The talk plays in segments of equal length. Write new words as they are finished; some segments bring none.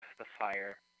the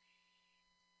fire,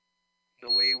 the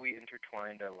way we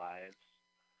intertwined our lives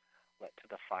let to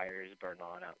the fires burn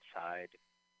on outside.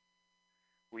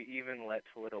 We even let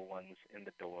little ones in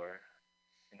the door,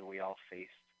 and we all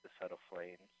faced the subtle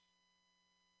flames.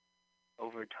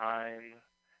 Over time,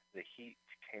 the heat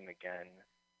came again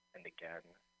and again.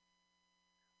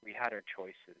 We had our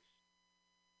choices.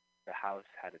 The house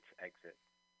had its exit.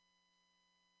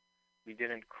 We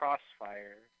didn't cross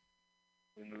fire.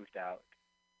 We moved out,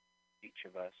 each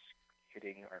of us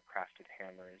hitting our crafted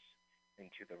hammers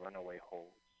into the runaway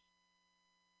holes,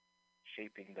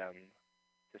 shaping them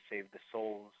to save the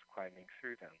souls climbing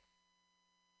through them.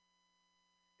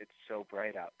 It's so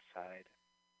bright outside,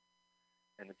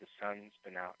 and the sun's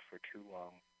been out for too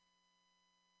long.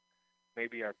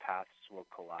 Maybe our paths will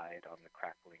collide on the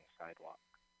crackling sidewalk,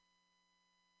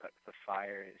 but the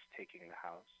fire is taking the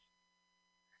house,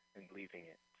 and leaving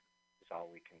it is all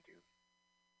we can do.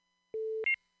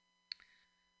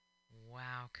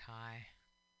 Wow, Kai.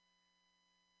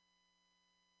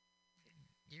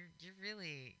 You're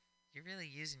really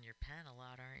using your pen a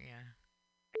lot, aren't you?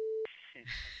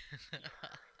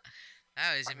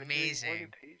 That was I've been doing morning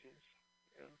amazing. pages,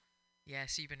 you know, Yeah,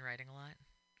 so you've been writing a lot?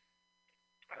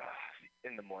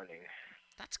 in the morning.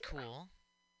 That's Yeah, cool.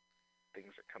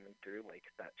 things are coming through like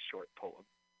that short poem.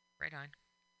 Right on.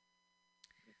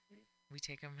 Mhm. We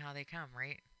take them how they come,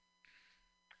 right?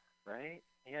 Right?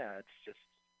 Yeah, it's just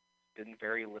been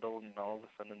very little and all of a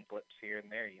sudden blips here and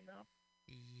there, you know?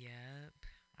 Yep,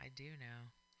 I do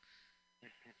know.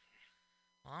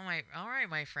 Well, all right,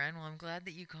 my friend. Well, I'm glad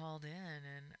that you called in,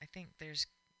 and I think there's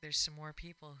some more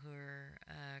people who are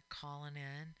calling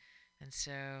in, and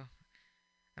so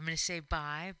I'm gonna say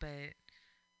bye, but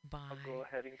I'll go bye.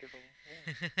 ahead and give them,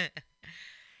 yeah,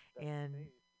 that and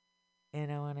space.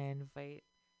 and I want to invite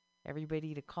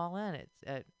everybody to call in. It's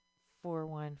at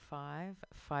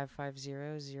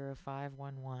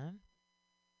 415-550-0511.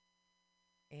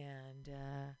 And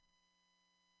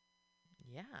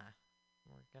yeah,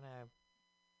 we're going to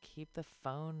keep the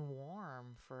phone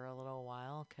warm for a little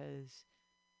while because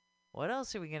what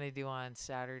else are we going to do on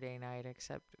Saturday night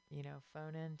except,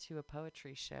 phone into a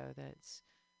poetry show that's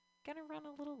going to run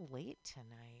a little late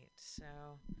tonight. So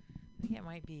I think it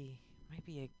might be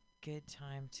a good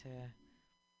time to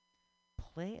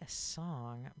play a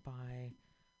song by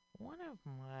one of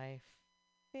my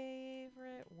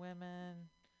favorite women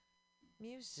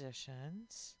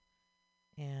musicians,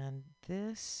 and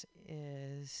this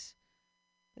is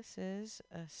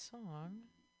a song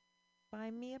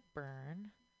by Mia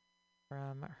Byrne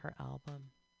from her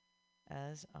album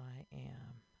As I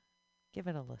Am. Give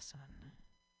it a listen.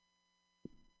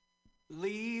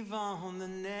 Leave on the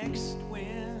next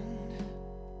wind,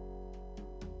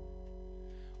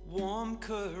 warm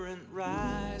current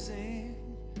rising,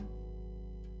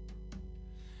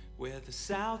 where the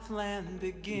Southland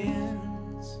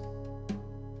begins.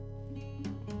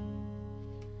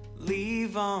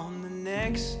 Leave on the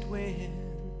next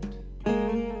wind,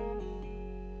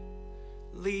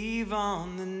 leave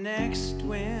on the next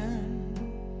wind,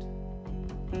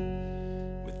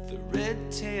 with the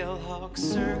red-tailed hawk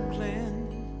circling,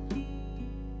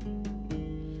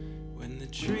 when the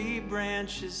tree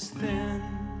branches thin.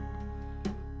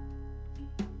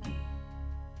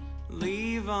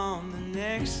 Leave on the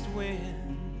next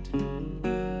wind,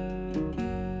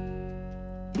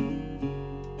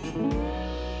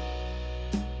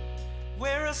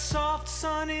 where a soft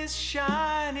sun is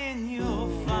shining, you'll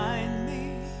find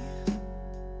me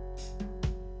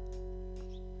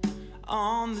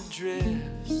on the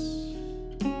drifts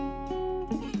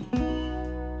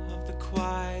of the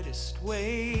quietest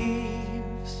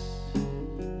waves,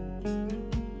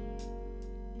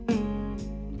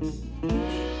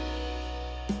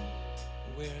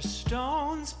 where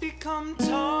stones become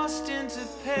tossed into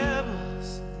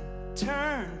pebbles and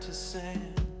turn to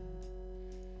sand.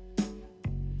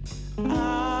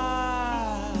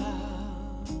 I'll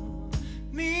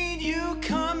meet you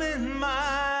coming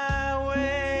my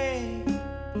way.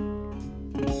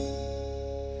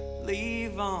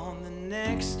 Leave on the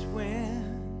next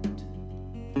wind,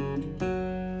 with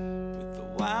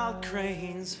the wild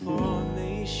crane's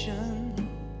formation,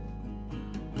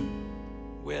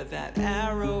 where that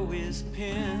arrow is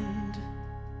pinned.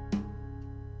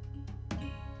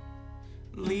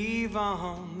 Leave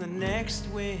on the next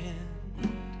wind.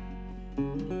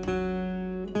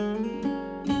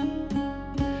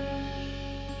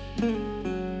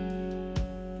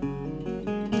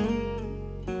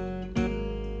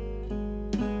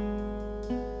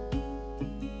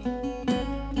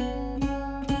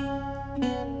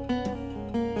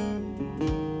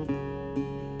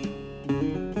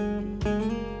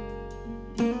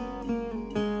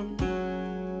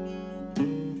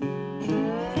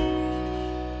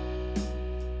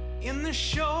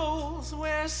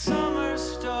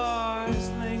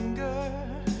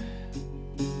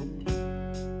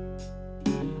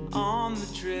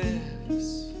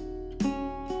 drifts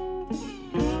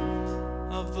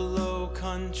of the low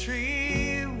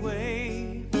country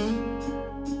waves.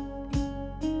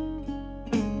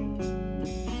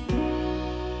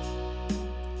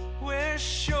 Where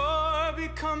shore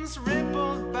becomes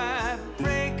rippled by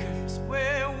breakers,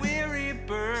 where weary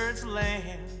birds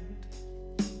land.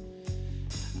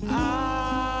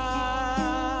 I'll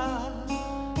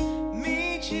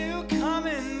meet you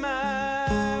coming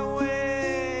my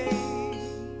way.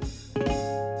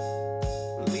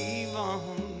 Leave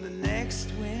on the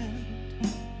next wind,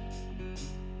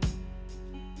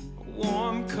 a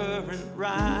warm current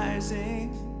rising,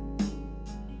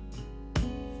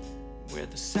 where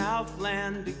the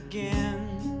Southland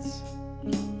begins.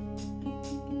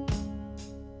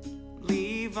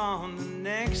 Leave on the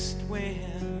next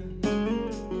wind,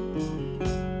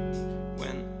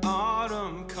 when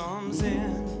autumn comes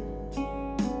in.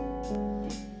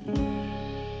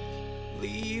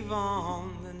 Leave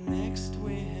on the next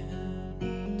wind.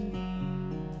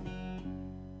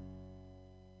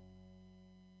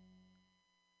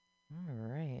 All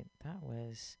right, that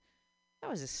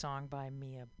was a song by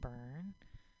Mia Byrne,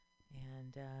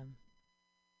 and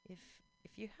if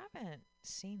you haven't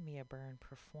seen Mia Byrne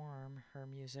perform her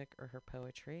music or her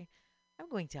poetry, I'm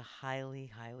going to highly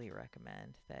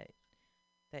recommend that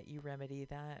you remedy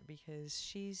that, because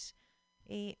she's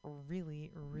a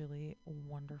really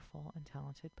wonderful and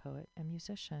talented poet and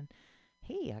musician.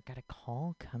 Hey, I got a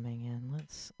call coming in.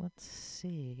 Let's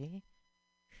see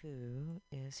who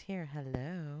is here.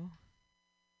 Hello.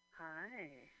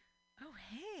 Hi. Oh,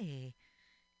 hey.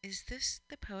 Is this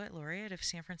the poet laureate of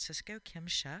San Francisco, Kim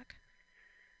Shuck?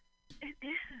 It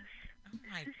is. Oh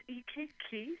my! Is this E.K.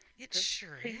 Keith? It the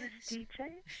sure famous is.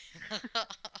 DJ?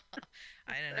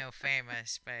 I don't know,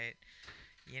 famous, but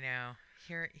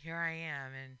here I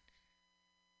am in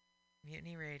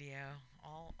Mutiny Radio,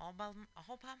 all by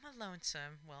my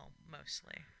lonesome. Well,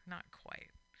 mostly, not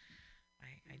quite.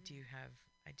 I do have.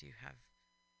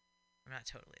 I'm not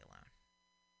totally alone.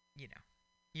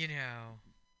 You know.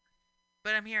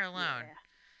 But I'm here alone. Yeah.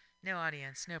 No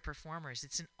audience, no performers.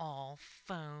 It's an all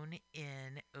phone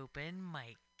in open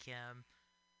mic, Kim.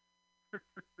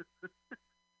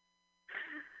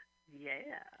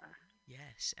 Yeah.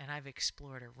 Yes, and I've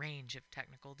explored a range of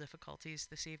technical difficulties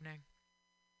this evening.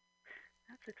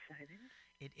 That's exciting.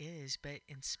 It is, but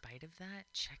in spite of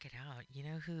that, check it out. You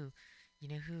know who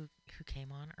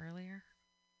came on earlier?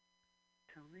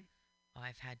 Tell me. Oh,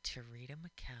 I've had Tarita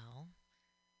McKell,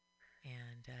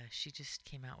 and she just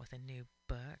came out with a new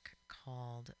book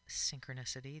called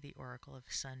Synchronicity, the Oracle of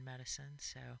Sun Medicine.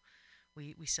 So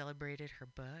we celebrated her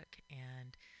book,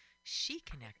 and she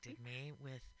connected me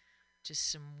with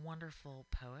just some wonderful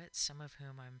poets, some of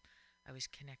whom I was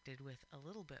connected with a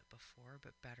little bit before,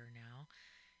 but better now.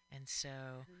 And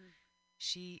so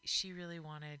she really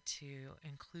wanted to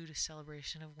include a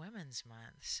celebration of Women's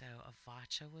Month. So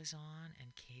Avacha was on,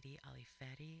 and Katie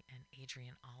Alifetti, and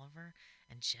Adrienne Oliver,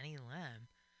 and Jenny Lim.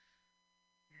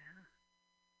 Yeah.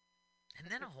 And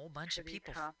then a whole bunch of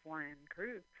people. Top line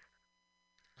group.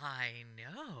 I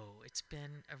know. It's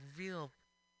been a real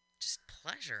just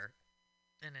pleasure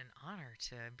and an honor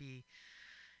to be,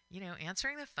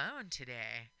 answering the phone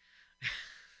today.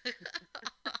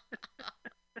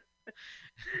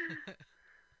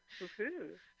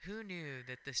 Who knew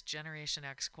that this Generation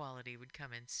X quality would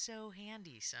come in so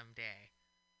handy someday?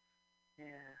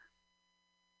 Yeah.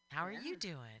 How are you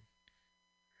doing?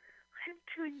 I'm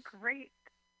doing great.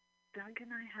 Doug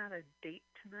and I had a date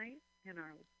tonight in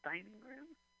our dining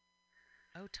room.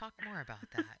 Oh, talk more about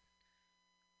that.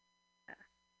 Yeah.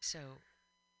 So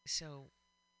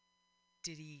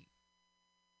did he,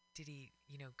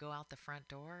 go out the front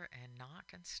door and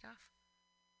knock and stuff?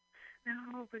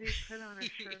 No, but he put on a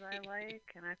shirt I like,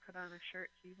 and I put on a shirt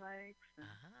he likes. And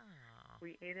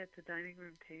we ate at the dining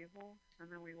room table,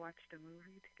 and then we watched a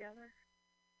movie together.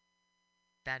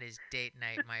 That is date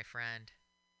night, my friend.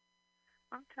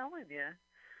 I'm telling you.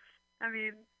 I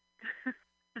mean,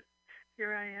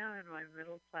 here I am in my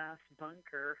middle class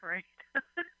bunker, right?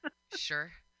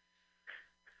 Sure.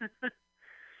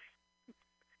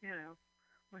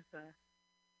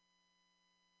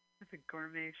 With a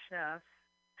gourmet chef.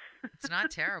 It's not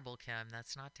terrible, Kim.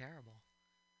 That's not terrible.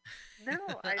 No,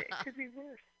 it could be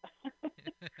worse.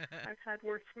 I've had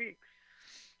worse weeks.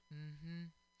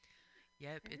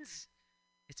 Yep, yeah.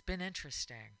 It's been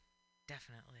interesting.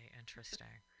 Definitely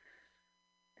interesting.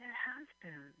 It has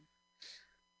been.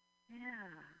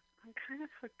 Yeah. I'm kind of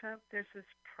hooked up. There's this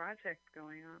project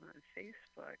going on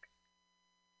Facebook.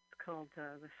 It's called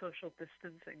the Social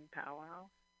Distancing Powwow.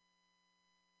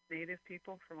 Native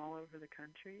people from all over the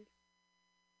country.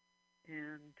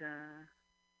 and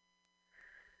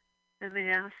they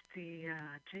asked the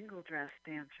jingle dress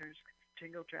dancers.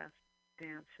 Jingle dress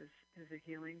dance is a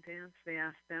healing dance. They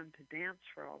asked them to dance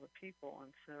for all the people,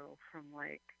 and so from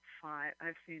like five,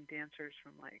 I've seen dancers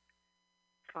from like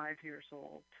 5 years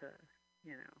old to,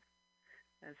 you know,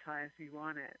 as high as you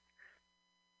want it,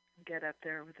 get up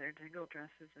there with their jingle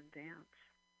dresses and dance.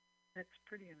 That's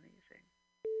pretty amazing.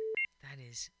 That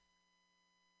is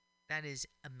that is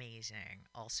amazing.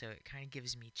 Also, it kind of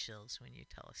gives me chills when you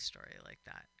tell a story like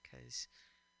that because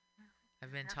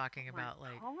I've been That's talking what my about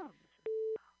like poems.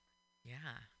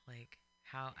 yeah, like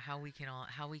how we can all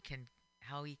how we can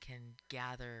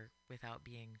gather without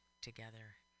being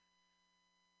together.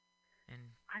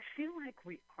 And I feel like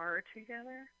we are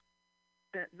together.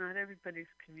 That not everybody's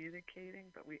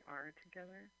communicating, but we are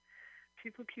together.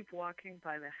 People keep walking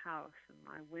by the house, and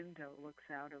my window looks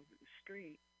out over the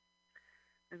street,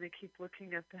 and they keep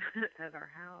looking up at our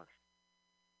house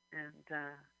and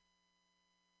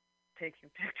taking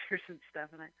pictures and stuff,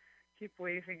 and I keep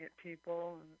waving at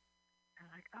people, and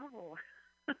they're like, "Oh."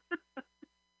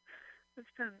 It's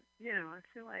been, I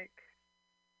feel like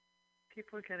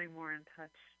people are getting more in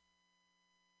touch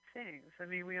things. I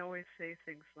mean, we always say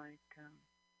things like,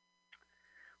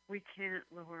 we can't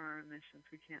lower our emissions,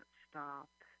 we can't stop,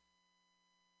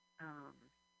 um,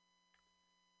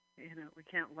 we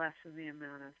can't lessen the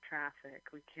amount of traffic,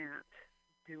 we can't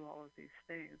do all of these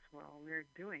things. Well, we're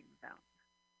doing them.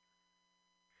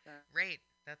 So, right,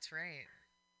 that's right.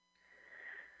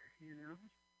 you know,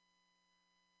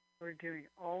 we're doing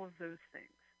all of those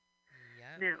things.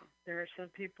 Yep. Now, there are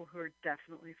some people who are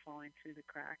definitely falling through the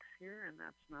cracks here, and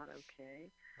that's not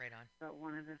okay. Right on. But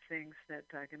one of the things that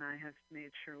Doug and I have made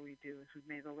sure we do is we've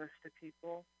made a list of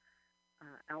people,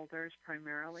 elders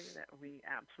primarily, that we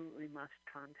absolutely must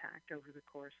contact over the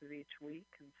course of each week.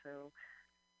 And so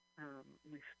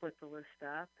we split the list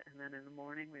up, and then in the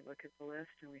morning we look at the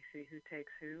list and we see who takes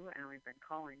who, and we've been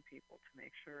calling people to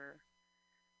make sure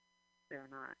they're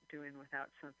not doing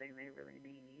without something they really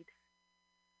need.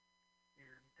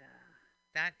 And,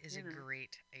 That is a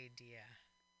great idea.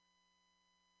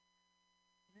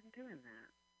 I've been doing that.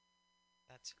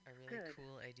 That's a really Good.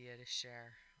 cool idea to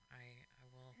share. I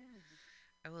will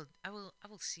Yeah. I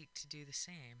will seek to do the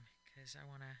same because I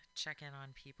want to check in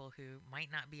on people who might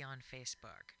not be on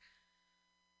Facebook.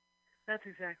 That's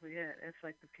exactly it. It's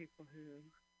like the people who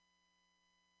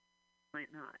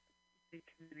might not be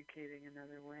communicating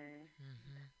another way.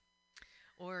 Mm-hmm.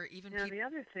 Or even Now, people. the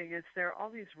other thing is there are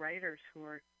all these writers who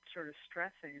are sort of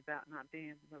stressing about not being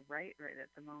able to write right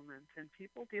at the moment, and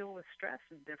people deal with stress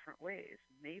in different ways.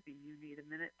 Maybe you need a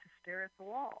minute to stare at the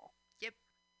wall. Yep.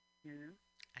 You know?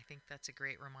 I think that's a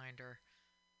great reminder.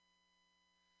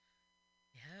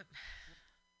 Yep.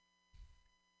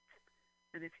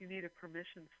 And if you need a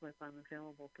permission slip, I'm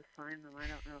available to sign them. I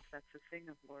don't know if that's a thing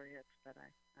of Laureate's, but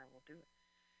I will do it.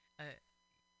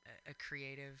 A, a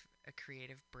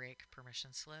creative break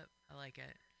permission slip. I like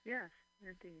it. Yes,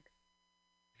 indeed.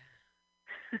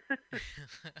 Yeah.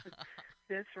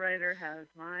 This writer has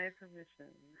my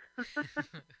permission.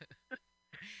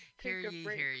 Hear Take a ye,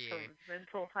 break hear ye. for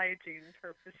mental hygiene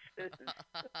purposes.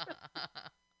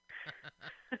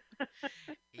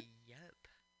 Yep.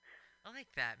 I like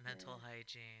that mental Yeah.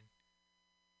 hygiene.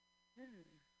 Hmm.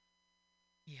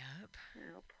 Yep.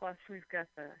 Plus, we've got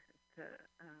the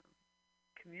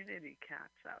community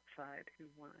cats outside who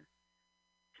want to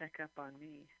check up on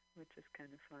me, which is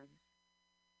kind of fun.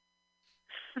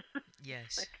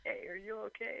 Yes. Like, hey, are you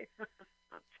okay?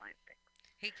 I'm fine, thanks.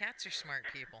 Hey, cats are smart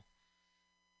people.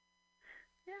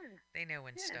 Yeah. They know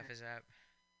when Yeah. stuff is up.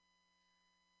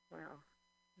 Well,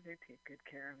 they take good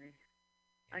care of me.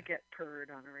 Yeah. I get purred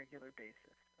on a regular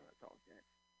basis, so it's all good.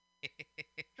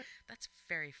 That's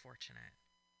very fortunate.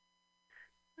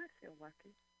 I feel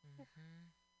lucky. Mm-hmm.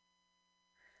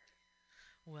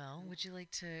 Well, would you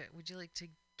like to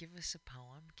give us a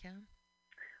poem, Kim?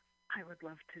 I would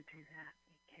love to do that,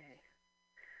 EK.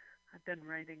 I've been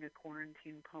writing a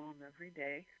quarantine poem every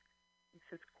day.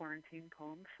 This is Quarantine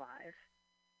Poem 5.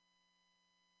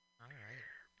 All right.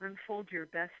 Unfold your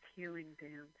best healing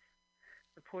dance.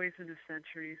 The poison of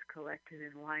centuries collected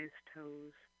in wise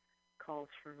toes calls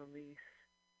for release.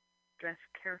 Dress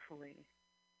carefully.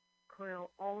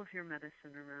 Coil all of your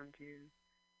medicine around you.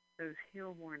 Those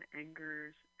heel-worn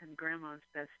angers and grandma's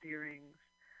best earrings.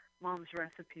 Mom's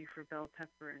recipe for bell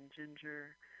pepper and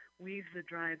ginger. Weave the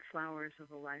dried flowers of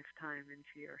a lifetime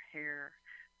into your hair.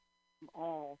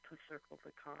 All to circle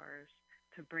the cars,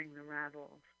 to bring the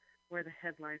rattles, where the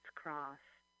headlights cross.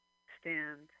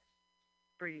 Stand,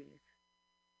 breathe,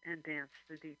 and dance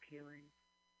the deep healing.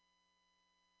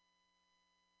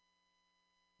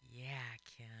 Yeah.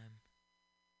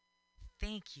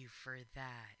 thank you for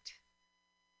that.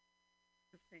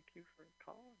 Thank you for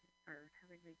calling or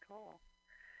having me call.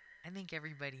 I think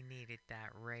everybody needed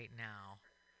that right now.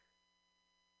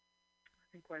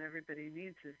 I think what everybody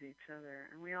needs is each other,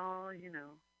 and we all,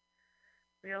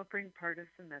 we all bring part of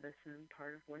the medicine,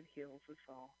 part of what heals us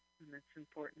all, and it's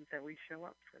important that we show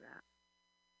up for that.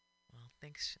 Well,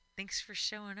 thanks for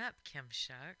showing up, Kim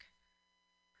Shuck.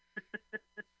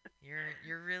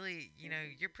 You're really,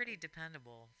 you're pretty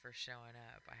dependable for showing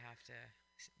up. I have to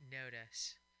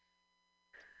notice.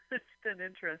 It's been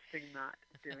interesting not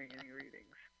doing any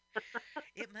readings.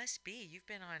 It must be. You've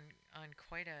been on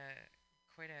quite a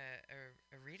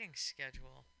reading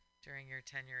schedule during your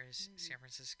tenure as San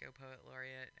Francisco Poet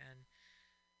Laureate, and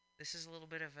this is a little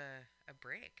bit of a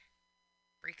break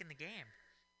in the game.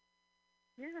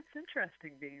 Yeah, it's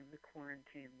interesting being the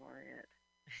quarantine laureate.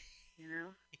 I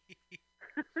know.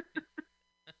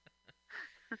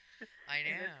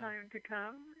 In the time to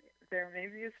come, there may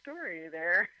be a story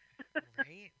there.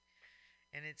 Right?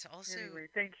 And it's also Anyway,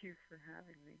 thank you for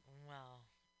having me. Well,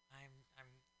 I'm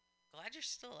glad you're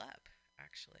still up,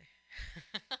 actually.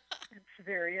 It's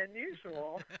very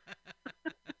unusual.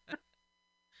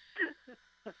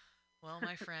 Well,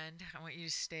 my friend, I want you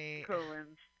to stay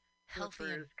Cohen's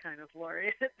healthy and kind of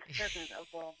laureate, and then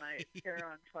up all night, hair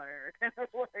on fire kind of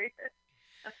laureate.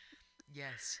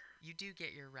 Yes, you do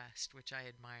get your rest, which I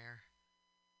admire.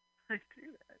 I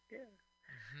do that, yeah.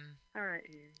 All right,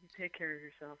 you take care of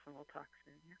yourself, and we'll talk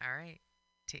soon. Yeah? All right.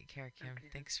 Take care, Kim. Okay.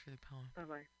 Thanks for the poem.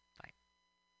 Bye-bye. Bye.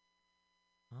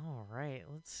 All right,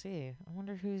 let's see. I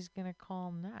wonder who's going to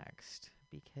call next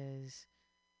because,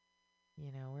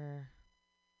 we're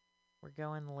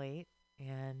going late,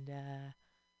 and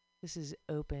this is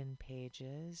Open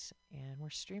Pages, and we're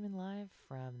streaming live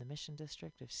from the Mission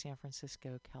District of San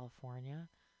Francisco, California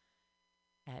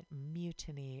at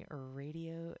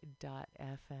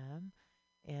MutinyRadio.fm.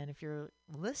 And if you're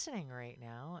listening right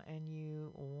now and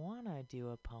you want to do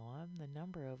a poem, the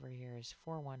number over here is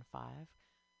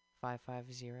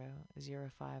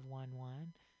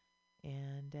 415-550-0511.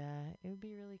 And it would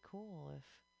be really cool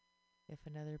if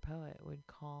another poet would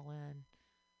call in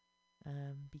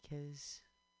because,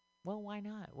 well, why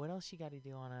not? What else you got to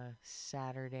do on a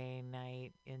Saturday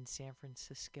night in San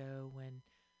Francisco when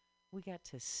we got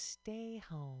to stay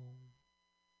home?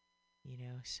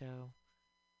 So,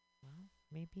 well,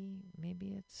 maybe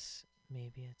it's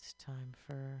time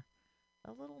for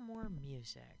a little more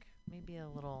music. Maybe a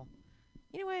little,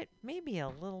 maybe a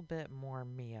little bit more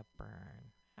Mia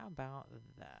Byrne. How about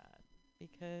that?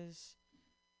 Because,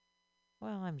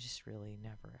 well, I'm just really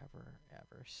never, ever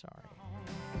sorry.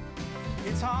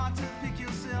 It's hard to pick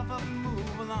yourself up and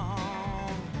move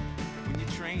along when you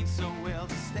train so well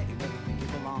to stay where you think you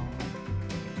belong.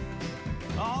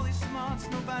 All these smarts,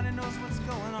 nobody knows what's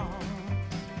going on.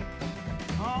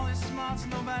 All these smarts,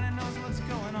 nobody knows what's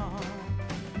going on.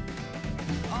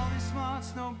 All these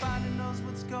smarts, nobody knows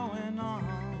what's going on.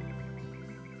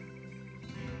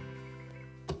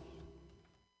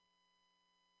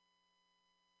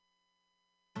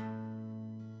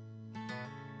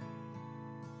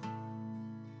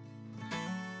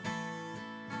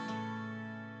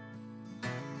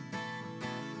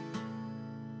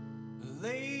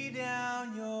 Lay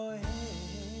down your head,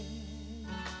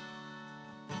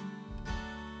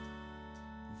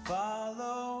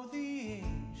 follow the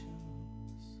angels,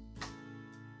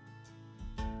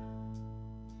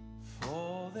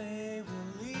 for they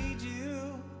will lead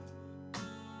you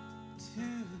to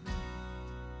the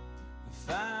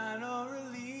final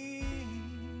release.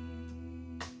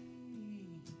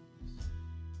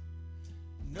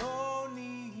 No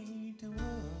need to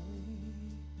worry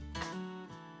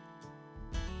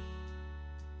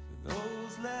for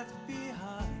those left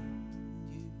behind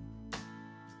you.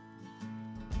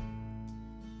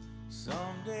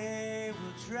 Someday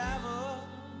we'll travel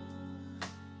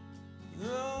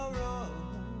the road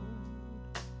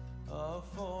of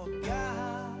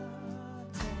forgotten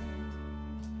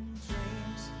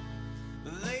dreams.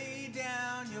 Lay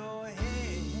down your head.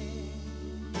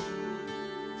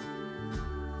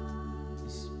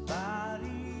 This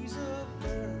body's a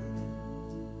burden,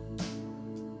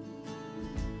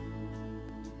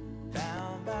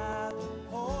 bound by the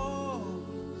pole.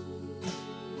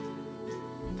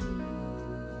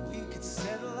 We could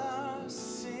settle our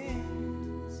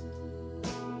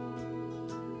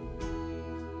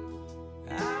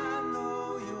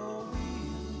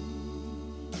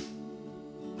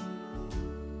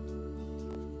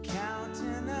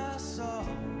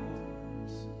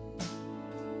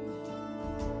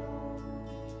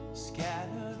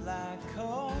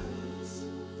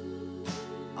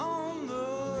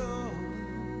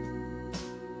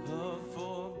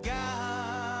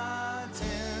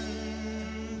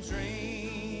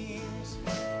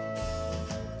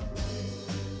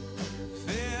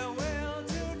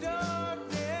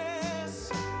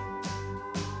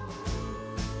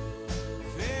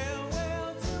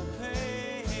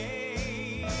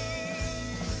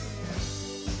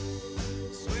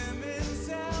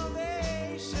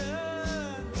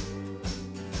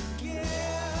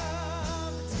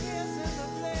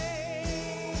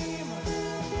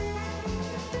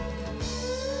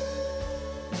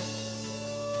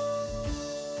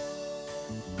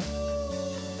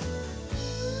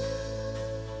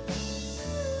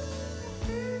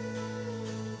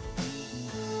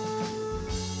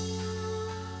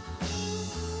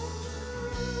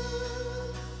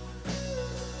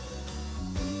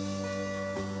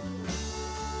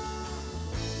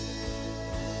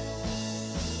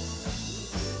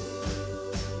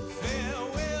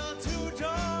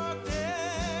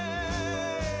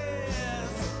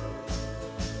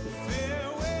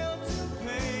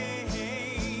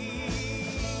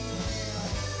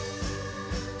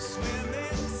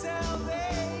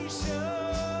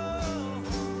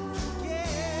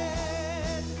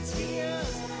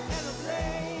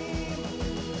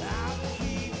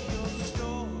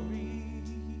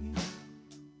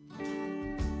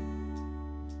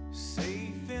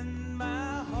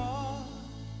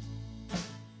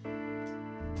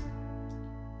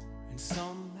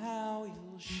Somehow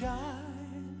you'll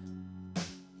shine,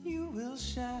 you will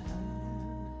shine,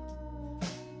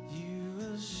 you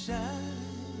will shine,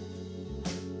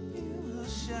 you will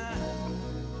shine.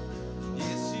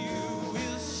 Yes, you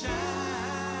will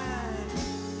shine,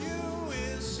 you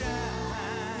will shine,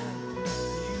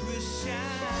 you will shine,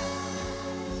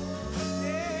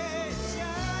 yeah,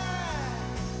 shine.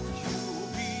 You'll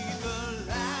be the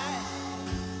light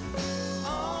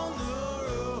on the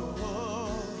road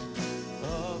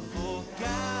of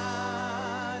forgotten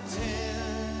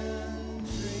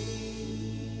dreams.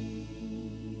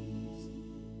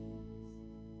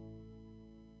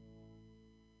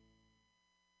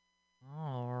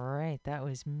 All right, that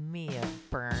was Mia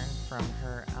Byrne from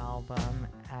her album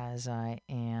As I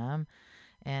Am.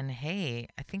 And hey,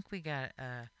 I think we got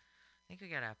a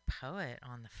poet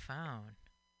on the phone.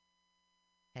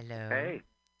 Hello. Hey.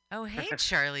 Oh, hey,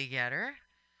 Charlie Getter.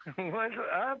 What's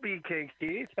up, EK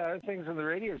Keith? How are things on the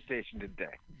radio station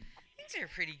today? Things are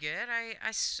pretty good.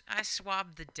 I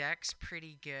swabbed the decks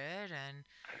pretty good, and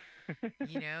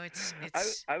you know it's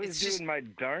I was it's doing just my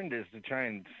darndest to try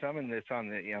and summon this on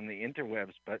the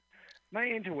interwebs, but my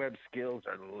interweb skills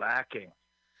are lacking.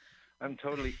 I'm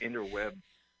totally interweb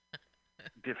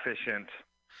deficient.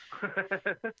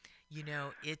 you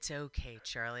know it's okay,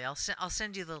 Charlie. I'll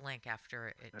send you the link after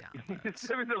it downloads.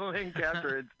 Send me the link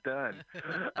after it's done.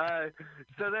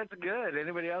 So that's good.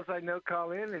 Anybody else I know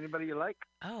call in? Anybody you like?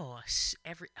 Oh,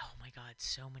 oh my God,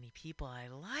 so many people I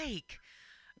like.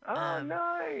 Oh,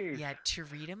 nice. Yeah,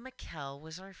 Tarita McKell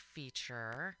was our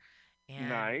feature. And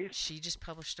Nice. she just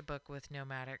published a book with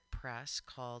Nomadic Press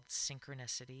called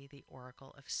Synchronicity, the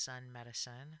Oracle of Sun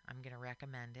Medicine. I'm going to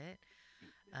recommend it.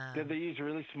 Did they use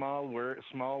really small words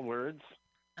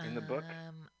in the book?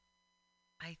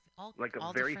 Like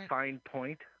a very fine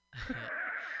point?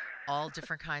 All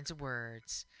different kinds of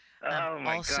words. Oh,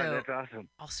 my God, that's awesome.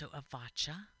 Also,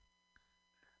 Avacha.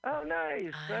 Oh,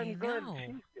 nice. I'm glad know.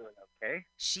 she's doing okay.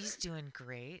 She's doing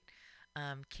great.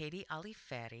 Katie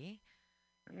Aliferi.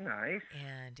 Nice.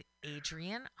 And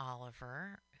Adrienne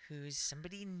Oliver, who's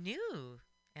somebody new.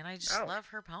 And I just love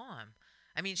her poem.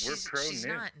 I mean, she's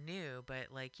not new,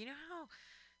 but like, you know how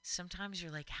sometimes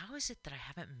you're like, how is it that I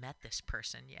haven't met this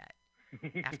person yet?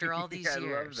 After all these years.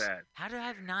 I love that. How do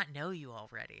I not know you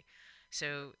already?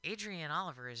 So Adrienne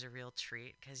Oliver is a real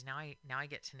treat because now I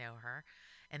get to know her.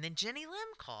 And then Jenny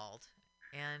Lim called.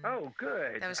 And oh,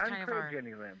 good. That was I'm kind of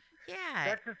Jenny Lim. Yeah.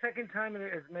 That's the second time in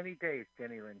as many days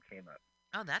Jenny Lim came up.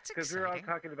 Oh, that's exciting. Because we were all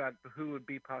talking about who would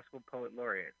be possible poet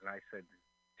laureate, and I said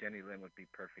Jenny Lim would be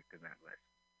perfect in that list.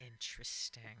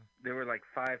 Interesting. There were like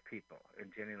 5 people,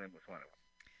 and Jenny Lim was one of them.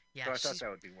 Yeah, so I thought that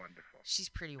would be wonderful. She's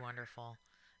pretty wonderful.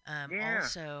 Yeah.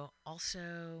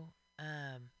 Also,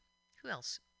 who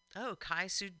else? Oh, Kai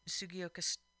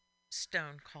Sugioka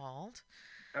Stone called.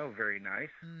 Oh, very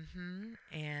nice. Mm-hmm.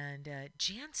 And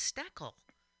Jan Steckel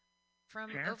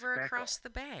from over across the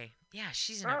bay. Yeah,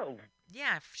 she's an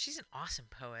awesome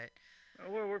poet.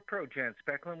 Well, we're pro Jan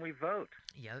Steckel, and we vote.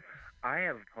 Yep. I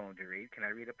have a poem to read. Can I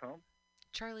read a poem?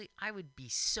 Charlie, I would be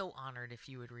so honored if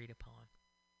you would read a poem.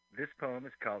 This poem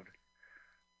is called,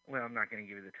 well, I'm not going to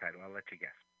give you the title. I'll let you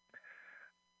guess.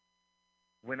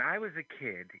 When I was a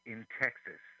kid in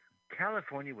Texas,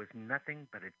 California was nothing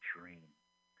but a dream.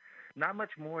 Not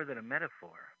much more than a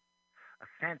metaphor, a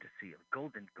fantasy of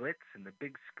golden glitz and the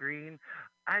big screen.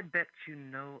 I bet you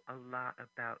know a lot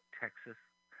about Texas.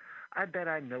 I bet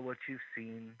I know what you've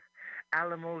seen.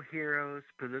 Alamo heroes,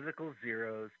 political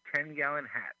zeros, 10-gallon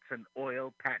hats, and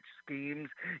oil patch schemes.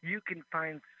 You can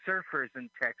find surfers in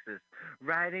Texas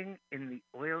riding in the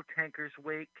oil tanker's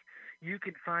wake. You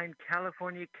can find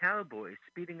California cowboys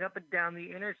speeding up and down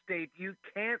the interstate. You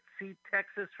can't see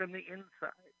Texas from the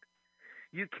inside.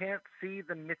 You can't see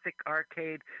the mythic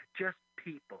arcade, just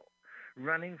people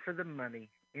running for the money.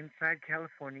 Inside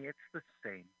California, it's the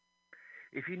same.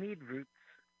 If you need roots,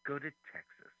 go to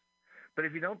Texas. But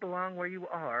if you don't belong where you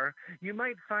are, you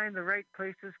might find the right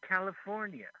place is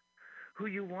California. Who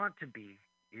you want to be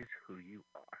is who you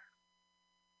are.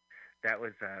 That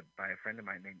was by a friend of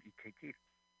mine named E.K. Keith.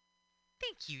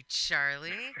 Thank you,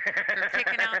 Charlie, for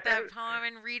picking out that poem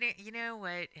and reading. You know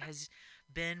what has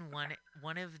been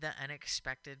one of the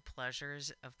unexpected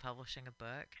pleasures of publishing a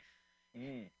book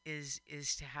is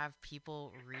to have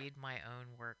people read my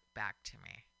own work back to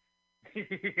me.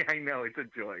 I know, it's a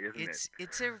joy, isn't it?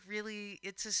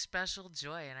 It's a special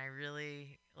joy, and I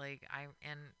really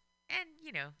and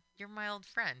you know, you're my old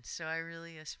friend, so I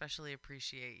really especially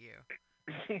appreciate you.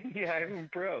 Yeah, I'm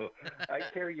pro. I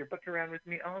carry your book around with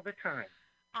me all the time.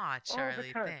 Aw, all the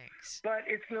Charlie, time. thanks. But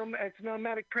it's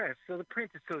pneumatic press, so the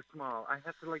print is so small. I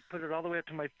have to like put it all the way up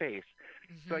to my face,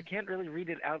 so I Hmm. can't really read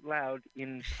it out loud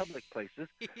in public places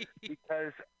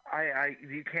because I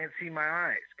you can't see my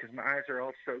eyes because my eyes are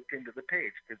all soaked into the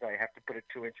page because I have to put it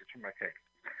 2 inches from my face.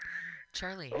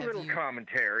 Charlie, A have little you?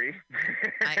 commentary,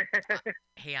 I,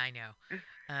 hey, I know.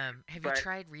 Have you but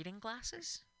tried reading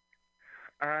glasses?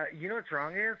 you know what's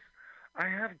wrong is I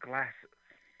have glasses.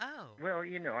 Oh, Well, I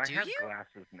do have you?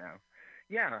 glasses now.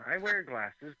 Yeah, I Huh. wear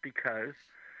glasses because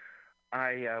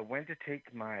I went to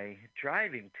take my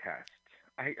driving test.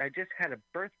 I just had a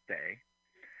birthday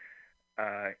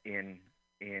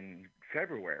in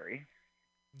February,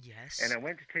 and Yes. I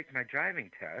went to take my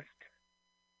driving test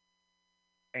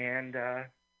and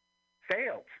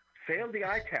failed. Failed the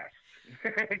eye test.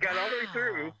 Got all the way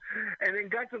through, Wow. and then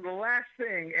got to the last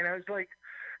thing, and I was like,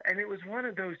 and it was one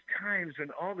of those times when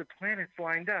all the planets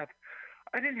lined up.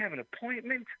 I didn't have an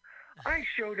appointment. I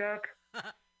showed up.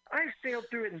 I sailed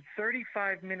through it in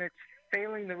 35 minutes,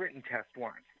 failing the written test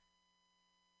once,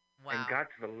 and Wow. got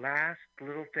to the last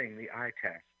little thing, the eye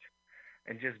test,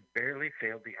 and just barely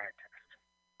failed the eye test.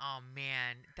 Oh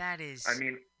man, that I is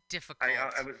mean, I difficult.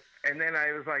 was, and then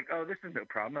I was like, oh, this is no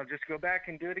problem. I'll just go back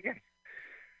and do it again.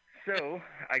 So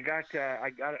I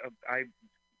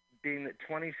being that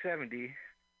 2070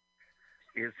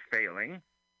 is failing,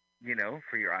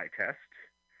 for your eye test.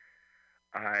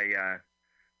 I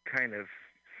kind of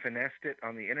finessed it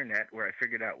on the internet where I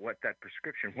figured out what that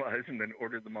prescription was and then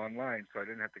ordered them online so I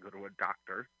didn't have to go to a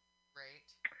doctor.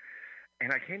 Right.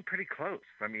 And I came pretty close.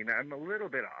 I mean, I'm a little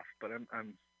bit off, but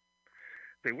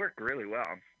they work really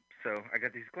well. So I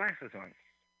got these glasses on.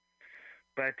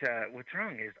 But what's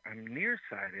wrong is I'm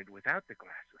nearsighted without the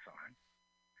glasses on.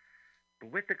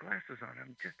 But with the glasses on,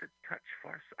 I'm just a touch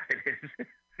farsighted.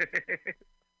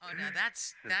 Oh no,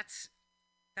 that's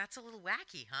a little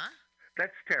wacky, huh?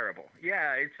 That's terrible.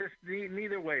 Yeah, it's just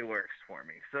neither way works for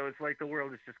me. So it's like the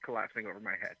world is just collapsing over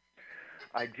my head.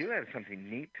 I do have something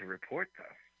neat to report,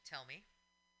 though. Tell me.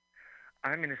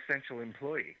 I'm an essential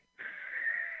employee.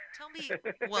 Tell me.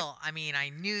 Well, I mean, I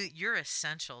knew you're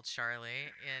essential, Charlie,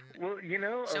 in Well,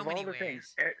 so of all many the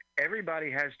things, ways.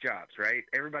 everybody has jobs, right?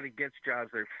 Everybody gets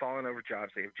jobs. They're falling over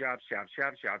jobs. They have jobs, jobs,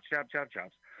 jobs, jobs, jobs, jobs,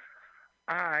 jobs.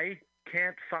 I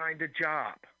can't find a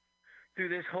job through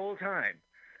this whole time.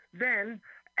 Then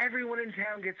everyone in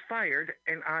town gets fired,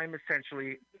 and I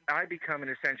become an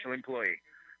essential employee.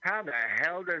 How the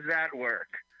hell does that work?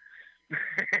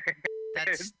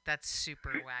 That's super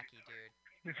wacky, dude.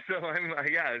 So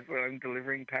I'm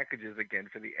delivering packages again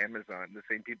for the Amazon, the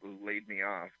same people who laid me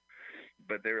off.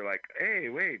 But they were like, "Hey,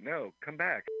 wait, no, come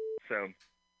back." So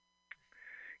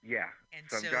yeah, And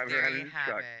so I'm so driving there around you in a have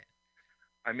truck. it.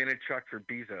 I'm in a truck for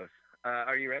Bezos.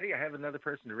 Are you ready? I have another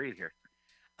person to read here.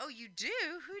 Oh, you do?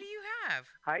 Who do you have?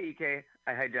 Hi, EK.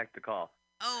 I hijacked the call.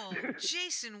 Oh,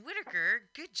 Jason Whitaker.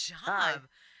 Good Hi. job.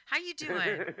 How you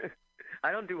doing?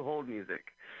 I don't do hold music.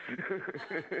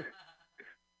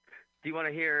 Do you want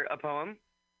to hear a poem?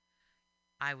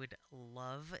 I would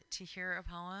love to hear a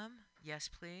poem. Yes,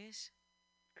 please.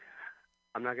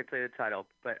 I'm not going to tell you the title,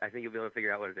 but I think you'll be able to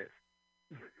figure out what it is.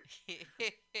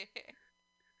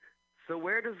 So,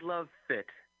 where does love fit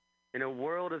in a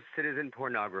world of citizen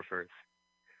pornographers?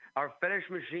 Our fetish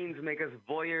machines make us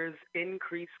voyeurs,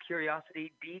 increase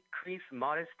curiosity, decrease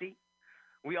modesty.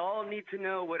 We all need to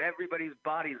know what everybody's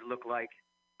bodies look like.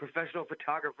 Professional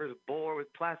photographers bore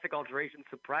with plastic alterations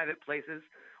to private places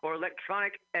or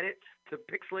electronic edits to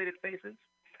pixelated faces.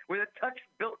 With a touch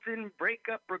built-in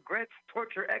breakup regrets,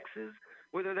 torture exes,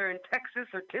 whether they're in Texas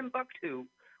or Timbuktu,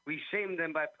 we shame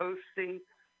them by posting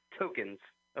tokens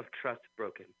of trust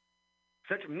broken.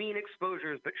 Such mean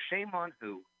exposures, but shame on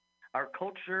who? Our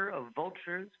culture of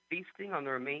vultures feasting on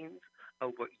the remains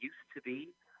of what used to be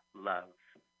love.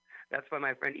 That's by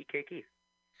my friend E.K. Keith.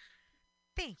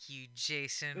 Thank you,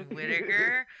 Jason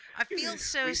Whitaker. I feel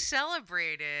so We-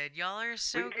 celebrated. Y'all are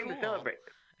so we came cool. to celebrate.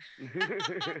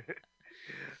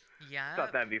 Yeah.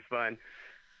 Thought that'd be fun.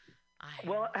 I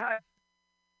Well,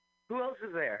 who else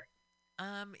is there?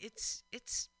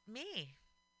 it's me.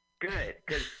 Good,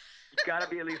 because you gotta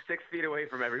be at least 6 feet away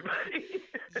from everybody.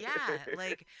 Yeah,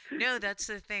 like no, that's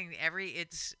the thing.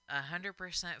 It's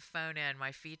 100% phone in.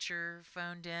 My feature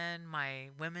phoned in. My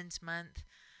Women's Month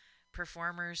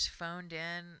performers phoned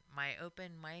in. My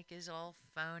open mic is all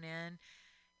phone in,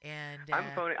 and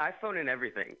I phone in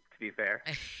everything. To be fair.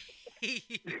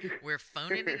 we're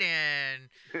phoning it in.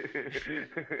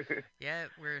 Yeah,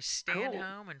 we're staying Cool.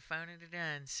 home and phoning it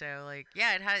in. So like,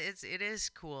 yeah, it is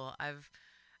cool.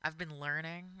 I've been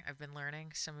learning. I've been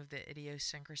learning some of the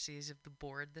idiosyncrasies of the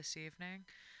board this evening.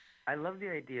 I love the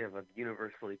idea of a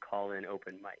universally call-in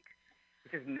open mic.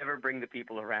 Just never bring the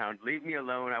people around. Leave me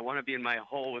alone. I want to be in my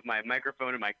hole with my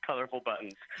microphone and my colorful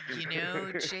buttons. You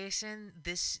know, Jason,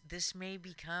 this may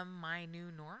become my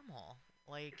new normal.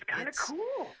 Like It's kind of it's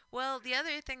cool. well, the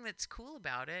other thing that's cool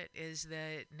about it is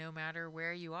that no matter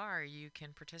where you are, you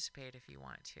can participate if you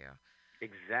want to.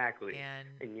 Exactly. And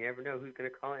And you never know who's going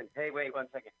to call in. Hey, wait 1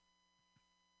 second.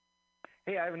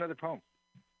 Hey, I have another poem.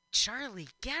 Charlie,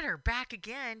 get her back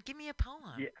again. Give me a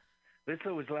poem. Yeah. This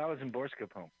was Lawa Zimborska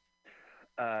poem.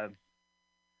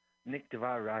 Nick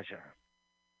Devar Raja.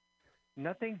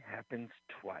 Nothing happens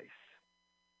twice.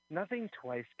 Nothing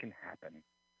twice can happen.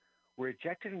 We're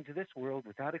ejected into this world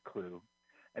without a clue,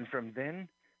 and from then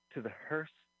to the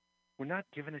hearse, we're not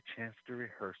given a chance to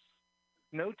rehearse.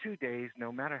 No 2 days,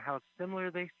 no matter how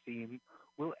similar they seem,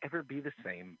 will ever be the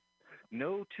same.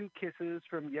 No 2 kisses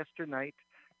from yesternight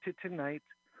to tonight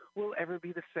will ever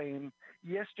be the same.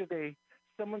 Yesterday,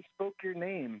 someone spoke your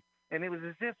name, and it was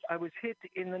as if I was hit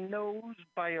in the nose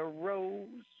by a rose.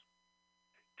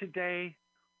 Today,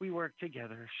 we work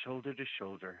together, shoulder to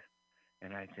shoulder,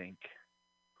 and I think,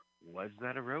 was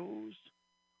that a rose?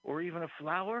 Or even a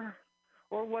flower?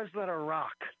 Or was that a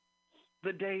rock?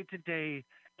 The day to day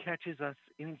catches us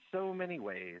in so many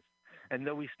ways, and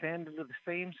though we stand under the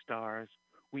same stars,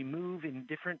 we move in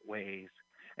different ways,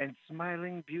 and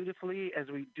smiling beautifully as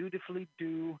we dutifully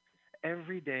do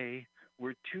every day,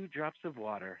 we're 2 drops of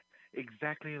water,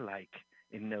 exactly alike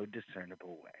in no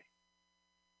discernible way.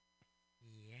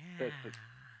 Yeah. That's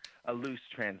a loose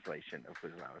translation of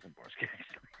Wisława Zimborska.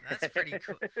 That's pretty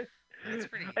cool. That's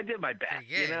pretty. I did my best. pretty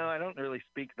good. You know, I don't really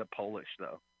speak the Polish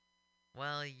though.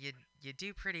 Well, you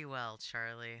do pretty well,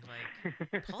 Charlie.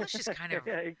 Like Polish is kind of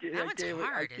that that one's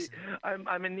hard, isn't it?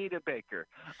 I'm Anita Baker.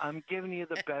 I'm giving you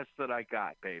the best that I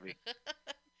got, baby.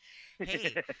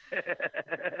 Hey,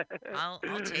 I'll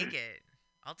take it.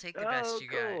 I'll take the best you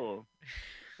cool.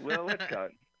 Well, let's go.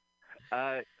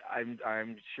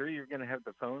 I'm sure you're gonna have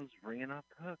the phones ringing off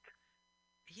the hook.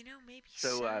 got. You know, maybe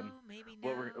So, so, maybe no.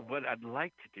 What I'd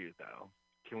like to do though,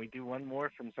 can we do one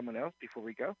more from someone else before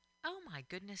we go? Oh my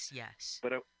goodness, yes.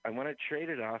 But I want to trade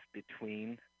it off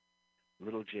between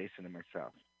little Jason and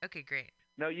myself. Okay, great.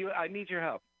 No, I need your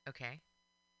help. Okay.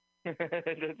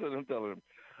 That's what I'm telling him.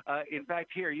 In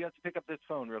fact, here, you have to pick up this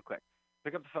phone real quick.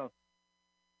 Pick up the phone.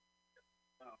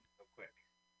 Oh, so quick.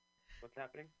 What's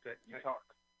happening? Good. You talk.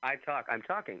 I talk. I'm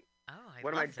talking. Oh, I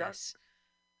What am I love done? this.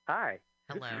 Hi.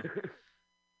 Hello.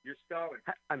 You're stalling.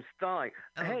 I'm stalling.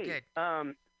 Oh, hey, good.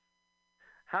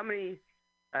 how many?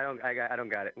 I don't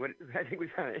got it. What? I think we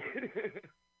found it.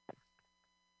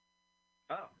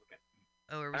 Oh, okay.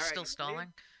 Oh, are we All still right,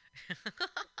 stalling?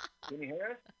 Can you hear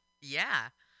us? Yeah.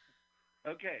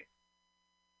 Okay.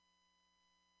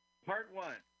 Part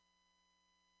 1.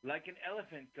 Like an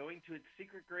elephant going to its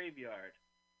secret graveyard,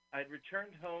 I'd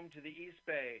returned home to the East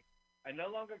Bay. I no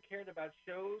longer cared about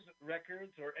shows,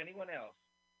 records, or anyone else.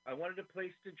 I wanted a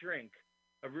place to drink,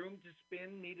 a room to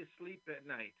spin me to sleep at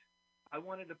night. I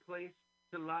wanted a place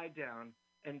to lie down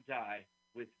and die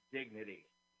with dignity.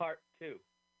 Part 2.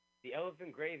 The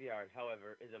elephant graveyard,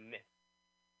 however, is a myth.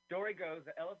 Story goes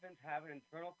that elephants have an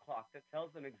internal clock that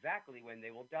tells them exactly when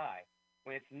they will die.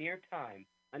 When it's near time,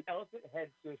 an elephant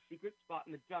heads to a secret spot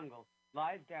in the jungle,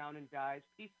 lies down, and dies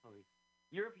peacefully.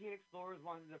 European explorers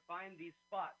wanted to find these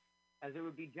spots, as there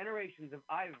would be generations of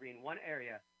ivory in one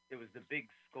area. It was the big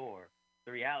score,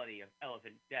 the reality of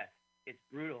elephant death. It's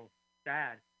brutal,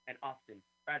 sad, and often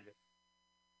tragic.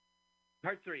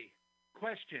 Part 3.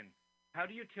 Question. How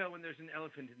do you tell when there's an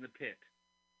elephant in the pit?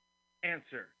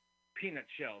 Answer. Peanut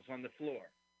shells on the floor.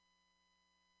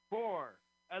 4.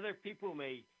 Other people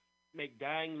may make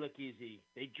dying look easy.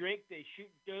 They drink, they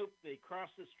shoot dope, they cross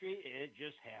the street, and it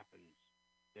just happens.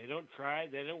 They don't try,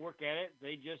 they don't work at it,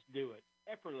 they just do it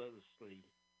effortlessly.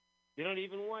 They don't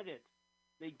even want it.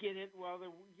 They get it while they're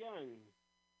young,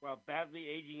 while badly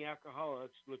aging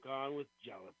alcoholics look on with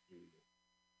jealousy.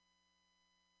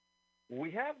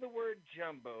 We have the word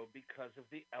jumbo because of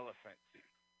the elephant.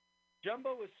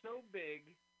 Jumbo was so big,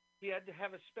 he had to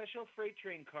have a special freight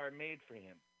train car made for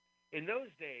him. In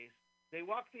those days, they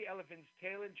walked the elephant's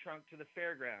tail and trunk to the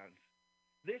fairgrounds.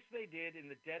 This they did in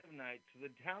the dead of night so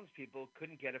the townspeople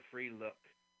couldn't get a free look.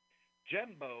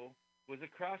 Jumbo was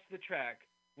across the track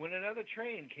when another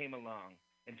train came along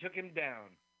and took him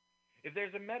down. If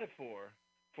there's a metaphor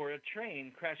for a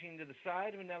train crashing into the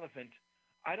side of an elephant,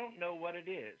 I don't know what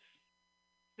it is.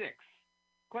 6.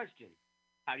 Question.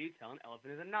 How do you tell an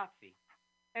elephant is a Nazi?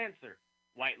 Answer.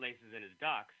 White laces in his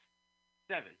docks.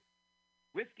 7.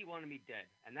 Whiskey wanted me dead,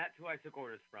 and that's who I took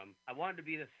orders from. I wanted to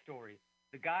be the story.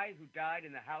 The guy who died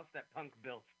in the house that punk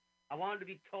built. I wanted to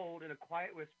be told in a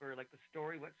quiet whisper like the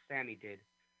story what Sammy did.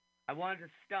 I wanted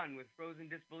to stun with frozen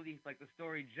disbelief like the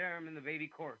story Jerem and the baby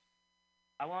corpse.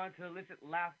 I wanted to elicit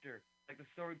laughter like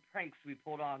the story pranks we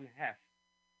pulled on Hef.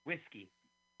 Whiskey,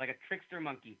 like a trickster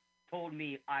monkey, told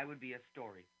me I would be a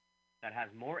story that has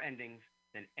more endings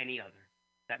than any other.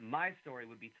 That my story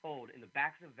would be told in the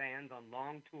backs of vans on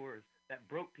long tours that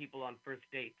broke people on first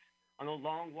dates. On the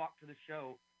long walk to the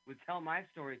show, would tell my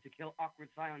story to kill awkward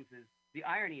silences. The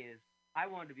irony is, I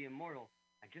wanted to be immortal.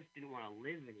 I just didn't want to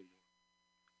live anymore.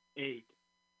 8.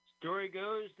 Story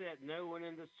goes that no one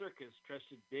in the circus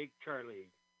trusted Big Charlie,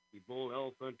 the bull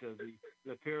elephant of the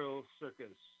Imperial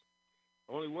Circus.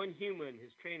 Only one human,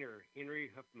 his trainer, Henry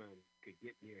Huffman, could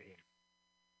get near him.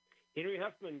 Henry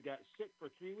Huffman got sick for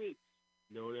 3 weeks.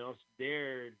 No one else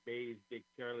dared bathe Big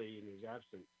Charlie in his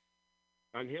absence.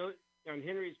 On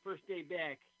Henry's first day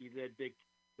back, he led Big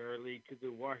Charlie to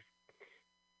the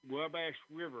Wabash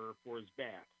River for his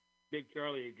bath. Big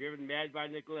Charlie, driven mad by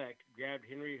neglect, grabbed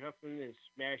Henry Huffman and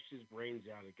smashed his brains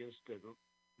out against a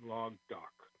log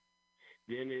dock.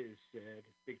 Then it is said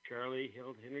Big Charlie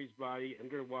held Henry's body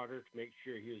underwater to make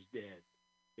sure he was dead.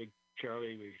 Big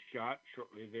Charlie was shot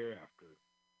shortly thereafter.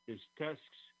 His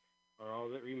tusks are all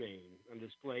that remain on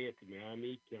display at the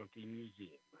Miami County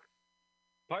Museum.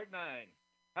 Part 9.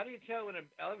 How do you tell when an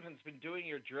elephant's been doing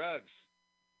your drugs?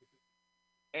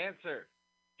 Answer.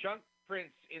 Chunk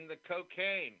prints in the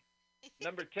cocaine.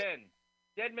 Number 10.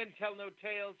 Dead men tell no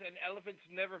tales and elephants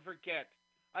never forget.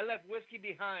 I left whiskey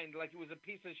behind like it was a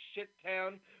piece of shit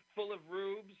town full of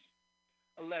rubes.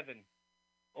 11.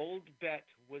 Old Bet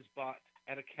was bought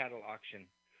at a cattle auction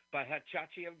by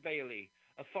Hachachi of Bailey,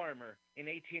 a farmer, in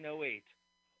 1808.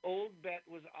 Old Bet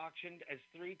was auctioned as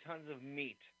 3 tons of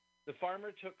meat. The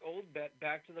farmer took Old Bet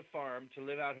back to the farm to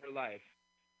live out her life.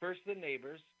 First the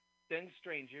neighbors, then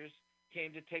strangers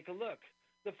came to take a look.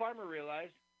 The farmer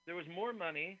realized there was more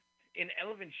money in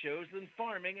elephant shows than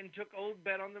farming and took Old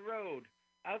Bet on the road.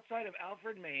 Outside of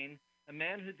Alfred, Maine, a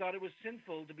man who thought it was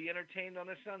sinful to be entertained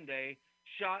on a Sunday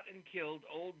shot and killed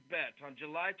Old Bet on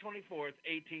July 24th,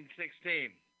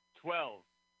 1816. 12.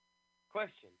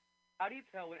 Question. How do you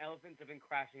tell when elephants have been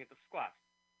crashing at the squat?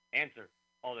 Answer.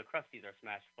 All the crusties are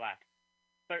smashed flat.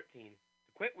 13.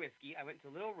 To quit whiskey, I went to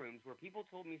little rooms where people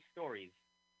told me stories.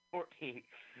 14.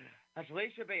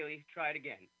 Ashalacia Bailey tried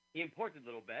again. He imported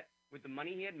Little Bet with the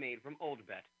money he had made from Old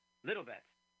Bet. Little Bet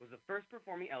was the first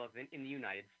performing elephant in the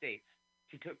United States.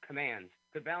 She took commands,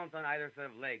 could balance on either set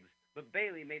of legs, but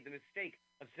Bailey made the mistake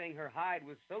of saying her hide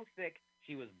was so thick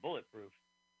she was bulletproof.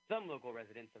 Some local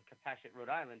residents of Capashet,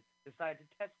 Rhode Island, decided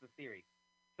to test the theory.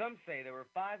 Some say there were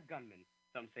 5 gunmen,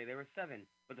 some say there were 7,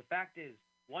 but the fact is,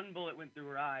 1 bullet went through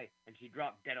her eye and she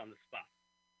dropped dead on the spot.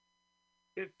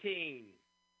 15.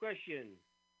 Question.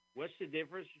 What's the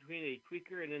difference between a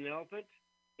tweaker and an elephant?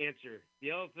 Answer.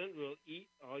 The elephant will eat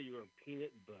all your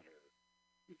peanut butter.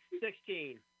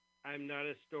 16. I'm not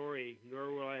a story,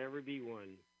 nor will I ever be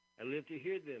one. I live to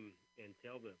hear them and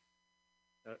tell them.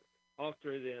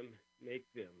 Alter them, make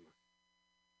them.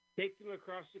 Take them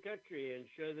across the country and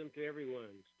show them to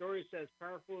everyone. Stories as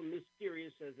powerful and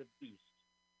mysterious as a beast.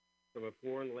 From a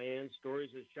foreign land,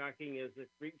 stories as shocking as the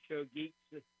freak show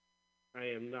geeks. I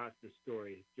am not the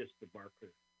story, just the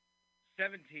barker.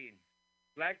 17.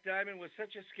 Black Diamond was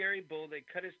such a scary bull they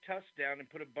cut his tusks down and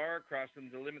put a bar across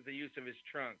them to limit the use of his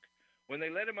trunk. When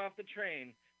they let him off the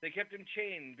train, they kept him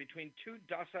chained between 2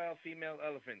 docile female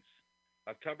elephants.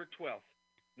 October 12th,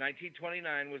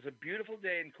 1929 was a beautiful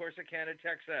day in Corsicana,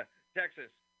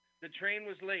 Texas. The train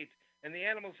was late, and the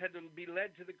animals had to be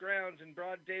led to the grounds in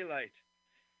broad daylight.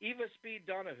 Eva Speed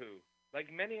Donahue,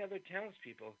 like many other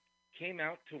townspeople, came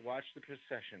out to watch the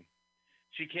procession.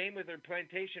 She came with her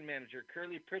plantation manager,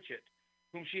 Curly Pritchett,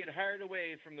 whom she had hired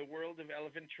away from the world of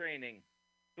elephant training.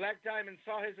 Black Diamond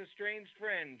saw his estranged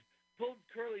friend, pulled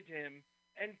Curly to him,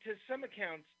 and to some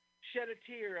accounts shed a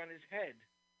tear on his head.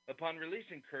 Upon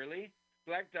releasing Curly,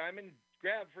 Black Diamond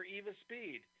grabbed for Eva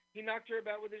Speed. He knocked her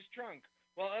about with his trunk,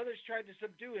 while others tried to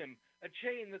subdue him,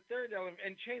 chain a third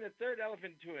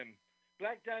elephant to him.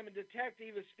 Black Diamond attacked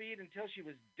Eva Speed until she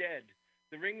was dead.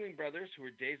 The Ringling Brothers, who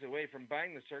were days away from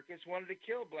buying the circus, wanted to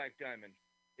kill Black Diamond.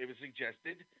 It was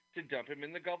suggested to dump him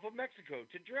in the Gulf of Mexico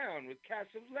to drown with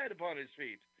casts of lead upon his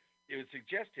feet. It was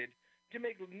suggested to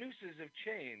make nooses of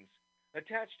chains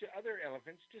attached to other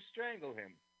elephants to strangle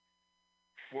him.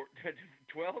 1,200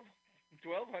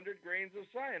 grains of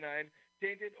cyanide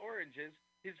tainted oranges,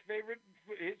 his favorite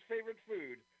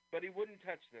food, but he wouldn't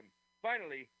touch them.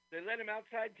 Finally, they led him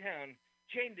outside town,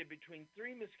 chained him between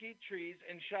 3 mesquite trees,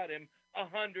 and shot him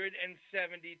 170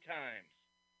 times.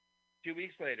 2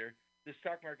 weeks later, the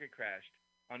stock market crashed.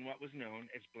 on what was known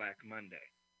as Black Monday?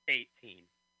 18.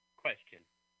 Question.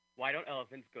 Why don't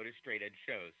elephants go to straight edge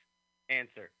shows?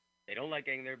 Answer. They don't like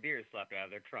getting their beers slapped out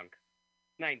of their trunk.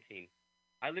 19.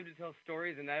 I live to tell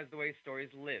stories, and that is the way stories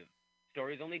live.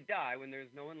 Stories only die when there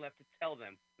is no one left to tell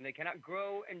them, when they cannot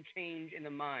grow and change in the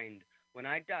mind. When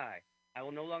I die, I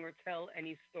will no longer tell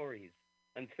any stories.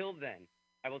 Until then,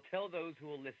 I will tell those who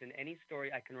will listen any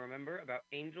story I can remember about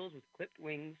angels with clipped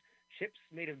wings, ships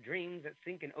made of dreams that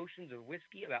sink in oceans of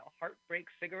whiskey, about heartbreak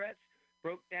cigarettes,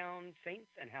 broke down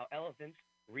saints, and how elephants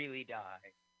really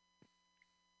die.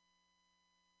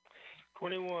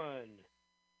 21.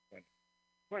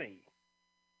 20.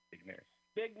 Big Mary.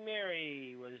 Big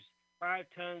Mary was 5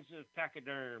 tons of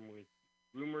pachyderm with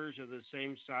rumors of the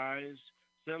same size.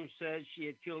 Some said she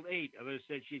had killed 8, others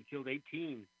said she had killed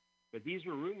 18. But these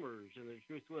were rumors, and the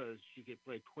truth was she could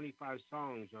play 25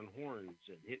 songs on horns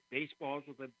and hit baseballs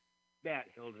with a bat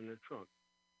held in her trunk.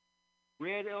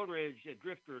 Red Eldridge, a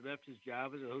drifter, left his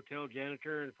job as a hotel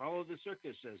janitor and followed the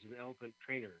circus as an elephant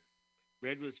trainer.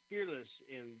 Red was fearless,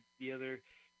 and the other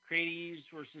cranies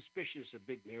were suspicious of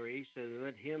Big Mary, so they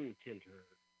let him tend her.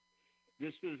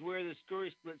 This was where the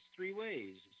story splits 3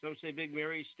 ways. Some say Big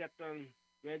Mary stepped on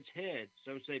Red's head.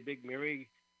 Some say Big Mary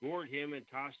gored him and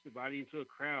tossed the body into a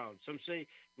crowd. Some say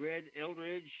Red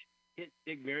Eldridge hit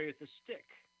Big Mary with a stick.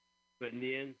 But in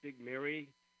the end, Big Mary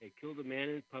had killed a man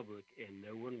in public, and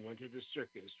no one wanted a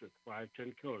circus with a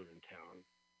 5-ton killer in town.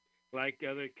 Like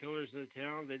other killers in the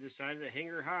town, they decided to hang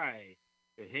her high.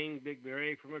 They hanged Big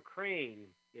Mary from a crane.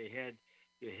 They had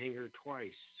to hang her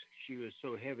twice. She was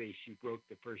so heavy she broke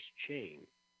the first chain.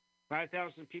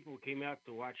 5,000 people came out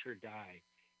to watch her die.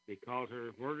 They called her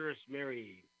Murderous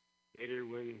Mary. Later,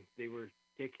 when they were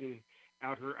taking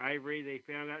out her ivory, they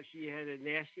found out she had a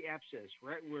nasty abscess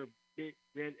right where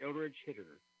Red Eldridge hit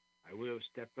her. I would have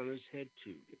stepped on his head,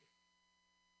 too.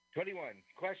 21.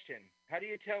 Question. How do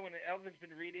you tell when an elephant's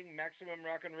been reading Maximum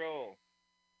Rock and Roll?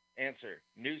 Answer.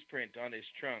 Newsprint on his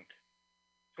trunk.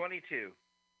 22.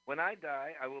 When I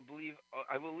die, I will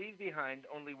leave behind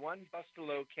only one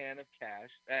Bustelo can of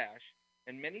ash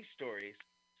and many stories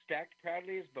stacked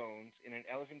proudly as bones in an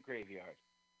elephant graveyard,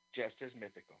 just as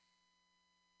mythical.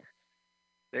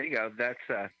 There you go.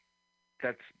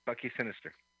 That's Bucky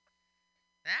Sinister.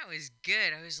 That was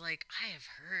good. I was like, I have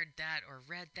heard that or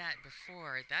read that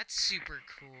before. That's super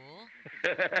cool.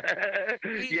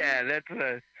 Yeah,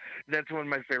 that's one of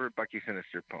my favorite Bucky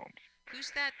Sinister poems.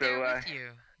 Who's that there with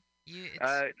you?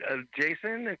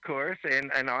 Jason, of course,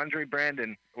 and Andre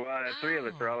Brandon. Well, 3 of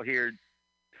us are all here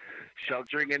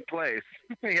sheltering in place.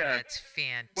 Yeah. That's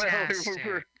fantastic.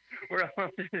 Well, we're all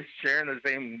just sharing the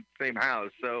same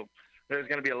house, so there's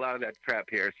going to be a lot of that crap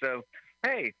here. So,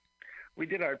 hey, we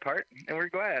did our part, and we're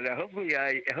glad. Hopefully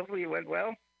it went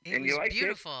well. It was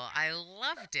beautiful. I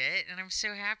loved it, and I'm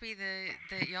so happy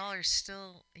that y'all are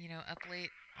still, up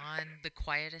late on the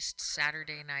quietest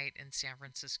Saturday night in San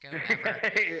Francisco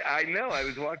ever. I know. I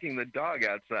was walking the dog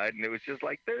outside, and it was just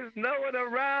like, there's no one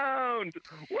around.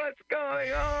 What's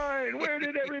going on? Where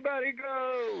did everybody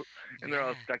go? And they're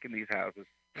all stuck in these houses.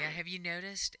 Yeah. Have you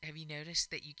noticed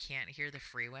that you can't hear the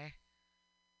freeway?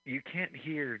 You can't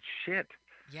hear shit.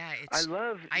 Yeah,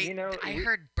 I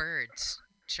heard birds,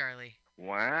 Charlie.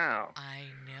 Wow. I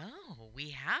know.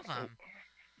 We have them.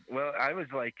 Well, I was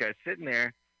like sitting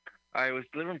there. I was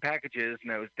delivering packages,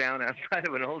 and I was down outside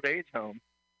of an old age home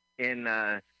in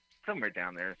somewhere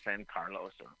down there in San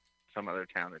Carlos or some other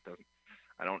town that doesn't,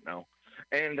 I don't know.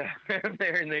 And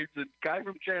there's a guy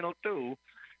from Channel 2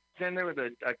 sitting there with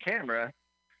a camera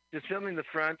just filming the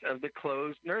front of the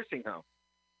closed nursing home.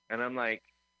 And I'm like,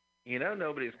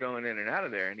 nobody's going in and out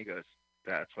of there. And he goes,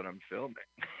 that's what I'm filming.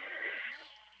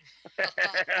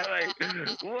 Like,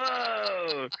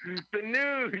 whoa, the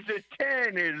news at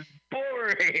 10 is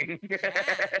boring.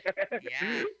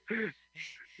 Yeah.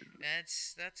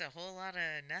 That's a whole lot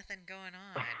of nothing going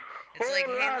on. It's like,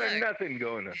 hey, look, of nothing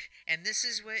going on. And this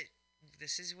is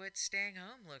what staying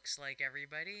home looks like,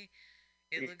 everybody.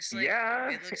 It looks like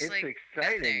it's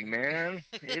exciting, man.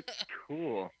 It's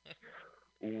cool.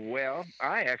 Well,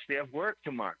 I actually have work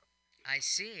tomorrow. I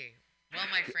see. Well,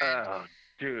 my friend. Oh,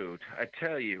 dude, I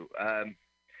tell you,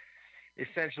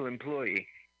 essential employee.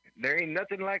 There ain't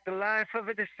nothing like the life of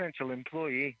an essential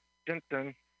employee. Dun,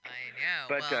 dun. I know.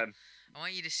 But I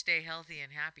want you to stay healthy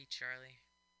and happy, Charlie.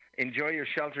 Enjoy your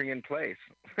sheltering in place.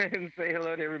 And say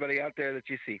hello to everybody out there that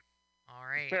you see. All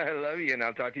right. I love you, and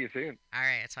I'll talk to you soon. All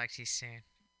right, I'll talk to you soon.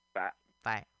 Bye.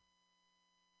 Bye.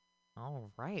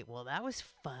 All right. Well, that was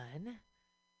fun.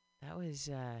 That was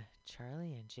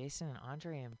Charlie and Jason and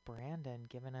Andre and Brandon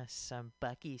giving us some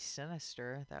Bucky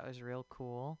Sinister. That was real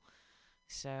cool.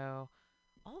 So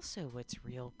also, what's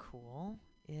real cool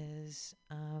is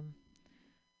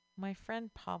my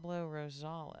friend Pablo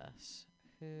Rosales,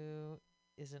 who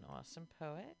is an awesome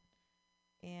poet,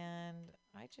 and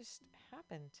I just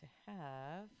happen to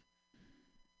have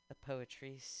a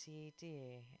poetry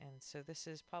CD. And so this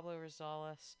is Pablo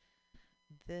Rosales.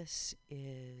 This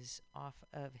is off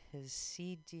of his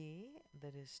CD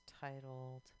that is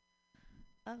titled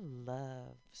A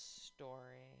Love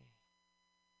Story.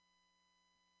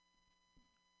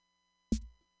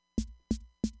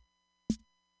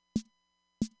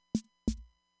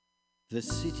 The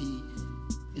city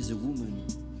is a woman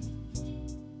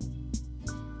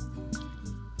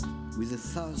with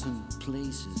 1,000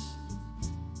 places,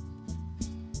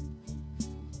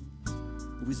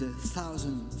 with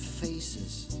 1,000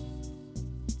 faces.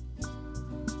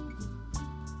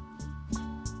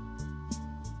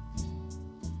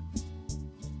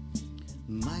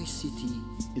 My city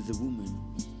is a woman.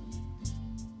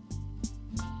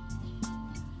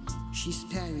 She's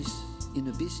Paris in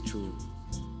a bistro.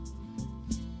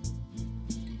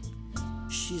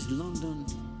 She's London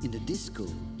in a disco.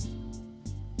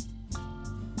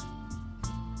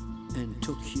 And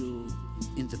Tokyo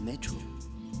in the metro.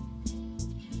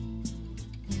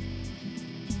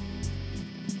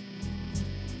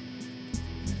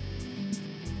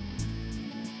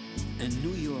 And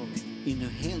New York in a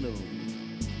halo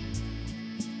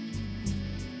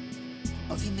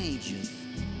of images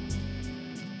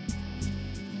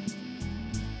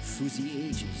through the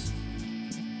ages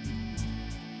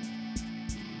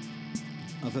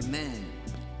of a man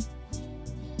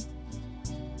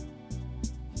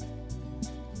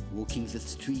walking the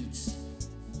streets,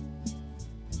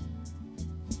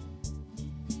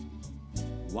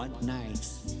 white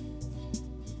nights,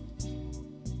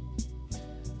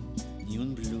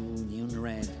 neon blue, neon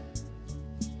red,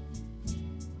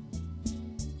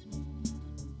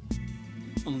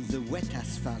 on the wet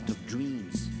asphalt of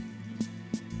dreams,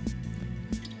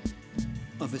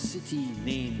 of a city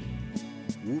named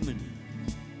Woman.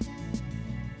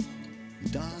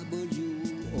 W-O-M-A-N.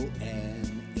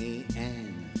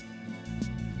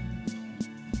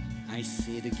 I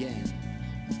say it again.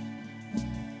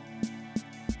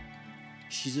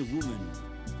 She's a woman.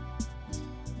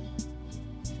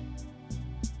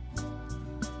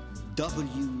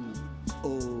 W-O-M-A-N.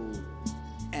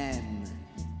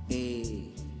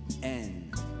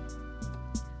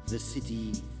 The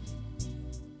city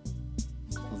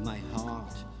of my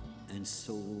heart and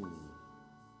soul.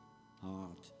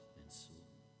 Heart and soul.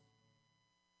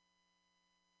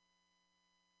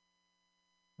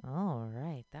 All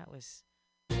right, that was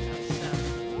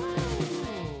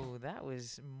that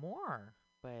was more,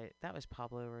 but that was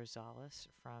Pablo Rosales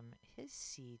from his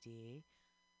CD,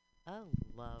 A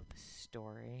Love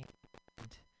Story.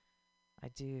 And I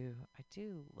do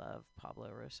love Pablo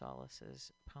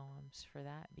Rosales's poems for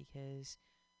that because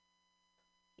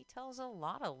he tells a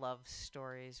lot of love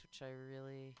stories, which I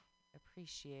really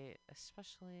appreciate,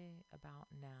 especially about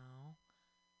now.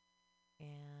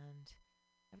 And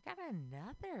I've got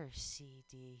another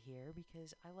CD here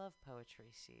because I love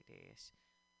poetry CDs.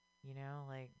 You know,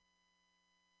 like,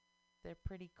 they're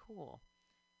pretty cool.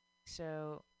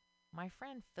 So, my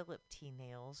friend Philip T.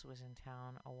 Nails was in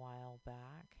town a while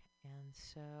back, and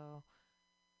so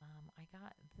I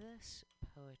got this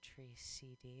poetry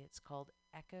CD. It's called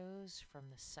Echoes from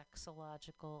the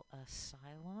Sexological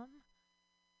Asylum,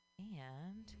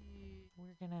 and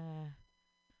we're gonna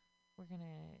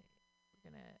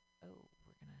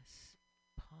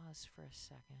pause for a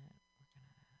second. We're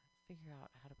gonna figure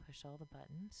out how to push all the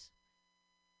buttons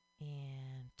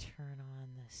and turn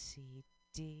on the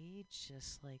CD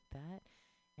just like that.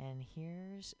 And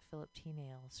here's Philip T.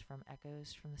 Nails from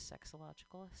Echoes from the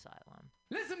Sexological Asylum.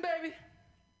 Listen, baby.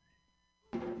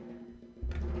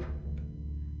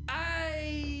 I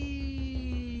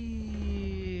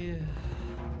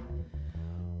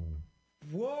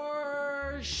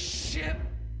worship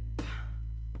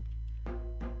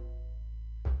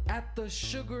at the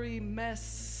sugary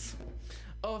mess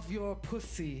of your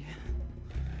pussy.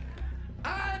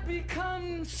 I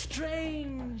become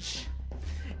strange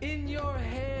in your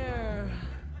hair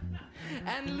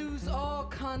and lose all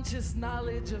conscious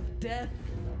knowledge of death.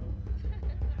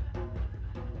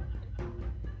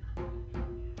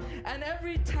 And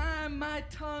every time my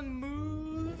tongue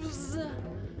moves,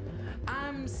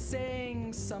 I'm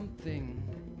saying something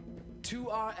to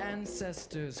our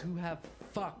ancestors who have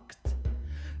fucked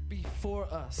before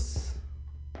us.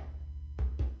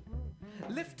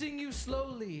 Lifting you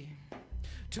slowly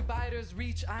to biter's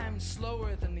reach, I am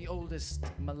slower than the oldest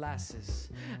molasses,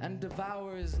 and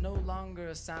devour is no longer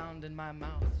a sound in my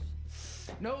mouth.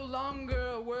 No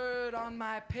longer a word on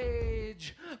my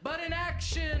page, but an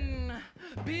action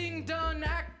being done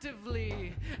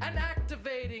actively and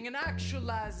activating and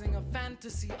actualizing a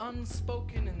fantasy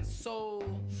unspoken in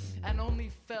soul and only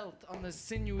felt on the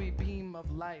sinewy beam of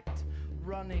light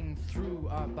running through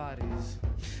our bodies.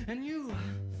 And you,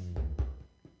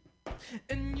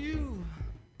 and you,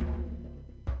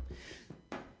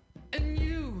 and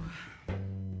you,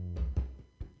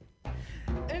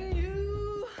 and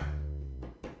you,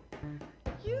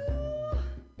 you,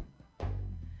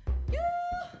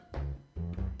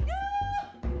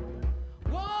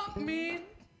 want me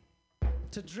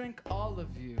to drink all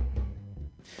of you.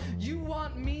 You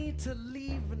want me to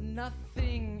leave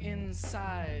nothing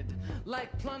inside,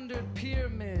 like plundered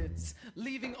pyramids,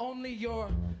 leaving only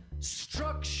your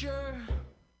structure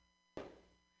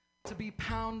to be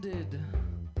pounded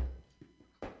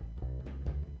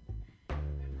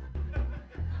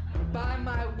by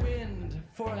my wind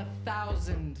for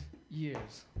 1,000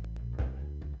 years.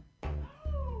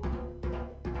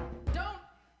 Don't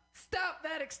stop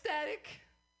that ecstatic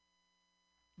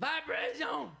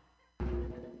vibration.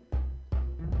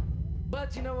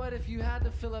 But you know what? If you had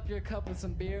to fill up your cup with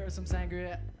some beer or some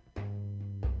sangria,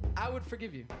 I would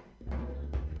forgive you.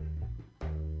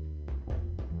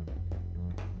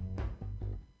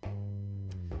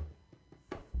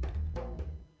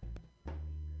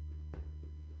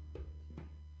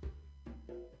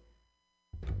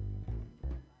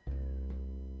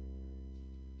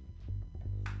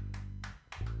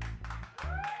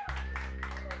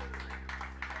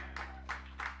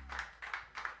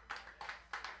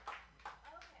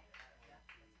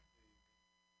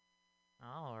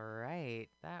 All right.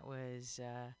 That was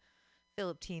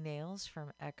Philip T. Nails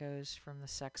from Echoes from the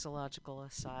Sexological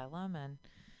Asylum. And,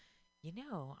 you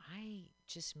know, I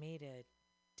just made a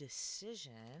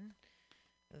decision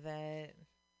that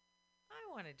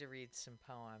I wanted to read some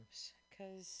poems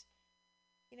because,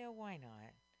 you know, why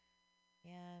not?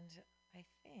 And I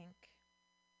think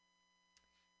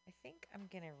I'm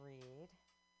going to read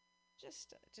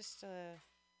just a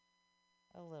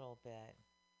little bit.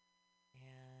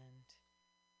 And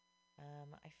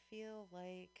I feel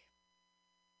like,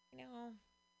 you know,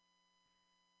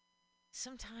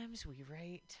 sometimes we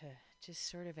write to just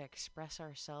sort of express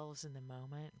ourselves in the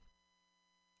moment.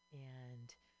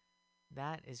 And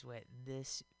that is what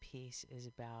this piece is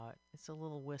about. It's a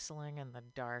little whistling in the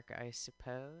dark, I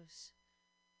suppose.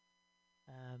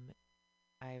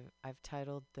 I've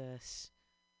titled this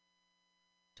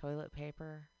Toilet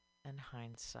Paper and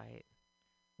Hindsight,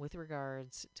 with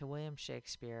regards to William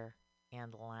Shakespeare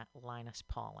and Linus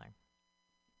Pauling.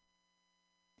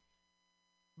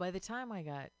 By the time I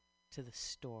got to the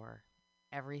store,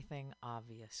 everything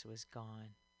obvious was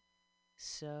gone.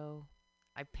 So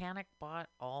I panic bought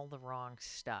all the wrong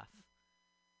stuff.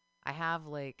 I have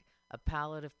like a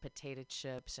pallet of potato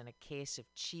chips and a case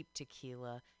of cheap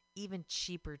tequila, even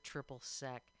cheaper triple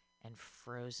sec, and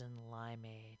frozen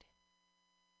limeade.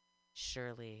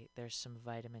 Surely there's some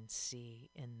vitamin C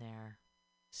in there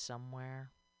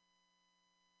somewhere.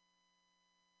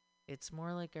 It's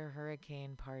more like a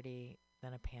hurricane party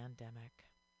than a pandemic.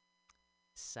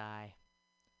 Sigh.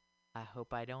 I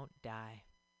hope I don't die.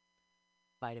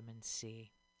 Vitamin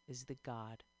C is the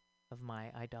god of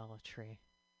my idolatry.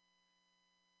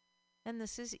 And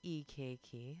this is E.K.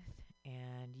 Keith,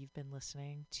 and you've been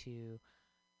listening to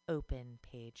Open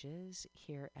Pages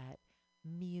here at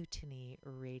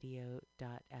MutinyRadio.fm,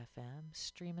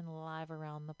 streaming live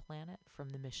around the planet from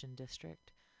the Mission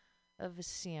District of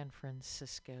San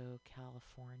Francisco,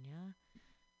 California.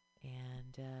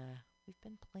 And we've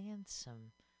been playing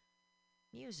some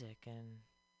music and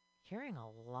hearing a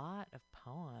lot of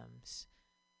poems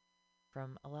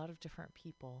from a lot of different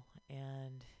people.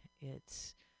 And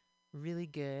it's really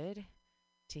good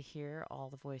to hear all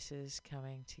the voices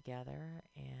coming together.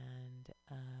 And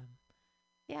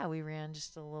yeah, we ran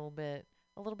just a little bit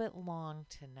long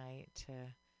tonight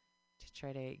to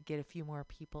try to get a few more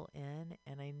people in.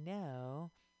 And I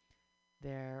know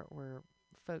there were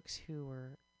folks who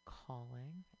were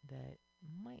calling that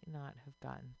might not have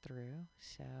gotten through.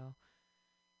 So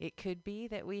it could be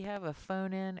that we have a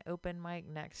phone-in open mic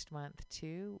next month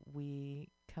too. We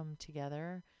come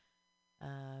together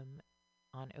on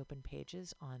Open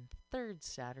Pages on third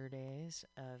Saturdays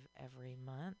of every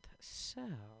month. So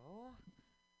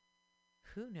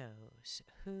who knows?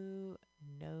 Who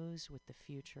knows what the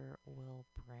future will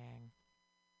bring?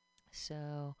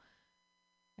 So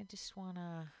I just want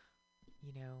to,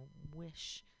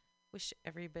 wish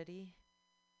everybody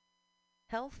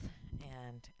health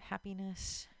and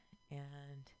happiness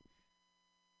and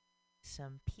some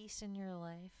some peace in your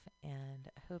life, and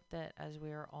I hope that as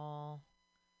we are all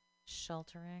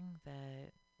sheltering,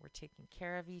 that we're taking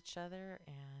care of each other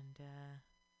and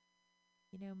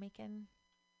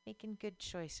making good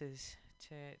choices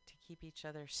to keep each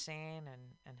other sane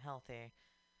and healthy.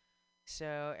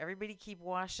 So everybody keep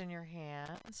washing your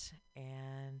hands,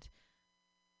 and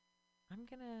I'm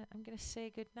gonna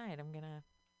say good night. I'm gonna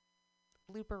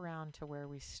loop around to where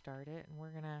we started, and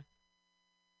we're gonna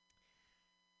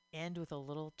end with a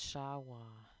little cha-wa.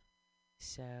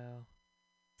 So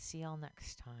see y'all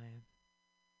next time.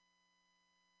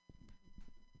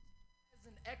 As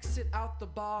an exit out the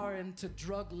bar into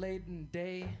drug-laden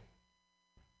day,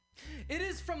 it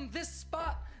is from this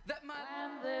spot that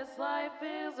when this life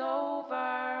is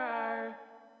over,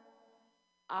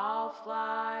 I'll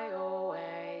fly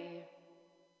away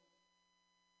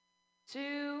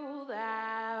to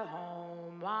that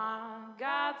home on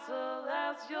God's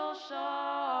celestial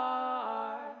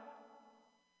shore.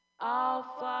 I'll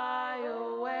fly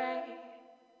away.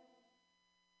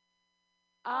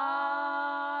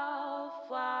 I'll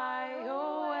fly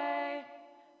away.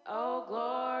 Oh,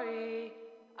 glory.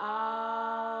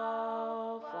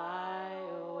 I'll fly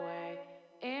away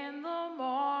in the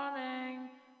morning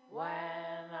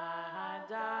when I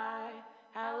die.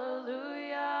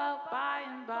 Hallelujah, by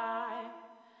and by.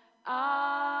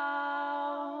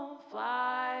 I'll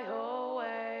fly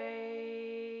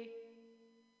away.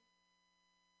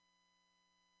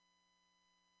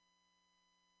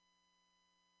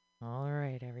 All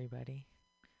right, everybody.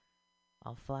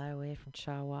 I'll fly away from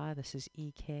Chawa. This is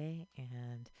EK,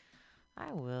 and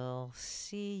I will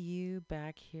see you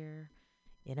back here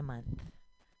in a month.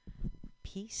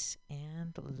 Peace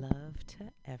and love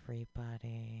to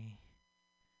everybody.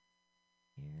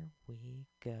 Here we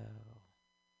go.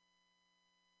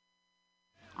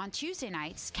 On Tuesday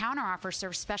nights, Counteroffer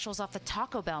serves specials off the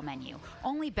Taco Bell menu,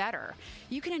 only better.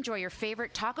 You can enjoy your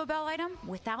favorite Taco Bell item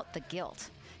without the guilt.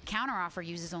 Counteroffer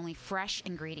uses only fresh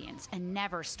ingredients and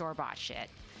never store-bought shit.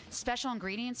 Special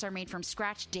ingredients are made from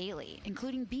scratch daily,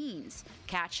 including beans,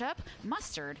 ketchup,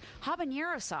 mustard,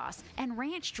 habanero sauce, and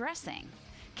ranch dressing.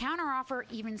 Counteroffer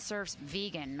even serves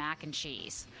vegan mac and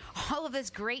cheese. All of this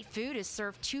great food is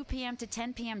served 2 p.m. to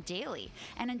 10 p.m. daily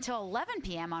and until 11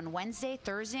 p.m. on Wednesday,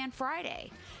 Thursday, and Friday.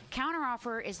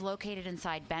 Counteroffer is located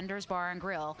inside Bender's Bar and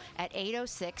Grill at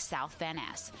 806 South Van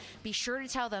Ness. Be sure to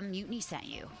tell them Mutiny sent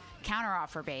you.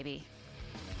 Counteroffer, baby.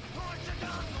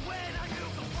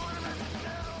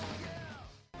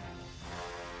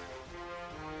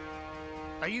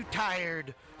 Are you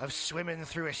tired of swimming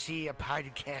through a sea of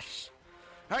podcasts?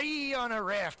 Are ye on a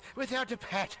raft without a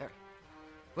paddle?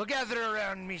 Well, gather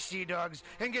around me, sea dogs,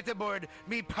 and get aboard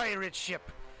me pirate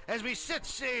ship as we set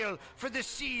sail for the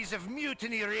seas of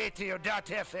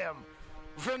MutinyRadio.fm.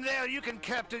 From there, you can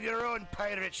captain your own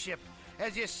pirate ship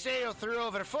as you sail through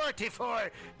over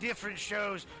 44 different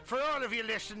shows for all of your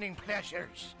listening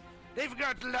pleasures. They've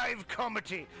got live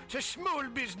comedy to small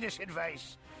business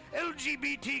advice,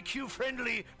 LGBTQ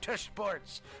friendly to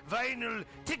sports, vinyl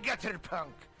to gutter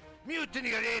punk.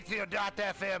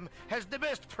 MutinyRadio.fm has the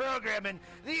best programming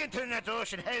the internet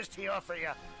ocean has to offer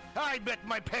you. I bet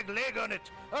my peg leg on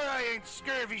it, or I ain't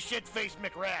scurvy shit-faced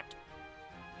McRat.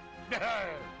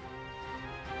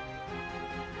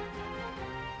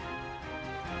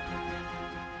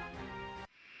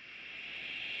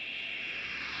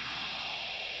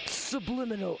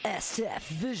 Subliminal SF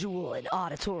visual and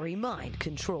auditory mind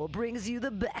control brings you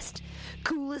the best,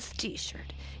 coolest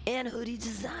t-shirt and hoodie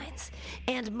designs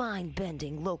and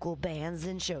mind-bending local bands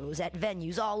and shows at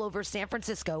venues all over San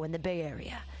Francisco and the Bay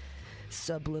Area.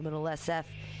 Subliminal SF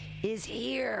is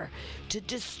here to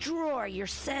destroy your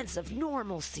sense of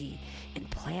normalcy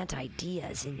and plant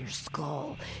ideas in your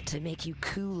skull to make you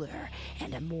cooler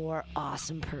and a more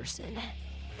awesome person.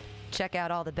 Check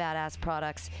out all the badass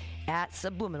products at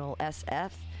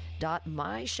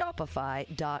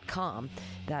subliminalsf.myshopify.com.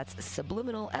 That's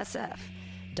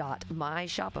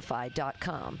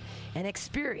subliminalsf.myshopify.com and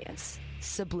experience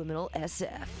Subliminal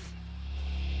SF.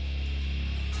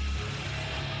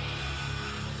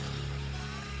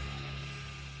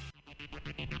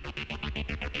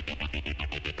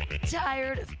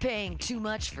 Tired of paying too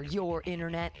much for your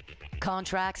internet?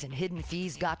 Contracts and hidden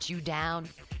fees got you down?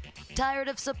 Tired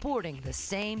of supporting the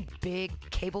same big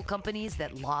cable companies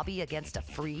that lobby against a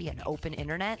free and open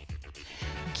internet?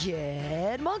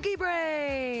 Get Monkey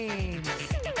Brains!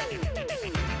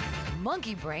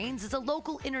 Monkey Brains is a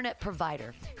local internet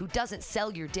provider who doesn't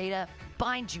sell your data,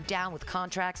 bind you down with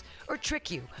contracts, or trick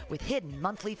you with hidden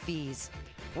monthly fees.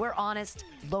 We're honest,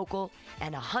 local,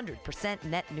 and 100%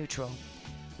 net neutral.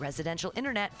 Residential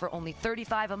internet for only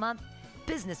 $35 a month,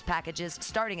 business packages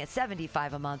starting at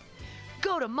 $75 a month.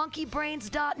 Go to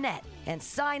monkeybrains.net and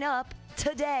sign up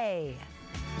today.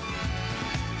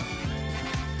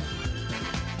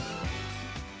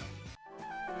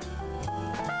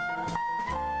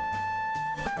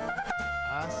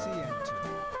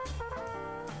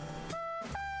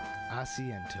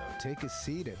 Asiento. Take a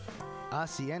seat at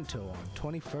Asiento on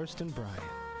 21st and Bryant.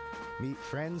 Meet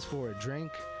friends for a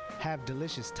drink, have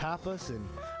delicious tapas, and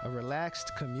a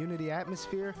relaxed community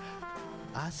atmosphere.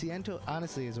 Asiento,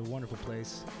 honestly, is a wonderful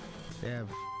place. They have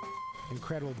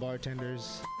incredible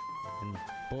bartenders and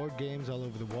board games all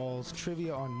over the walls,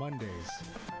 trivia on Mondays,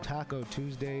 Taco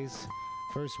Tuesdays,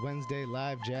 First Wednesday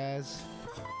live jazz,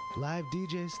 live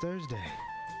DJs Thursday,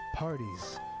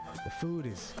 parties. The food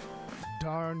is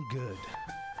darn good.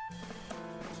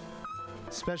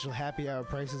 Special happy hour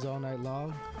prices all night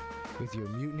long with your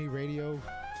Mutiny Radio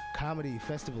Comedy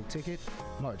Festival ticket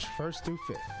March 1st through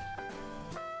 5th.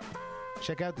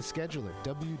 Check out the schedule at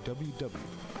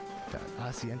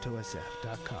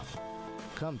www.asientosf.com.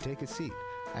 Come take a seat.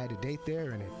 I had a date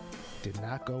there and it did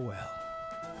not go well.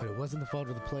 But it wasn't the fault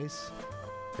of the place.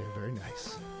 They're very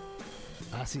nice.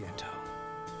 Asiento.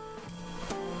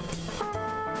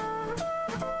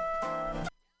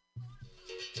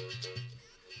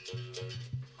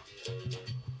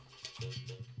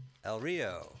 El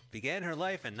Rio began her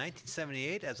life in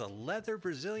 1978 as a leather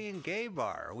Brazilian gay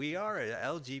bar. We are an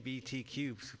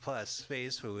LGBTQ plus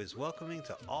space who is welcoming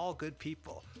to all good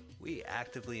people. We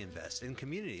actively invest in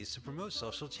communities to promote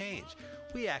social change.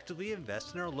 We actively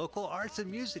invest in our local arts and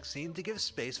music scene to give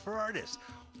space for artists.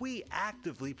 We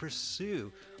actively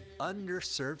pursue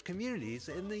underserved communities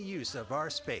in the use of our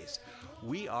space.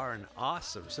 We are an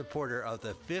awesome supporter of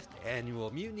the 5th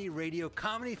annual Mutiny Radio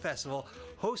Comedy Festival,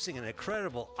 hosting an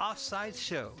incredible offside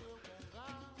show.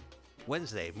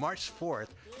 Wednesday, March 4th,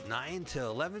 9 to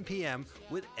 11 p.m.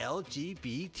 with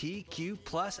LGBTQ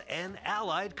plus and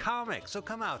allied comics. So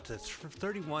come out to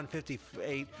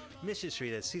 3158 Mission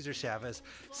Street at Cesar Chavez,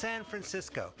 San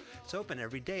Francisco. It's open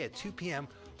every day at 2 p.m.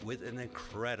 with an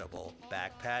incredible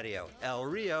back patio. El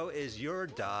Rio is your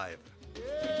dive.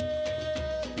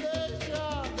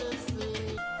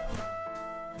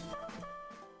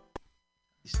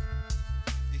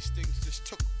 These things just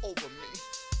took over me.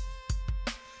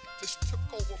 Just took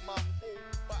over my whole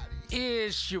body.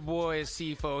 It's your boy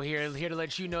CFO here to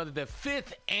let you know that the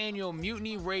 5th annual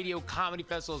Mutiny Radio Comedy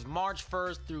Festival is March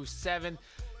 1st through 7th,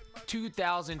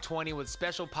 2020, with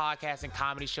special podcasts and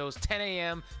comedy shows 10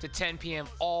 a.m. to 10 p.m.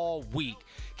 all week.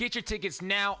 Get your tickets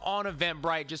now on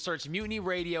Eventbrite. Just search Mutiny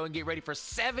Radio and get ready for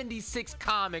 76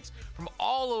 comics from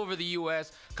all over the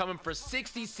U.S. coming for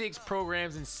 66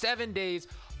 programs in 7 days,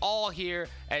 all here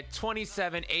at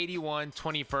 2781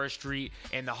 21st Street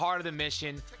in the heart of the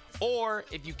Mission. Or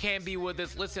if you can't be with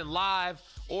us, listen live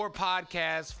or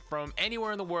podcast from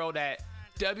anywhere in the world at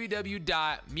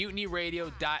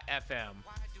www.mutinyradio.fm.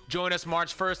 Join us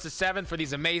March 1st to 7th for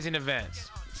these amazing events.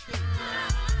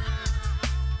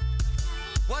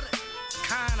 What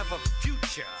kind of a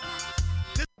future?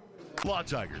 Law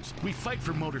Tigers, we fight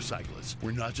for motorcyclists.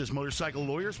 We're not just motorcycle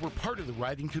lawyers, we're part of the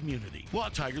riding community. Law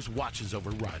Tigers watches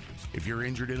over riders. If you're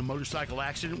injured in a motorcycle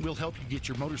accident, we'll help you get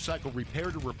your motorcycle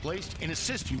repaired or replaced and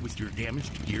assist you with your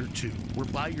damaged gear too. We're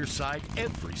by your side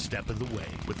every step of the way.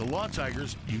 With the Law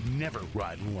Tigers, you never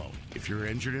ride alone. If you're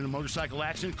injured in a motorcycle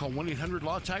accident, call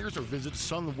 1-800-LAW-TIGERS or visit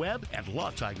us on the web at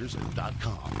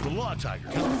lawtigers.com. The Law Tiger,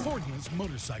 California's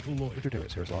motorcycle lawyer. Richard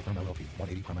Harris, Harris Law Firm, LLP,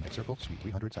 180 Promenade Circle, Suite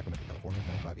 300, Sacramento, California,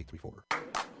 95834.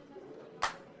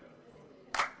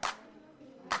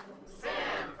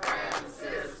 San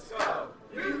Francisco,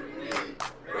 Mutiny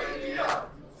Radio.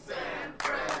 San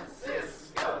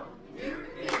Francisco,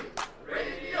 Mutiny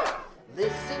Radio.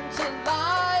 Listen to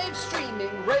live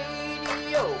streaming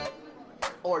radio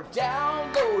or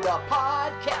download a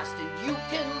podcast and you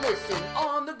can listen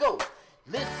on the go.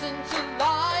 Listen to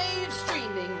live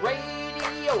streaming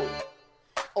radio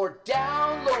or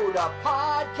download a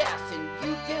podcast and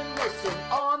you can listen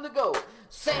on the go.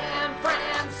 San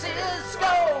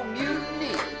Francisco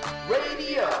Mutiny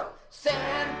Radio.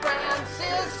 San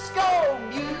Francisco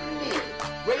Mutiny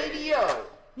Radio.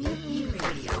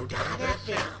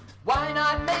 MutinyRadio.fm. Why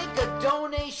not make a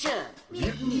donation?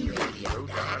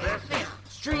 MutinyRadio.fm.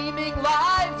 Streaming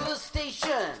live the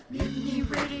station.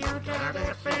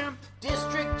 MutinyRadio.fm.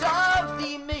 District of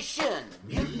the Mission.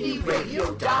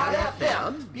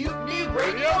 MutinyRadio.fm.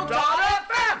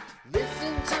 MutinyRadio.fm.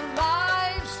 Listen to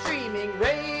live streaming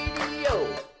radio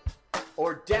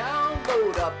or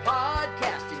download a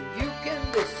podcast and you can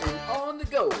listen on the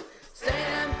go.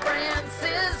 San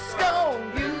Francisco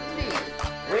Mutiny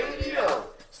Radio.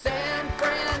 San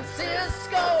Francisco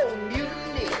Francisco,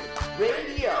 Mutiny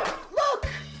Radio. Look,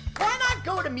 why not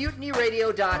go to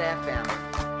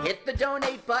MutinyRadio.fm? Hit the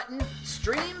donate button,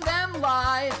 stream them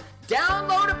live,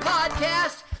 download a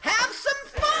podcast, have some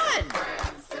fun!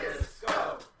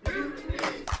 Francisco,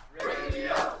 Mutiny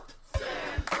Radio.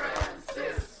 San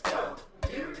Francisco,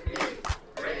 Mutiny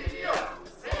Radio.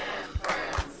 San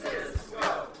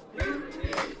Francisco,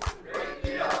 Mutiny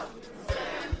Radio.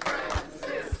 San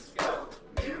Francisco,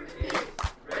 Mutiny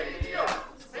Radio.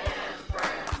 San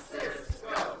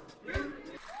Francisco,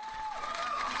 Mutiny.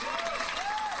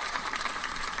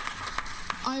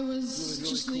 I was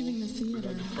just leaving the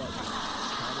theater.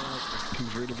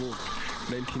 Convertible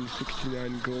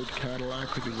 1969 gold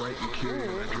Cadillac with the white interior.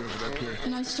 I drove it up here.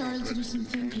 And I started to do some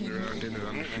thinking. Around in it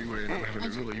on the freeway, and I'm having a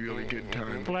really, really good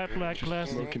time. Flat black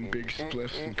glasses. Smoking big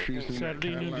spliffs and cruising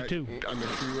Saturday that noon to Cadillac 2. on the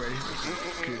freeway.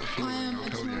 Good feeling, I'll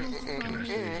tell you. Can I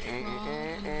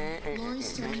say? Lori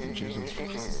Stone's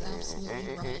voice is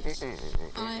absolutely right.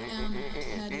 I am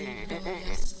petty,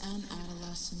 rebellious, and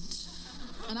adolescent.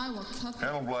 And I will cut the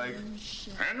Hello, Blake.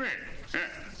 Henry. Yeah,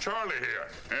 Charlie here.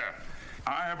 Yeah.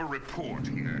 I have a report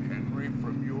here, Henry,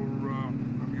 from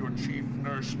your chief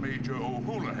nurse, Major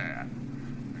O'Houlihan.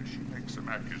 She makes some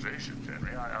accusations,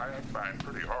 Henry, I find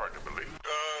pretty hard to believe.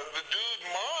 The dude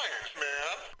minds,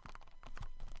 man.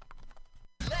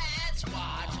 Let's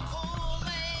watch a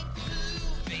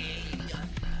full-length movie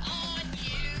on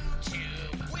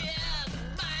YouTube with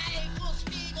Michael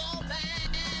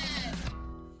Spiegelman.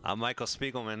 I'm Michael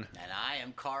Spiegelman. And I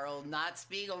am Carl Not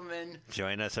Spiegelman.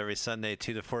 Join us every Sunday,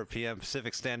 2 to 4 p.m.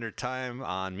 Pacific Standard Time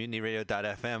on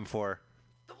MutinyRadio.fm for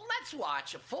Let's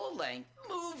watch a full-length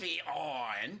movie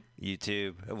on...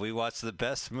 YouTube. We watch the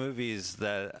best movies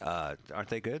that, aren't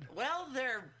they good? Well,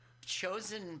 they're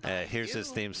chosen by Here's you.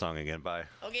 his theme song again. Bye.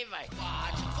 Okay, bye.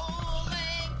 Watch a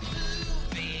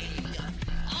full-length movie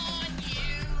on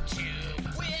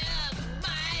YouTube with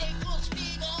Michael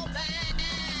Spiegelman.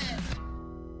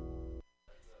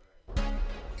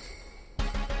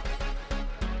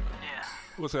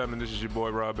 What's happening? This is your boy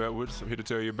Rob Edwards. I'm here to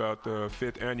tell you about the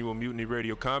 5th Annual Mutiny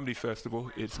Radio Comedy Festival.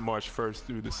 It's March 1st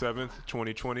through the 7th,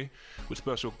 2020, with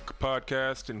special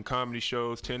podcasts and comedy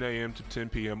shows 10 a.m. to 10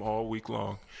 p.m. all week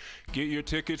long. Get your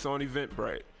tickets on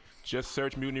Eventbrite. Just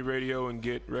search Mutiny Radio and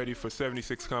get ready for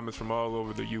 76 comics from all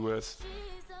over the U.S.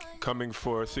 coming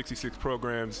for 66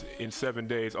 programs in 7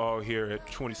 days, all here at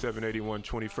 2781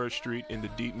 21st Street in the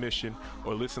Deep Mission,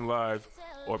 or listen live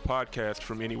or podcast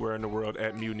from anywhere in the world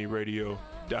at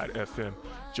MutinyRadio.fm.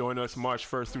 Join us March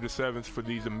 1st through the 7th for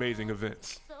these amazing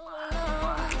events. What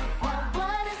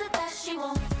is it that she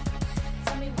wants?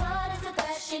 Tell me what is it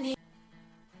that she needs?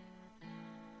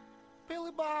 Billy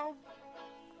Bob,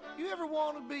 you ever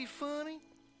want to be funny?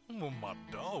 Well, my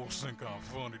dogs think I'm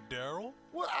funny, Daryl.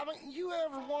 Well, I mean, you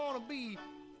ever want to be,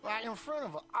 like, in front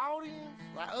of an audience?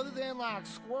 Like, other than, like,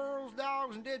 squirrels,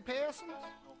 dogs, and dead peasants?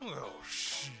 Well,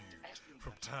 shoot.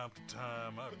 From time to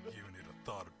time, I've given it a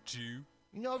thought or two.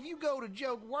 You know, if you go to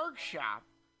Joke Workshop,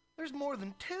 there's more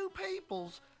than 2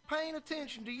 peoples paying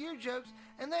attention to your jokes,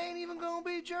 and they ain't even gonna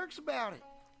be jerks about it.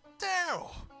 Daryl,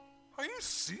 are you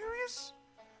serious?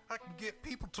 I can get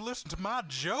people to listen to my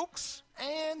jokes?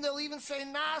 And they'll even say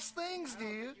nice things to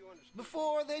you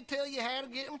before they tell you how to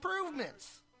get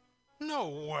improvements. No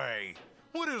way.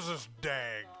 What is this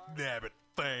dag-nabbit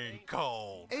thing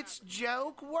called? It's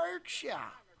Joke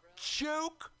Workshop.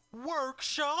 Joke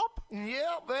Workshop?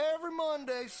 Yep, every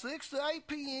Monday, 6 to 8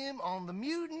 p.m. on the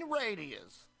Mutiny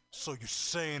Radios. So you're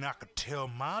saying I could tell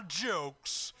my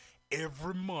jokes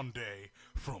every Monday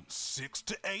from 6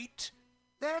 to 8?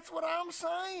 That's what I'm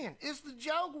saying. It's the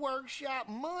Joke Workshop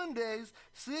Mondays,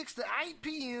 6 to 8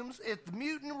 p.m. at the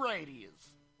Mutiny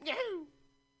Radios. Yahoo!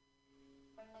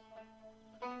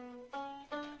 $4.99.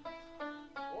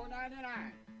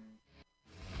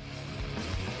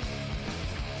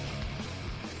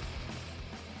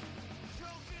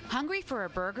 Hungry for a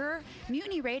burger?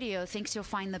 Mutiny Radio thinks you'll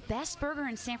find the best burger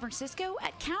in San Francisco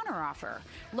at Counteroffer,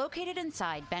 located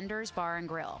inside Bender's Bar and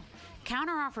Grill.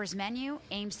 Counteroffer's menu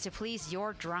aims to please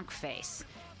your drunk face.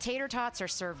 Tater tots are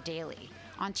served daily.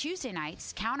 On Tuesday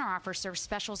nights, Counteroffer serves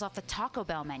specials off the Taco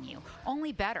Bell menu,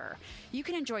 only better. You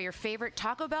can enjoy your favorite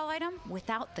Taco Bell item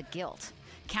without the guilt.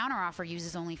 Counteroffer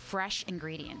uses only fresh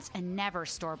ingredients and never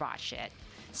store-bought shit.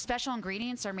 Special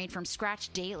ingredients are made from scratch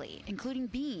daily, including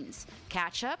beans,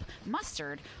 ketchup,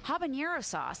 mustard, habanero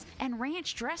sauce, and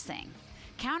ranch dressing.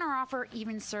 Counteroffer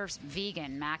even serves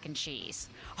vegan mac and cheese.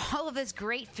 All of this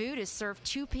great food is served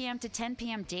 2 p.m. to 10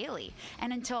 p.m. daily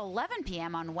and until 11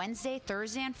 p.m. on Wednesday,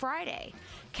 Thursday, and Friday.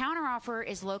 Counteroffer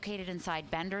is located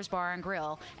inside Bender's Bar and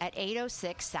Grill at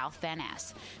 806 South Van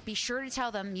Ness. Be sure to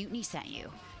tell them Mutiny sent you.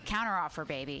 Counteroffer,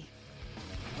 baby.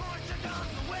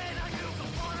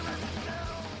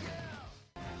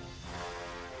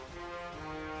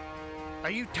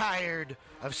 Are you tired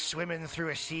of swimming through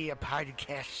a sea of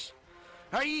podcasts?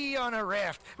 Are ye on a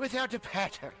raft without a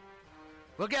paddle?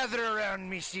 Well, gather around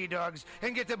me, sea dogs,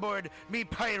 and get aboard me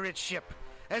pirate ship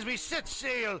as we set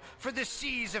sail for the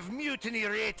seas of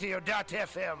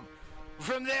MutinyRadio.fm.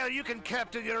 From there, you can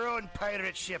captain your own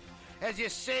pirate ship as you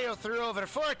sail through over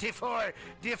 44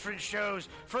 different shows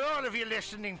for all of your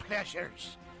listening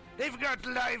pleasures. They've got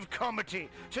live comedy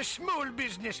to small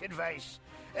business advice,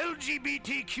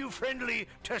 LGBTQ friendly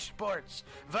to sports,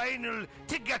 vinyl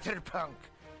to gutter punk.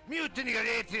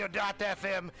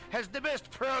 MutinyRadio.fm has the best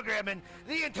programming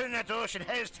the internet ocean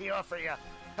has to offer you.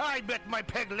 I bet my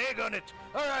peg leg on it,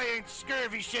 or I ain't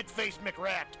scurvy shit-faced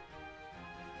McRat.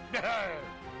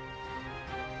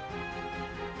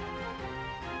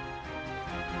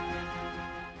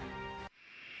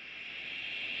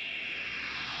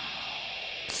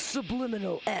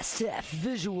 Subliminal SF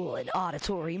visual and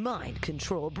auditory mind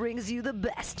control brings you the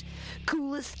best,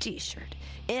 coolest t-shirt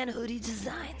and hoodie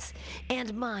designs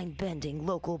and mind-bending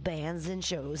local bands and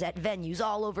shows at venues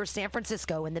all over San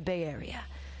Francisco and the Bay Area.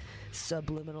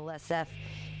 Subliminal SF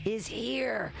is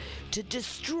here to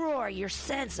destroy your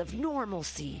sense of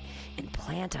normalcy and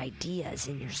plant ideas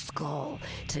in your skull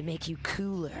to make you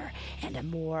cooler and a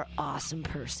more awesome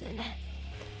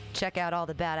Check out all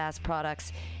the badass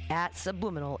products at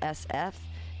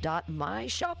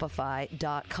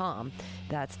subliminalsf.myshopify.com.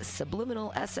 That's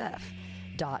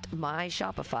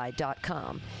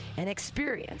subliminalsf.myshopify.com and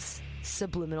experience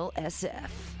Subliminal SF.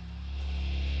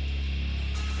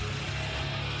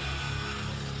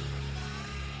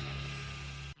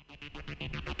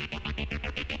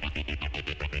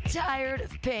 Tired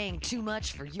of paying too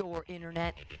much for your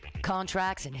internet?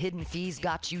 Contracts and hidden fees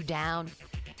got you down?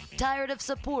 Tired of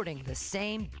supporting the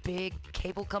same big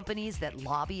cable companies that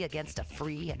lobby against a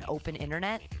free and open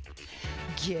internet?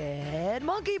 Get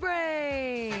Monkey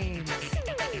Brains!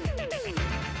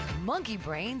 Monkey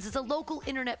Brains is a local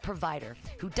internet provider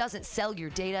who doesn't sell your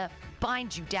data,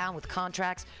 bind you down with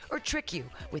contracts, or trick you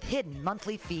with hidden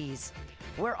monthly fees.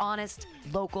 We're honest,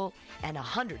 local, and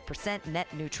 100% net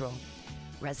neutral.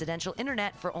 Residential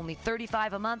internet for only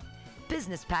 $35 a month,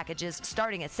 business packages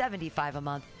starting at $75 a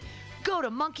month. Go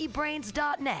to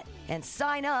monkeybrains.net and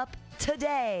sign up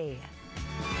today.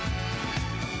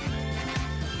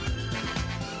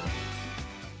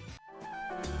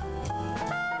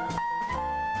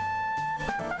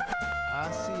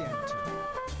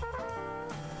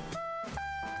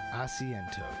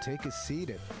 Asiento. Take a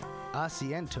seat at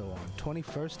Asiento on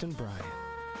 21st and Bryant.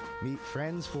 Meet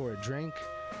friends for a drink,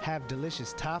 have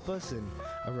delicious tapas, and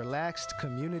a relaxed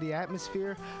community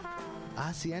atmosphere.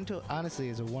 Asiento, honestly,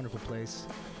 is a wonderful place.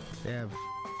 They have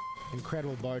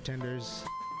incredible bartenders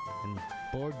and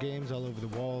board games all over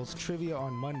the walls, trivia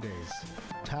on Mondays,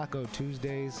 Taco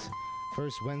Tuesdays,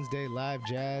 First Wednesday live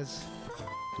jazz,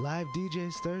 live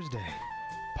DJs Thursday,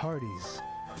 parties.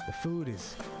 The food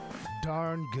is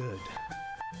darn good.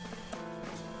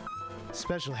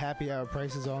 Special happy hour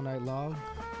prices all night long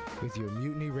with your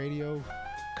Mutiny Radio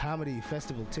Comedy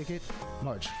Festival ticket,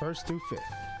 March 1st through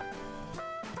 5th.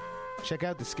 Check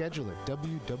out the schedule at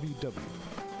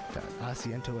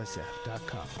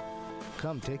www.asientosf.com.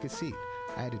 Come take a seat.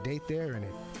 I had a date there and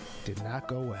it did not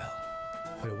go well.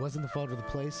 But it wasn't the fault of the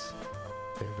place.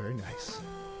 They're very nice.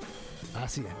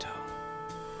 Asiento.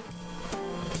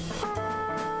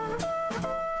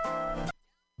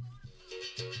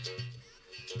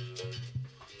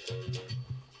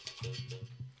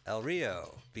 El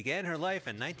Rio began her life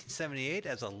in 1978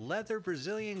 as a leather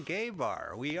Brazilian gay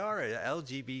bar. We are an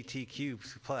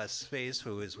LGBTQ plus space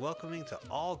who is welcoming to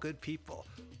all good people.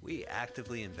 We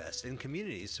actively invest in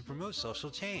communities to promote social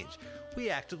change. We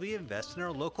actively invest in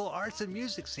our local arts and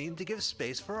music scene to give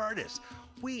space for artists.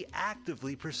 We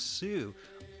actively pursue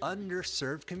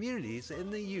underserved communities in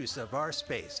the use of our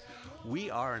space. We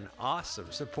are an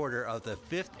awesome supporter of the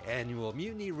 5th annual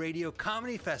Mutiny Radio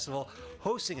Comedy Festival,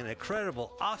 hosting an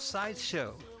incredible offside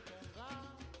show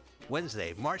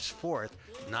Wednesday, March 4th,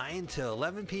 9 to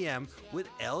 11 p.m. with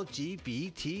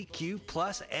LGBTQ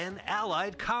plus and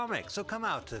allied comics. So come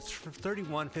out to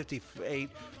 3158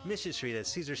 Mission Street at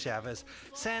Cesar Chavez,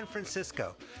 San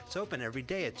Francisco. It's open every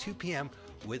day at 2 p.m.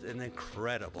 with an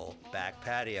incredible back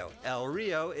patio. El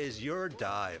Rio is your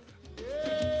dive.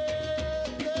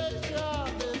 Yeah.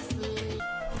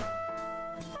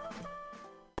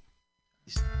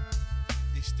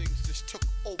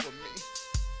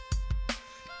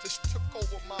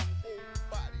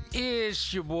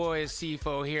 It's your boy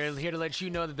CFO here to let you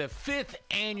know that the 5th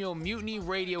annual Mutiny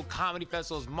Radio Comedy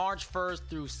Festival is March 1st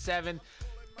through 7th,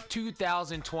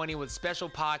 2020, with special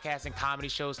podcasts and comedy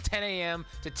shows 10 a.m.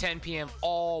 to 10 p.m.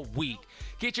 all week.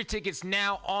 Get your tickets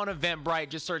now on Eventbrite.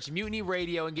 Just search Mutiny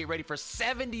Radio and get ready for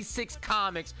 76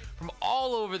 comics from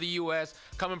all over the U.S.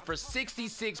 coming for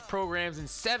 66 programs in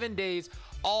 7 days,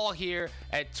 all here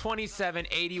at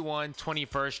 2781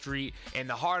 21st Street in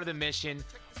the heart of the Mission.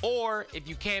 Or if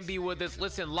you can't be with us,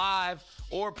 listen live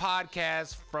or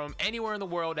podcast from anywhere in the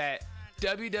world at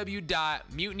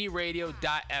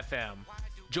www.mutinyradio.fm.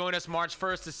 Join us March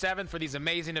 1st to 7th for these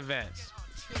amazing events.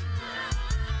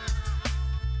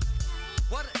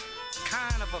 What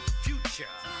kind of a future?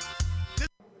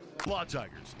 Law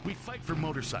Tigers, we fight for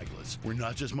motorcyclists. We're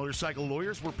not just motorcycle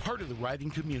lawyers, we're part of the riding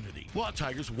community. Law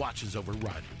Tigers watches over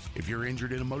riders. If you're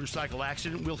injured in a motorcycle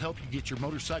accident, we'll help you get your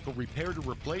motorcycle repaired or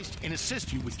replaced and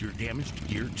assist you with your damaged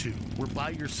gear too. We're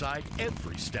by your side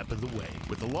every step of the way.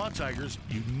 With the Law Tigers,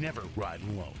 you never ride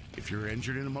alone. If you're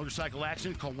injured in a motorcycle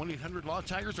accident, call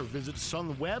 1-800-LAW-TIGERS or visit us on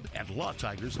the web at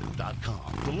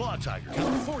lawtigers.com. The Law Tigers,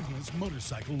 California's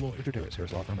motorcycle lawyer. Mr. Terrace,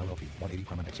 Harris Law Firm LLP, 180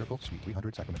 Promenade Circle, Suite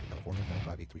 300, Sacramento, California,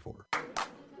 95834.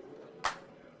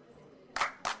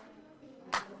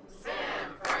 San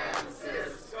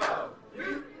Francisco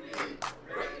Mutiny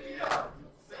Radio.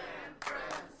 San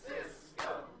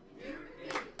Francisco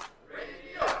Mutiny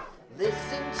Radio.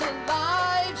 Listen to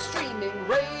live streaming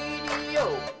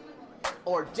radio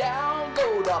or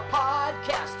download a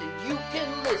podcast and you can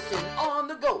listen on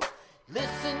the go.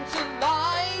 Listen to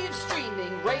live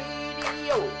streaming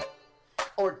radio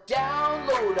or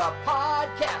download a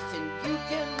podcast and you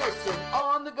can listen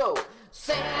on the go.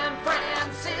 San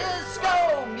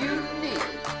Francisco Mutiny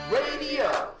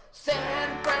Radio.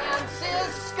 San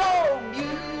Francisco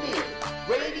Mutiny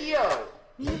Radio.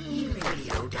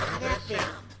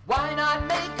 MutinyRadio.fm. Why not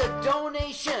make a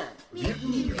donation?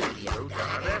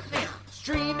 MutinyRadio.fm.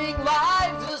 Streaming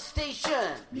live the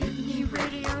station.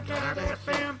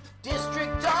 MutinyRadio.fm.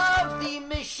 District of the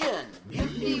Mission.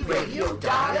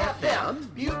 MutinyRadio.fm.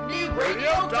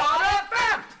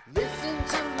 MutinyRadio.fm. Listen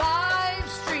to live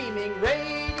streaming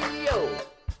radio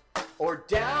or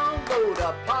download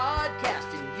a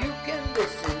podcast and you can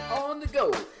listen on the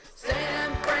go.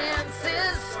 San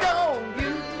Francisco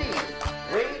Mutiny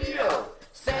Radio.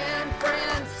 San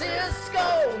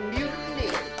Francisco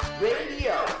Mutiny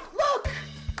Radio. Look,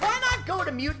 why not go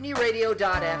to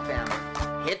mutinyradio.fm?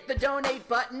 Hit the donate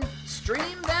button,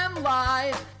 stream them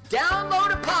live,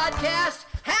 download a podcast,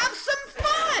 have some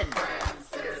fun! San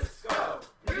Francisco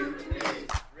Mutiny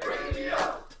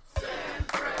Radio. San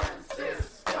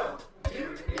Francisco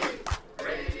Mutiny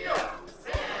Radio.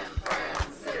 San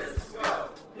Francisco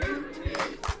Mutiny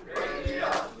Radio.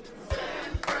 San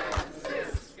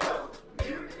Francisco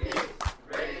Mutiny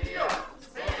Radio.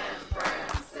 San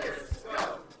Francisco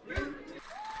Mutiny.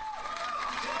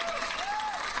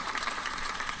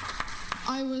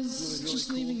 I was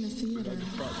just leaving the theater.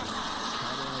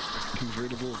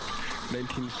 Convertible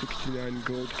 1969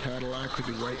 gold Cadillac with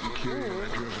the white interior. I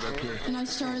drove it up here. And I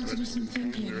started to do some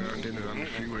thinking. Around in it on the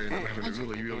freeway and I'm having a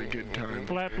really, really good time.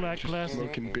 Flat black glasses.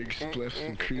 Smoking big spliffs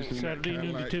and cruising Saturday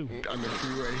noon to 2 on the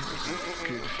freeway.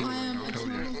 Good I am a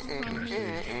feeling, total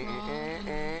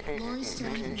fraud. Lori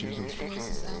Stone's voice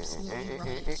is absolutely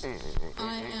right.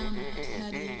 I am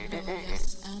petty,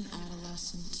 rebellious, and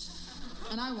adolescent.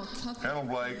 And I will cut the Hello,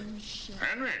 Blake.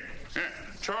 Henry, yeah,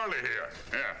 Charlie here.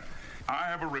 Yeah, I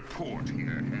have a report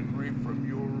here, Henry, from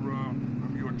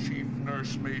your chief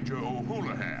nurse, Major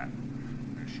O'Houlihan.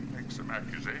 She makes some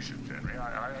accusations, Henry.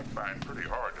 I find pretty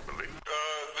hard to believe.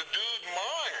 The dude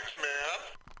minds, man.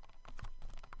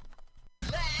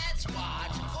 Let's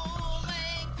watch a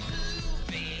full-length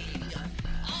movie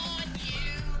on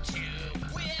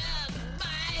YouTube with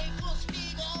Michael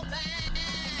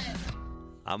Spiegelman.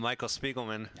 I'm Michael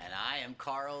Spiegelman. And I am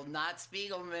Carl Not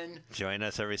Spiegelman. Join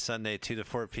us every Sunday, 2 to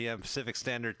 4 p.m. Pacific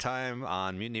Standard Time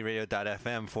on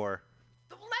MutinyRadio.fm for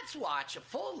Let's watch a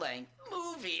full-length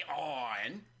movie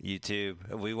on YouTube.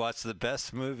 We watch the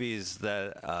best movies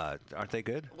that aren't they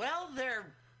good? Well, they're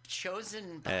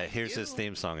chosen by Here's you. his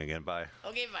theme song again. Bye.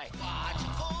 Okay, bye. Watch a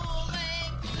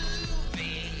full-length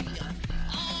movie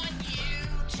on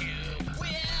YouTube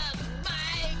with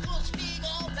Michael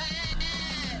Spiegelman.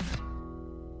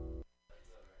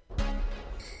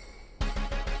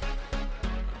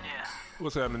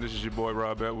 What's happening? This is your boy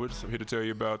Rob Edwards. I'm here to tell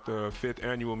you about the 5th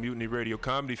annual Mutiny Radio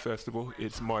Comedy Festival.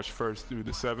 It's March 1st through the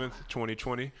 7th,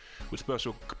 2020, with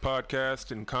special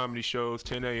podcasts and comedy shows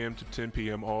 10 a.m. to 10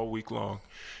 p.m. all week long.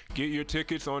 Get your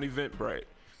tickets on Eventbrite.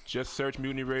 Just search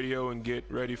Mutiny Radio and get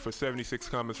ready for 76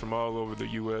 comments from all over the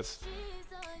U.S.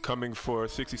 coming for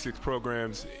 66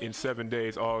 programs in 7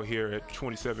 days, all here at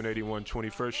 2781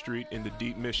 21st Street in the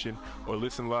Deep Mission, or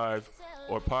listen live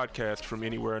or podcast from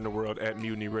anywhere in the world at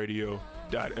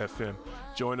MutinyRadio.fm.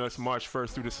 Join us March 1st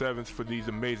through the 7th for these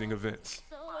amazing events.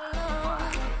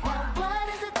 What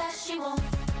is it that she wants?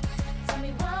 Tell me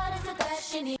what is it that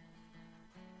she needs?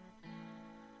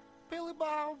 Billy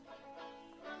Bob,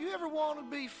 you ever want to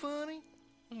be funny?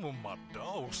 Well, my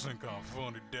dogs think I'm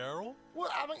funny, Daryl.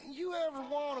 Well, I mean, you ever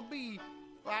want to be,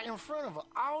 like, in front of an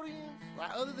audience?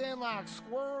 Like, other than, like,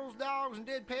 squirrels, dogs, and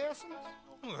dead peasants?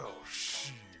 Well,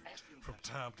 shit. From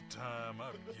time to time,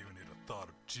 I've given it a thought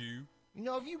or two. You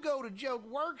know, if you go to Joke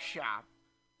Workshop,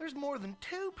 there's more than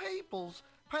 2 peoples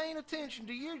paying attention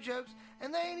to your jokes,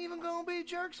 and they ain't even gonna be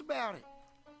jerks about it.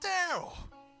 Daryl,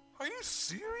 are you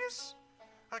serious?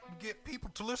 I can get people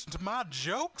to listen to my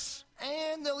jokes?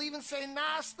 And they'll even say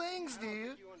nice things to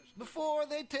you before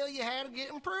they tell you how to get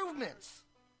improvements.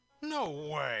 No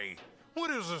way. What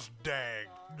is this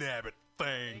dag-nabbit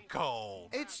thing called?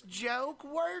 It's Joke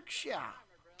Workshop.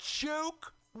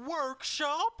 Joke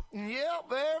Workshop?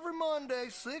 Yep, every Monday,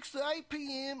 6 to 8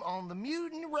 p.m. on the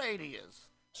Mutiny Radios.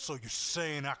 So you're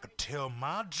saying I could tell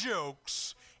my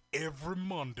jokes every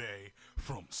Monday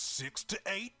from 6 to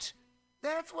 8?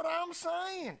 That's what I'm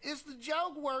saying. It's the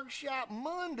Joke Workshop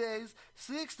Mondays,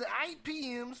 6 to 8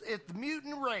 p.m. at the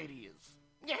Mutiny Radios.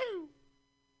 Yahoo!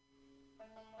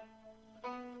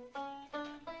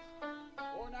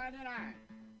 $4.99.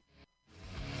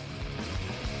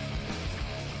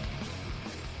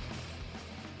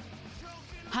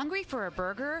 Hungry for a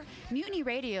burger? Mutiny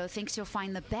Radio thinks you'll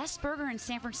find the best burger in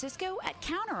San Francisco at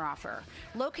Counteroffer,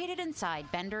 located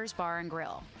inside Bender's Bar and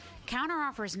Grill.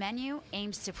 Counteroffer's menu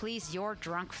aims to please your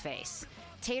drunk face.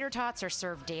 Tater tots are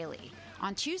served daily.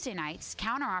 On Tuesday nights,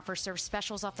 Counteroffer serves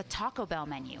specials off the Taco Bell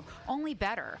menu, only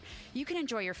better. You can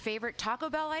enjoy your favorite Taco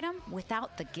Bell item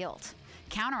without the guilt.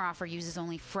 Counteroffer uses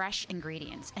only fresh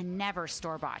ingredients and never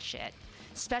store-bought shit.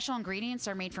 Special ingredients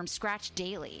are made from scratch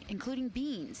daily, including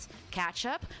beans,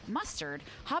 ketchup, mustard,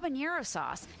 habanero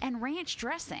sauce, and ranch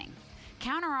dressing.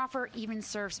 Counteroffer even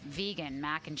serves vegan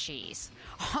mac and cheese.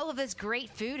 All of this great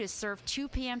food is served 2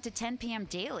 p.m. to 10 p.m.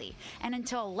 daily and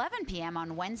until 11 p.m.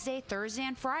 on Wednesday, Thursday,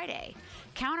 and Friday.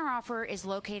 Counteroffer is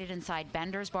located inside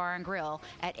Bender's Bar and Grill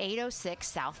at 806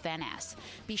 South Van Ness.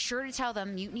 Be sure to tell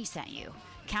them Mutiny sent you.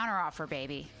 Counteroffer,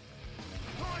 baby.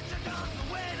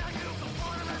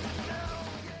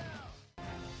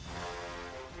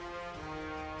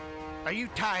 Are you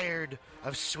tired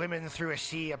of swimming through a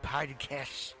sea of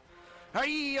podcasts? Are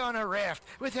ye on a raft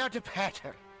without a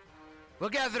paddle? Well,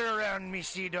 gather around me,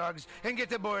 sea dogs, and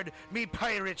get aboard me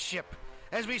pirate ship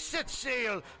as we set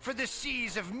sail for the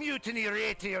seas of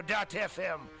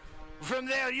MutinyRadio.fm. From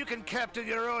there, you can captain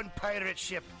your own pirate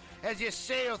ship as you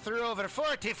sail through over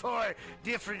 44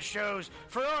 different shows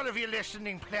for all of your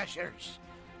listening pleasures.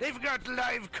 They've got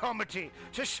live comedy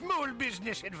to small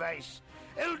business advice,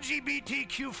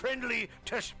 LGBTQ friendly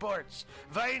to sports,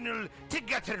 vinyl to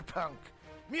gutter punk.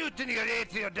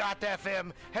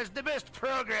 MutinyRadio.fm has the best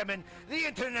programming the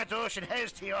internet ocean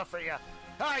has to offer you.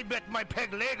 I bet my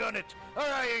peg leg on it, or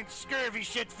I ain't scurvy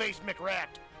shit-faced McRat.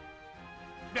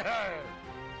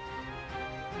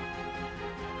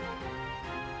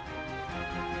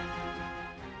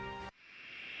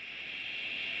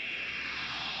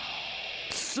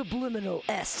 Subliminal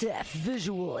SF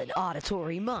visual and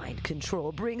auditory mind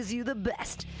control brings you the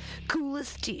best,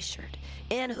 coolest t-shirt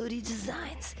and hoodie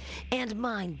designs and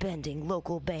mind-bending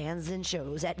local bands and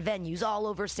shows at venues all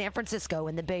over San Francisco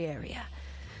and the Bay Area.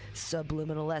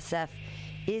 Subliminal SF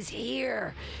is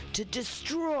here to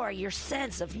destroy your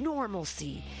sense of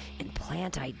normalcy and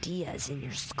plant ideas in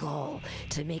your skull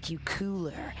to make you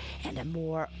cooler and a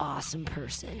more awesome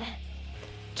person.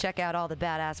 Check out all the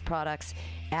badass products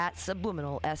at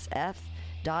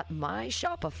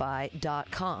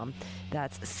subliminalsf.myshopify.com.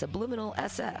 That's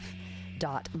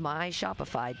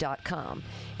subliminalsf.myshopify.com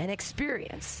and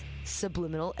experience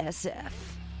Subliminal SF.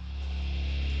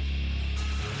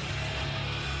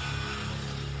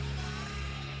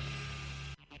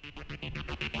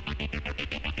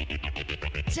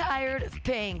 Tired of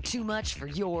paying too much for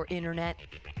your internet?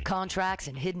 Contracts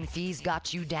and hidden fees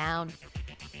got you down?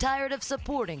 Tired of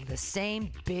supporting the same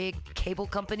big cable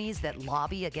companies that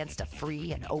lobby against a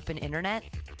free and open internet?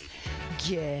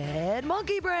 Get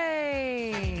Monkey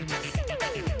Brains!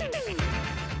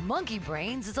 Monkey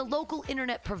Brains is a local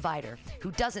internet provider who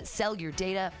doesn't sell your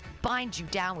data, bind you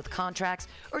down with contracts,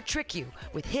 or trick you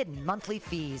with hidden monthly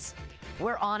fees.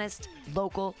 We're honest,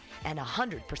 local, and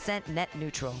 100% net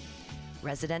neutral.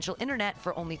 Residential internet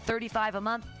for only $35 a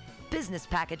month. Business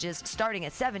packages starting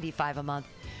at $75 a month.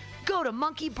 Go to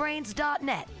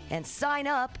monkeybrains.net and sign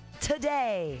up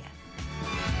today.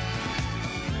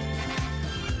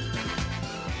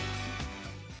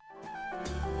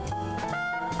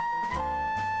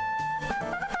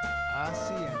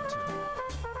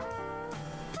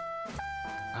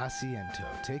 Asiento.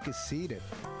 Take a seat at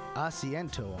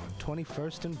Asiento on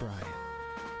 21st and Bryant.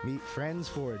 Meet friends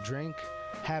for a drink,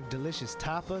 have delicious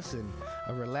tapas, and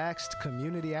a relaxed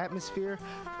community atmosphere.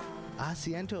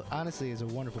 Asiento, honestly, is a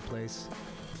wonderful place.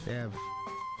 They have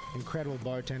incredible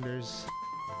bartenders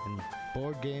and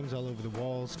board games all over the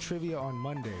walls, trivia on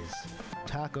Mondays,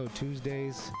 Taco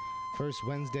Tuesdays, First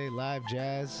Wednesday live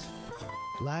jazz,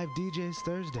 live DJs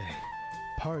Thursday,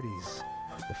 parties.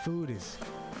 The food is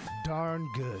darn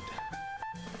good.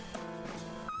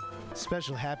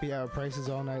 Special happy hour prices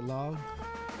all night long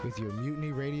with your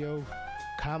Mutiny Radio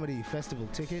Comedy Festival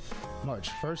ticket, March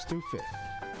 1st through 5th.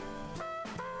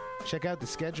 Check out the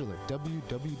schedule at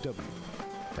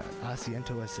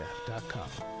www.asientosf.com.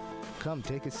 Come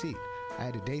take a seat. I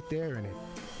had a date there and it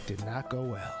did not go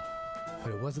well.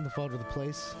 But it wasn't the fault of the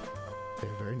place.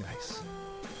 They're very nice.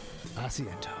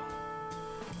 Asiento.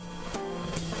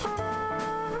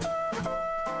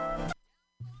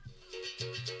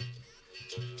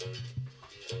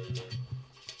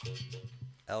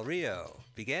 El Rio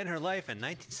began her life in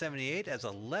 1978 as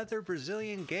a leather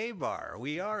Brazilian gay bar.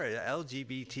 We are an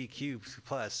LGBTQ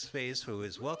plus space who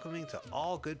is welcoming to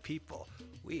all good people.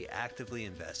 We actively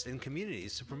invest in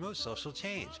communities to promote social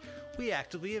change. We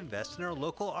actively invest in our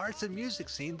local arts and music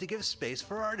scene to give space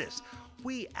for artists.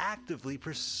 We actively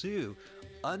pursue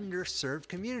underserved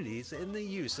communities in the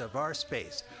use of our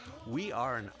space. We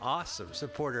are an awesome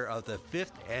supporter of the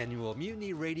 5th Annual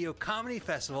Mutiny Radio Comedy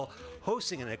Festival,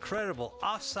 hosting an incredible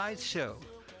offside show.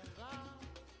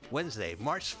 Wednesday,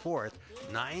 March 4th,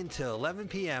 9 to 11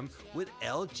 p.m. with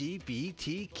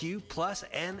LGBTQ plus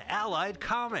and allied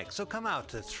comics. So come out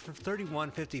to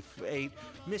 3158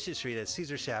 Mission Street at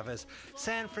Cesar Chavez,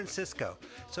 San Francisco.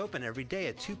 It's open every day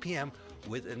at 2 p.m.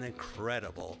 with an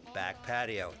incredible back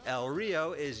patio. El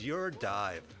Rio is your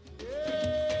dive.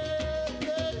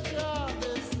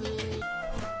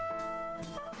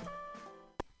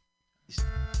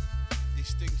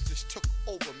 These things just took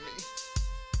over me.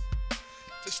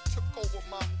 Just took over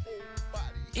my whole body.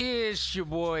 It's your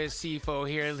boy CFO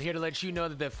here to let you know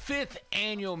that the 5th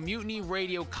Annual Mutiny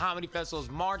Radio Comedy Festival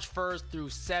is March 1st through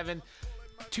 7th,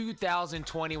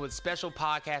 2020, with special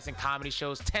podcasts and comedy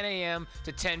shows 10 a.m.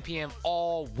 to 10 p.m.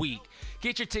 all week.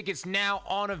 Get your tickets now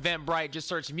on Eventbrite. Just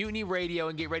search Mutiny Radio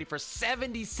and get ready for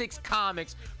 76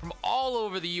 comics from all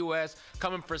over the U.S.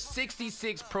 coming for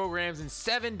 66 programs in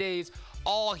 7 days,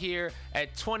 all here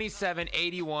at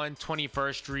 2781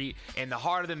 21st Street in the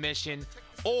heart of the Mission.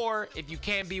 Or if you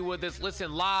can't be with us,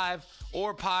 listen live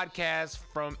or podcast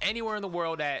from anywhere in the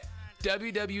world at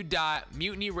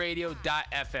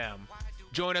www.mutinyradio.fm.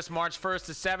 Join us March 1st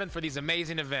to 7th for these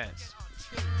amazing events.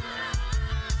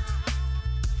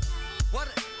 What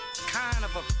kind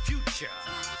of a future?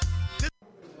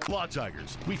 Law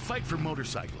Tigers, we fight for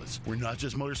motorcyclists. We're not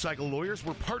just motorcycle lawyers,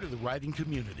 we're part of the riding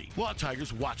community. Law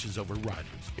Tigers watches over riders.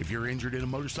 If you're injured in a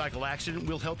motorcycle accident,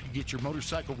 we'll help you get your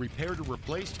motorcycle repaired or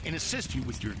replaced and assist you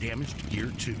with your damaged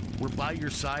gear too. We're by your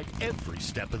side every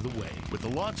step of the way. With the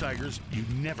Law Tigers, you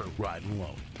never ride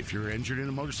alone. If you're injured in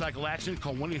a motorcycle accident,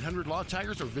 call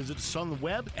 1-800-LAW-TIGERS or visit us on the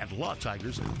web at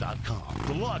lawtigers.com.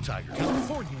 The Law Tigers,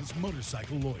 California's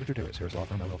motorcycle lawyer. Richard Harris, Harris Law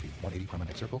Firm LLP, 180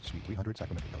 Promenade Circle, Suite 300,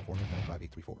 Sacramento, California,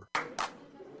 95834.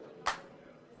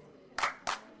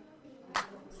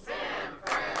 San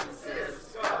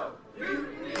Francisco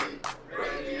Mutiny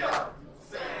Radio.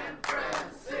 San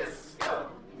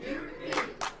Francisco Mutiny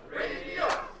Radio.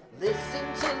 Listen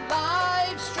to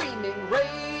live streaming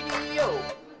radio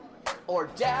or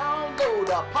download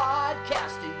a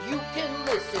podcast and you can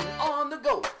listen on the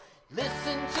go.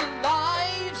 Listen to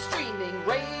live streaming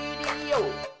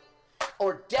radio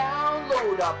or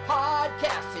download a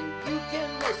podcast and you can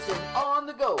listen on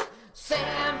the go.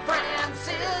 San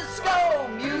Francisco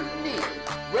Mutiny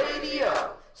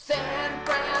Radio. San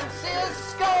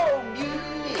Francisco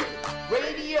Mutiny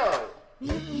Radio.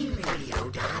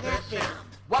 MutinyRadio.fm.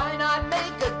 Why not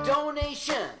make a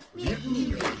donation?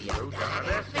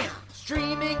 MutinyRadio.fm.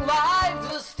 Streaming live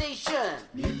the station.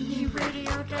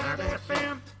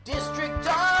 MutinyRadio.fm. District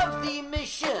of the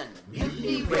Mission.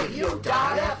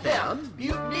 MutinyRadio.fm.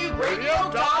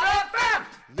 MutinyRadio.fm.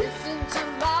 Listen to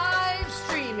live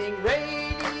streaming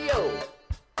radio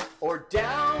or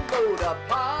download a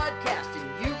podcast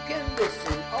and you can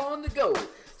listen on the go.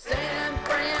 San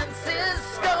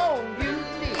Francisco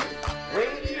Mutiny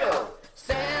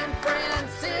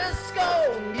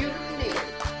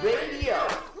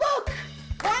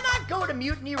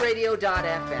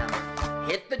MutinyRadio.fm.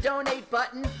 Hit the donate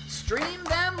button, stream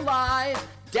them live,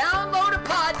 download a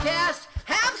podcast,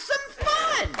 have some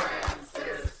fun!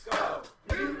 Francisco,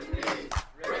 Mutiny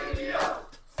Radio.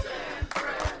 San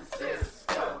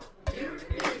Francisco,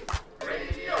 Mutiny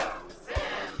Radio.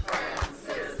 San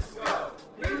Francisco,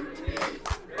 Mutiny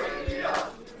Radio.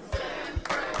 San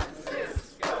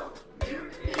Francisco,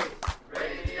 Mutiny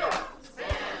Radio.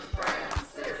 San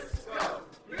Francisco,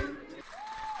 Mutiny.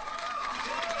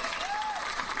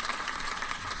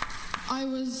 I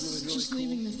was just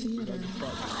leaving the theater.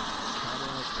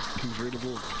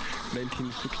 Convertible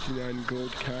 1969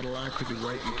 gold Cadillac with the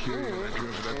white interior. I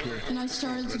drove it up here. And I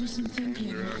started to do some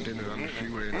thinking. Around in it on the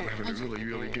freeway, and I'm having a really,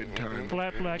 really good time.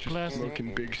 Flat black Just glasses.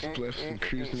 smoking big spliffs and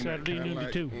cruising Saturday that noon to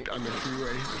Cadillac 2. on the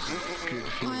freeway. Good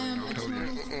feeling, I am I'll a tell you.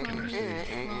 total What can I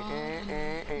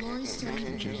say? Lori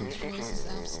Stone's voice is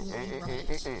absolutely right.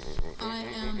 I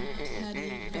am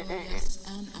petty, rebellious,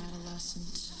 and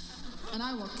adolescent. And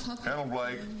I will cut the Hello,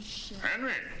 Blake. shit.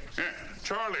 Henry,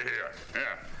 Charlie here.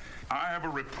 I have a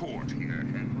report here,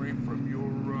 Henry, from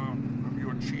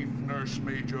your chief nurse,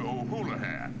 Major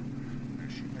O'Houlihan.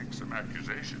 She makes some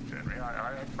accusations, Henry,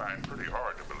 I find pretty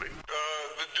hard to believe.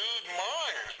 The dude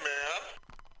minds, man.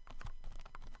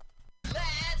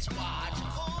 Let's watch a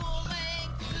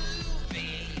full-length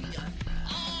movie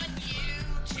on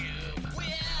YouTube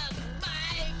with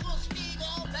Michael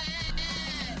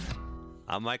Spiegelman.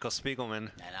 I'm Michael Spiegelman.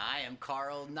 And I am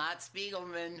Carl, not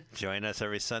Spiegelman. Join us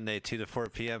every Sunday, 2 to 4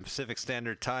 p.m. Pacific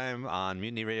Standard Time on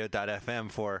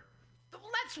MutinyRadio.fm for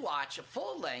Let's watch a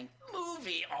full-length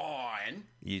movie on...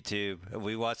 YouTube.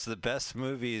 We watch the best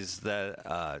movies that,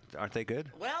 aren't they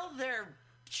good? Well, they're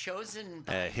chosen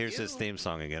by Here's you. his theme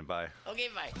song again. Bye. Okay,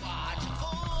 bye. Watch a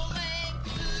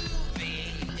full-length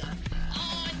movie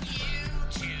on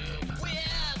YouTube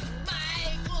with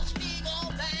Michael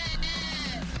Spiegelman.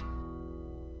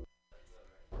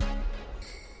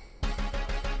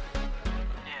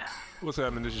 What's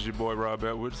happening? This is your boy Rob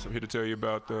Edwards. I'm here to tell you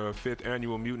about the 5th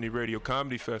Annual Mutiny Radio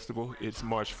Comedy Festival. It's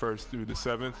March 1st through the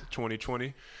 7th,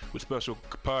 2020, with special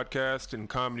podcasts and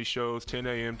comedy shows 10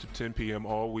 a.m. to 10 p.m.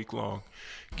 all week long.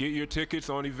 Get your tickets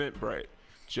on Eventbrite.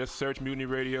 Just search Mutiny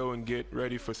Radio and get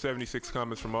ready for 76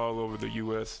 comics from all over the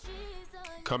U.S.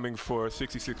 coming for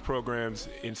 66 programs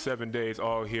in 7 days,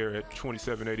 all here at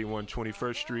 2781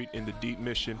 21st Street in the Deep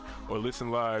Mission, or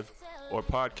listen live or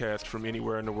podcast from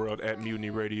anywhere in the world at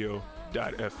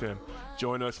MutinyRadio.fm.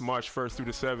 Join us March 1st through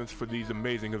the 7th for these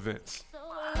amazing events.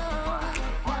 What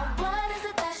is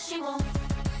it that she wants?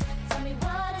 Tell me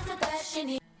what is it that she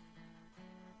needs?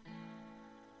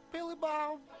 Billy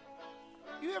Bob,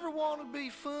 you ever want to be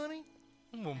funny?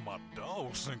 Well, my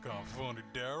dogs think I'm funny,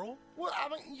 Daryl. Well, I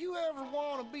mean, you ever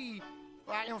want to be,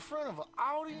 like, in front of an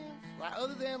audience? Like,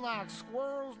 other than, like,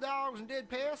 squirrels, dogs, and dead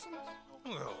peasants?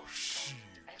 Well, shit.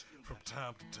 From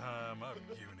time to time, I've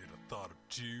given it a thought or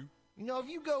two. You know, if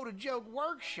you go to Joke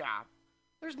Workshop,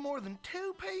 there's more than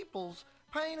 2 peoples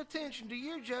paying attention to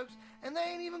your jokes, and they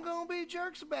ain't even gonna be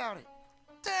jerks about it.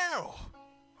 Daryl,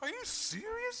 are you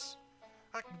serious?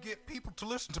 I can get people to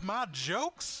listen to my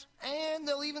jokes? And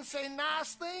they'll even say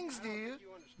nice things to you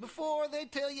before they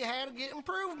tell you how to get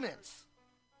improvements.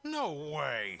 No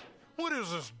way. What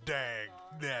is this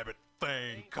dag-nabbit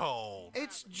thing called?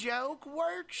 It's Joke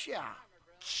Workshop.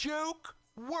 Joke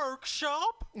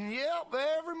Workshop? Yep,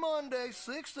 every Monday,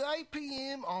 6 to 8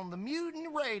 p.m. on the Mutiny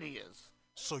Radios.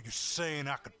 So you're saying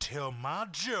I could tell my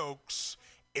jokes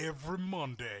every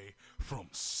Monday from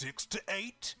 6 to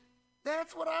 8?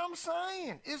 That's what I'm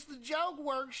saying. It's the Joke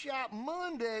Workshop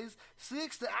Mondays,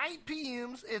 6 to 8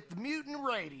 p.m. at the Mutiny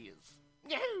Radios.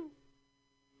 Yahoo!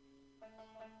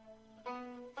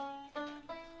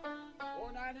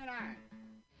 $4.99.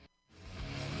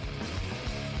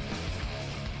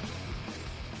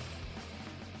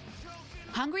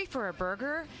 Hungry for a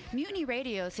burger? Mutiny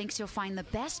Radio thinks you'll find the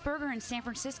best burger in San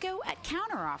Francisco at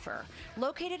Counteroffer,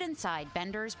 located inside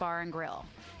Bender's Bar and Grill.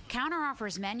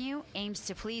 Counteroffer's menu aims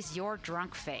to please your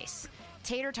drunk face.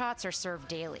 Tater tots are served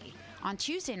daily. On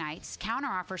Tuesday nights,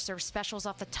 Counteroffer serves specials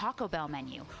off the Taco Bell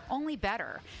menu, only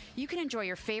better. You can enjoy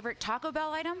your favorite Taco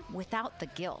Bell item without the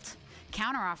guilt.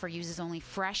 Counteroffer uses only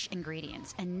fresh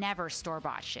ingredients and never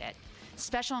store-bought shit.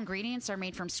 Special ingredients are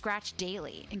made from scratch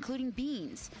daily, including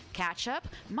beans, ketchup,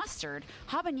 mustard,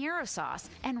 habanero sauce,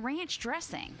 and ranch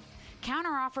dressing.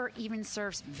 Counteroffer even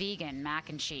serves vegan mac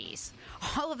and cheese.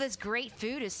 All of this great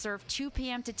food is served 2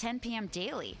 p.m. to 10 p.m.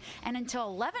 daily and until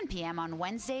 11 p.m. on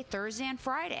Wednesday, Thursday, and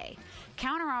Friday.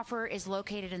 Counteroffer is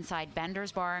located inside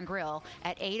Bender's Bar and Grill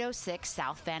at 806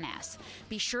 South Van Ness.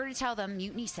 Be sure to tell them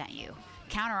Mutiny sent you.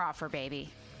 Counteroffer, baby.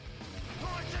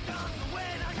 Point your guns away,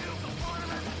 now you can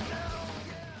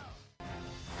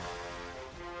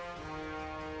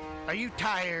Are you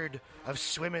tired of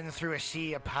swimming through a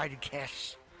sea of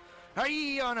podcasts? Are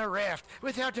ye on a raft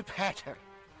without a paddle?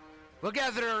 Well,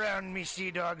 gather around me,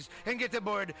 sea dogs, and get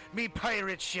aboard me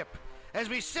pirate ship as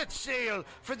we set sail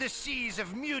for the seas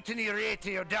of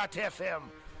MutinyRadio.fm.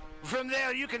 From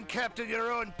there, you can captain your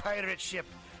own pirate ship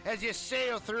as you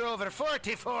sail through over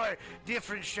 44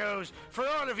 different shows for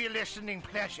all of your listening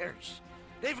pleasures.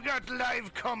 They've got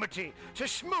live comedy to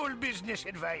small business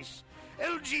advice,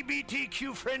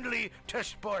 LGBTQ friendly to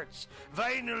sports,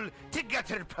 vinyl to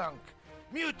gutter punk.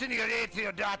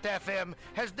 MutinyRadio.fm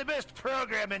has the best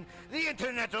programming the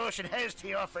internet ocean has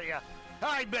to offer you.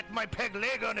 I bet my peg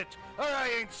leg on it, or I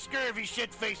ain't scurvy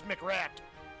shit-faced McRat.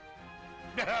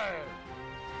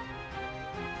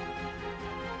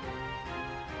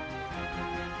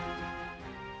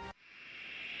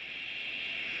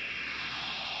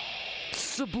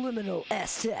 Subliminal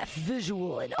SF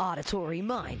visual and auditory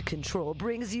mind control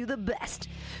brings you the best,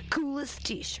 coolest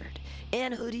t-shirt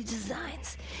and hoodie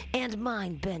designs and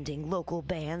mind-bending local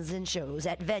bands and shows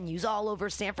at venues all over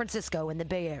San Francisco and the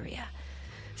Bay Area.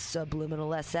 Subliminal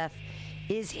SF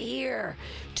is here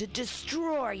to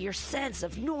destroy your sense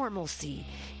of normalcy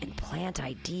and plant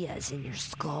ideas in your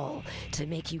skull to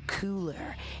make you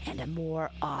cooler and a more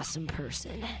awesome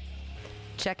person.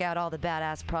 Check out all the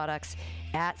badass products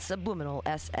at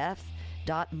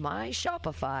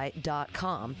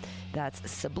subliminalsf.myshopify.com. That's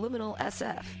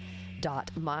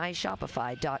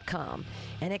subliminalsf.myshopify.com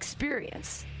and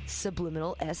experience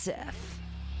Subliminal SF.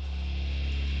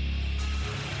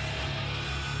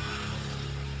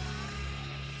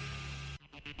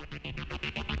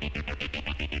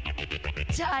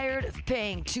 Tired of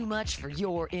paying too much for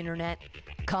your internet?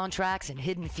 Contracts and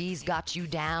hidden fees got you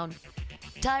down?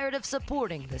 Tired of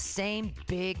supporting the same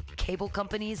big cable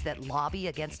companies that lobby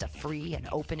against a free and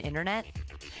open internet?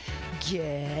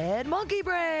 Get Monkey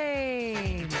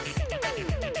Brains!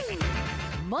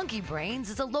 Monkey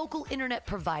Brains is a local internet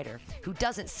provider who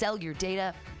doesn't sell your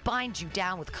data, bind you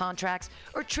down with contracts,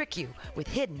 or trick you with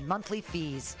hidden monthly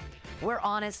fees. We're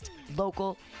honest,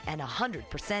 local, and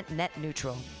 100% net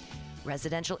neutral.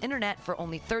 Residential internet for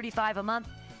only $35 a month,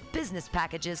 business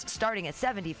packages starting at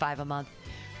 $75 a month.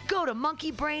 Go to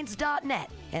monkeybrains.net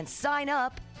and sign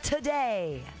up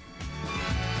today.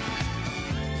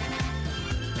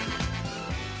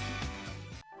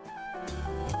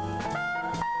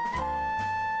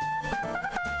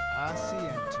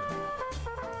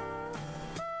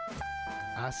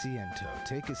 Asiento.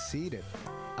 Take a seat at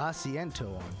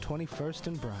Asiento on 21st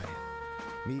and Bryant.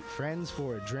 Meet friends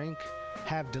for a drink,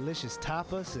 have delicious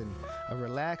tapas, and a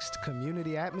relaxed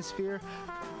community atmosphere.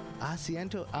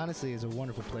 Asiento, honestly, is a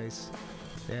wonderful place.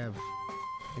 They have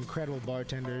incredible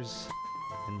bartenders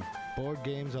and board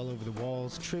games all over the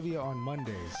walls, trivia on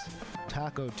Mondays,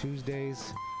 Taco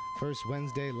Tuesdays, First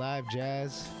Wednesday, live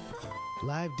jazz,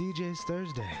 live DJs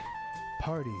Thursday,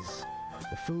 parties.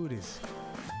 The food is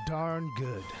darn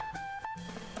good.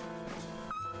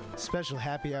 Special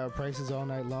happy hour prices all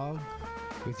night long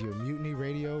with your Mutiny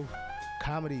Radio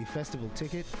Comedy Festival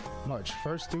ticket, March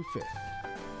 1st through 5th.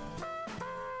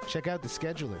 Check out the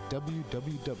schedule at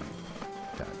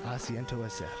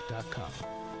www.asientosf.com.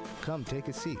 Come take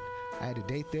a seat. I had a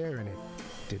date there and it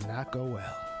did not go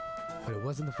well. But it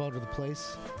wasn't the fault of the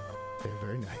place. They're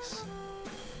very nice.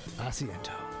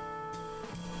 Asiento.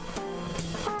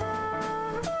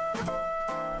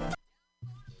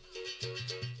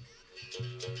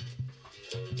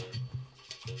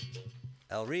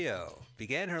 El Rio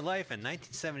began her life in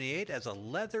 1978 as a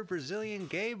leather Brazilian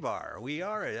gay bar. We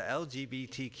are an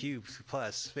LGBTQ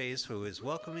plus space who is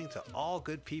welcoming to all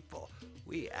good people.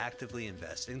 We actively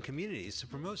invest in communities to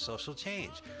promote social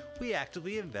change. We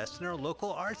actively invest in our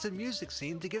local arts and music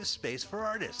scene to give space for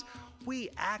artists.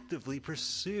 We actively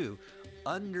pursue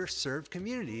underserved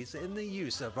communities in the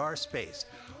use of our space.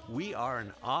 We are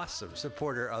an awesome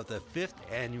supporter of the 5th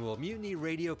Annual Mutiny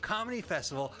Radio Comedy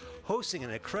Festival, hosting an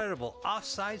incredible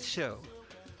off-site show.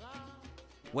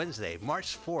 Wednesday,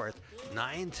 March 4th,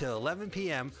 9 to 11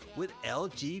 p.m. with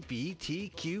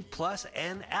LGBTQ plus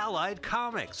and allied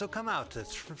comics. So come out to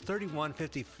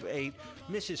 3158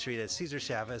 Mission Street at Cesar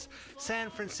Chavez, San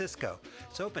Francisco.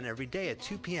 It's open every day at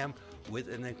 2 p.m. with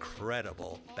an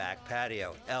incredible back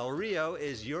patio. El Rio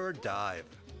is your dive.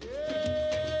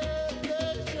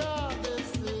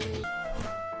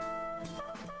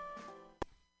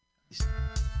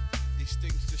 These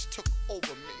things just took over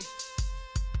me.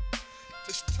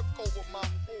 Just took over my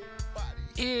whole body.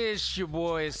 It's your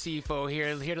boy CFO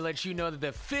here to let you know that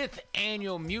the 5th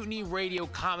Annual Mutiny Radio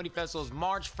Comedy Festival is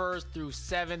March 1st through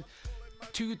 7th,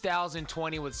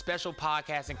 2020 with special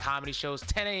podcasts and comedy shows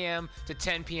 10 a.m. to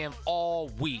 10 p.m. all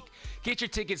week. Get your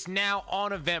tickets now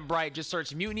on Eventbrite. Just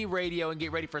search Mutiny Radio and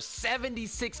get ready for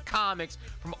 76 comics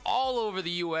from all over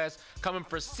the U.S. coming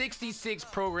for 66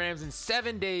 programs in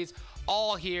 7 days,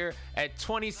 all here at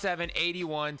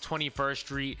 2781 21st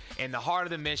Street in the heart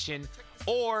of the Mission.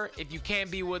 Or if you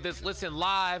can't be with us, listen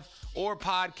live or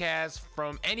podcast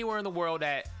from anywhere in the world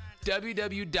at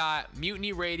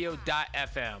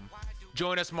www.mutinyradio.fm.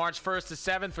 Join us March 1st to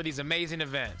 7th for these amazing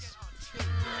events.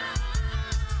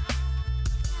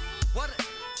 What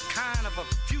kind of a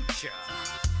future?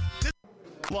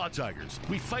 Law Tigers,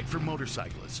 we fight for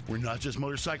motorcyclists. We're not just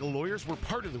motorcycle lawyers, we're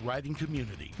part of the riding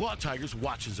community. Law Tigers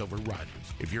watches over riders.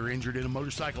 If you're injured in a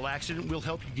motorcycle accident, we'll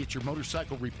help you get your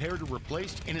motorcycle repaired or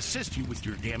replaced and assist you with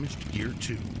your damaged gear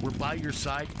too. We're by your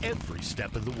side every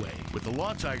step of the way. With the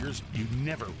Law Tigers, you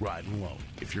never ride alone.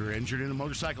 If you're injured in a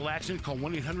motorcycle accident, call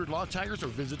 1-800-LAW-TIGERS or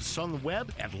visit us on the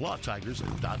web at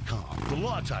lawtigers.com. The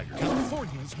Law Tigers,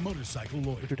 California's motorcycle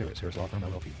lawyer. Mr. Davis, Harris Law Firm,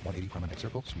 LLP, 180 Promenade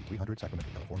Circle, Suite 300,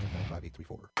 Sacramento, California,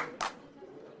 95834.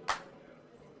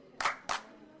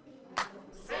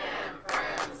 San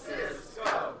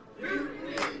Francisco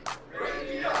Mutiny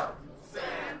Radio.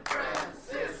 San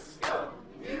Francisco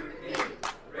Mutiny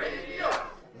Radio.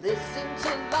 Listen to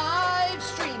live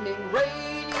streaming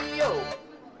radio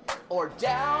or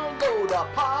download a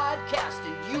podcast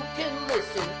and you can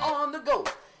listen on the go.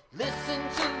 Listen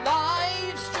to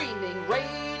live streaming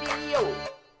radio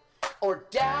or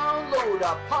download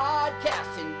a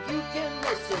podcast and you can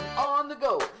listen on the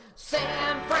go.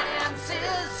 San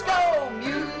Francisco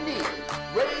Mutiny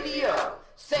Radio.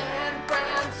 San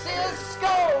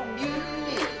Francisco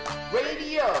Mutiny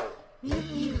Radio.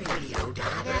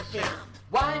 MutinyRadio.fm.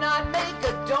 Why not make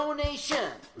a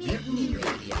donation?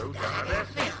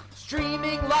 MutinyRadio.fm.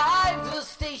 Streaming live the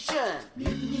station.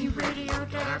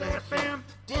 MutinyRadio.fm.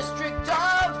 District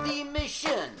of the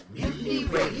Mission.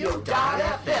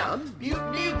 MutinyRadio.fm.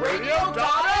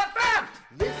 MutinyRadio.fm.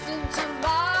 Listen to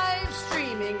live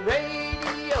streaming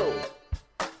radio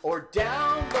or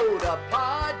download a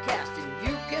podcast and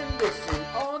you can listen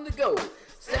on the go.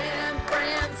 San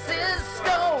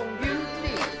Francisco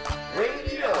Mutiny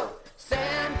Radio.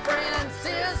 San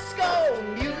Francisco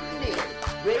Mutiny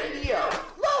Radio.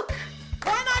 Look,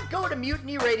 why not go to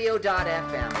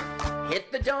MutinyRadio.fm?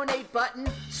 Hit the donate button,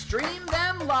 stream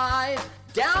them live,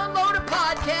 download a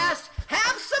podcast,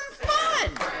 have some fun!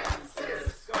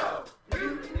 Francisco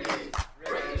Mutiny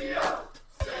Radio.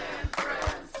 San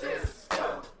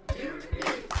Francisco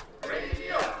Mutiny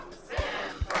Radio. San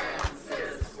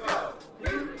Francisco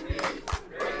Mutiny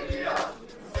Radio.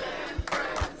 San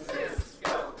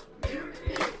Francisco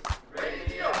Mutiny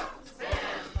Radio.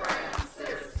 San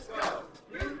Francisco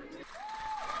Mutiny.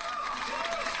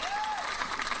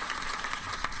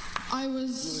 I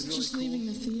was just leaving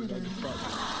the theater.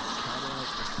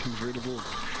 Convertible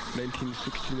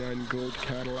 1969 gold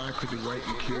Cadillac with the white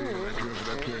interior. I drove it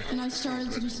up here. And I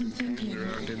started to do some thinking.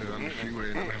 Around in it on the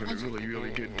freeway and I'm having a really, really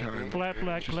good time. Flat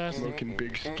black classic. Smoking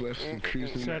big spliffs and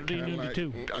cruising Saturday noon to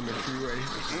 2 on the freeway.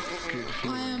 Good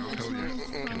I am feeling, a I'll tell you. total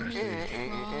phony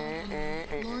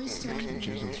fraud. Lori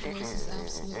Stone's voice is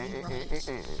absolutely right.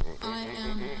 I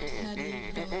am petty,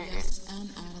 rebellious, and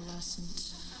adolescent.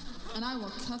 And I will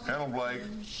cut the Hello, Blake.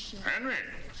 Henry.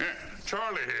 Yeah,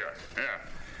 Charlie here. Yeah.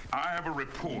 I have a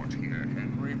report here,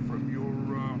 Henry, from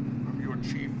your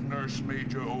chief nurse,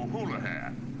 Major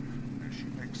O'Houlihan. She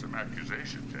makes some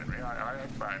accusations, Henry, I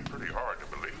find pretty hard to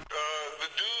believe. The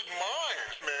dude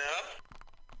minds, man.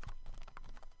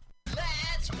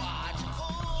 Let's watch a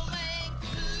full-length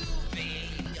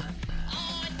movie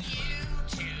on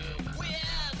YouTube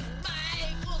with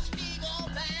Michael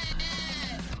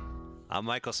Spiegelman. I'm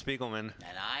Michael Spiegelman.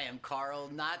 And I am Carl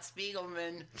Not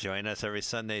Spiegelman. Join us every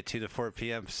Sunday, 2 to 4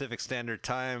 p.m. Pacific Standard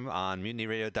Time on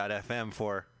MutinyRadio.fm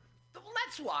for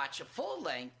Let's watch a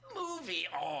full-length movie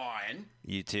on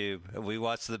YouTube. We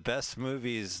watch the best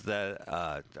movies that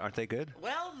aren't they good?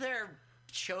 Well, they're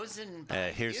chosen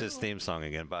by Here's you. his theme song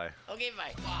again. Bye. Okay,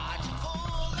 bye. Watch a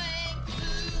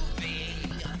full-length movie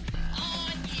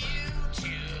on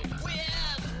YouTube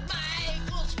with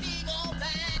Michael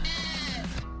Spiegelman.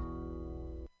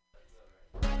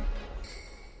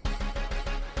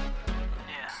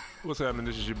 What's happening?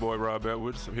 This is your boy Rob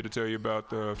Edwards. I'm here to tell you about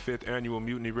the 5th Annual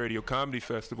Mutiny Radio Comedy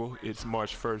Festival. It's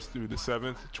March 1st through the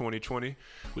 7th, 2020,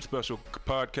 with special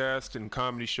podcasts and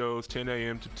comedy shows 10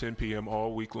 a.m. to 10 p.m.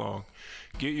 all week long.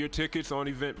 Get your tickets on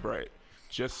Eventbrite.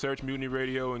 Just search Mutiny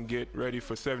Radio and get ready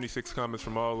for 76 comics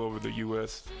from all over the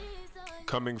U.S.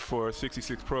 coming for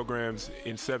 66 programs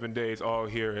in 7 days, all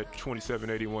here at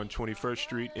 2781 21st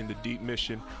Street in the Deep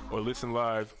Mission, or listen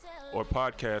live or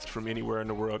podcast from anywhere in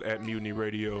the world at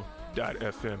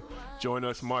MutinyRadio.fm. Join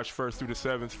us March 1st through the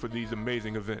 7th for these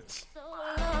amazing events.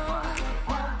 What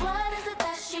is it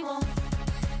that she wants?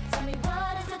 Tell me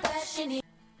what is it that she needs?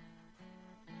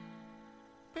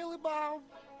 Billy Bob,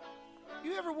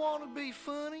 you ever want to be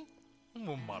funny?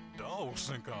 Well, my dogs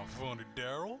think I'm funny,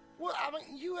 Daryl. Well, I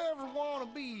mean, you ever want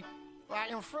to be,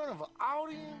 like, in front of an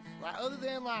audience? Like, other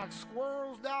than, like,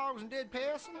 squirrels, dogs, and dead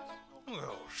peasants?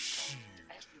 Well, shoot.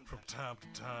 From time to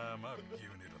time, I've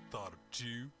given it a thought or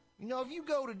two. You know, if you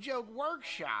go to Joke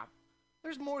Workshop,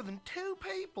 there's more than 2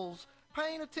 peoples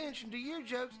paying attention to your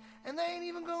jokes, and they ain't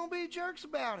even gonna be jerks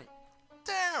about it.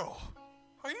 Daryl,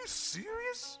 are you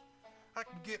serious? I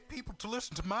can get people to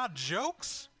listen to my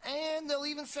jokes? And they'll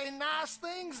even say nice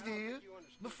things, dude,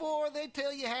 before they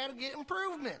tell you how to get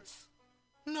improvements.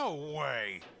 No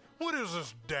way. What is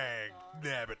this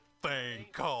dag-nabbit thing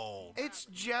called? It's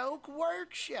Joke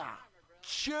Workshop.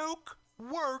 Joke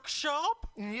Workshop?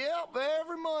 Yep,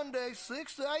 every Monday,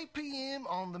 6 to 8 p.m.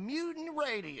 on the Mutiny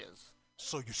Radios.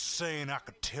 So you're saying I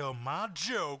could tell my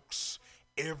jokes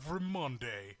every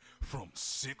Monday from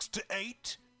 6 to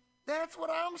 8? That's what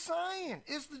I'm saying.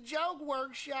 It's the Joke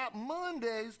Workshop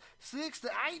Mondays, 6 to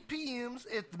 8 p.m.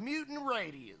 at the Mutiny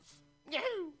Radios.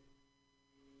 Yahoo!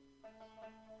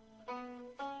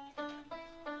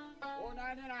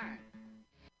 $4.99.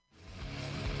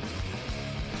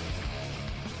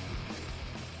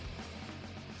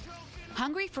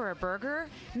 Hungry for a burger?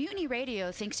 Mutiny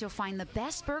Radio thinks you'll find the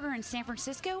best burger in San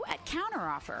Francisco at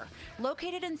Counteroffer,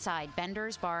 located inside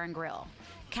Bender's Bar and Grill.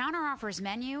 Counteroffer's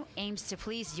menu aims to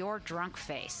please your drunk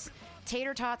face.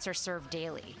 Tater tots are served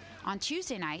daily. On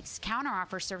Tuesday nights,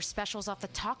 Counteroffer serves specials off the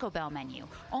Taco Bell menu,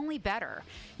 only better.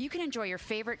 You can enjoy your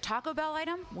favorite Taco Bell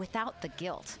item without the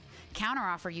guilt.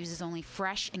 Counteroffer uses only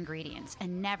fresh ingredients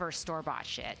and never store-bought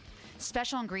shit.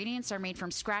 Special ingredients are made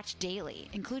from scratch daily,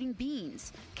 including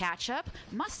beans, ketchup,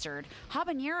 mustard,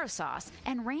 habanero sauce,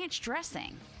 and ranch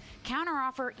dressing.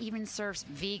 Counteroffer even serves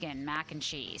vegan mac and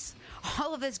cheese.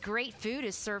 All of this great food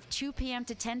is served 2 p.m.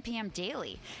 to 10 p.m.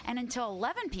 daily and until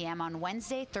 11 p.m. on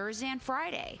Wednesday, Thursday, and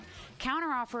Friday.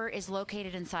 Counteroffer is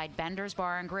located inside Bender's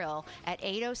Bar and Grill at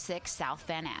 806 South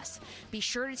Van Ness. Be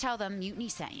sure to tell them Mutiny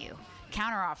sent you.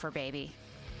 Counteroffer, baby.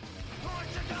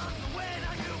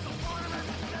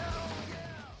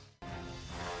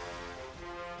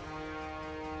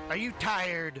 Are you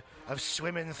tired of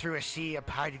swimming through a sea of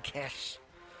podcasts?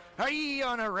 Are ye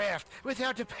on a raft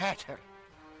without a paddle?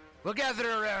 Well,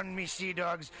 gather around me, sea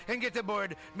dogs, and get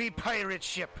aboard me pirate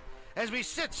ship as we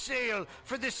set sail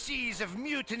for the seas of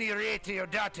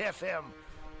MutinyRadio.fm.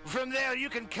 From there, you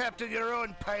can captain your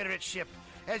own pirate ship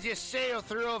as you sail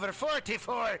through over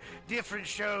 44 different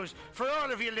shows for all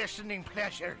of your listening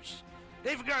pleasures.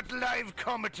 They've got live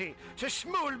comedy to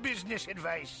small business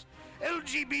advice,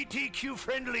 LGBTQ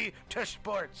friendly to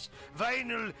sports,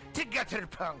 vinyl to gutter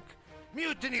punk.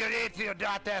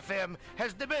 MutinyRadio.fm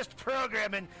has the best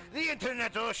programming the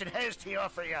internet ocean has to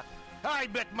offer you. I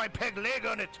bet my peg leg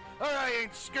on it, or I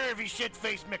ain't scurvy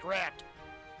shit-faced McRat.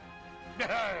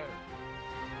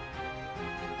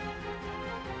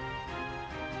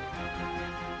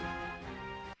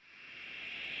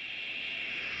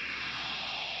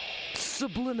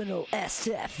 Subliminal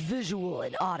SF visual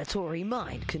and auditory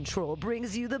mind control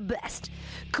brings you the best,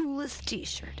 coolest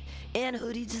t-shirt and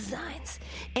hoodie designs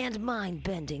and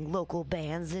mind-bending local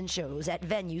bands and shows at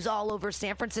venues all over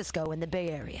San Francisco and the Bay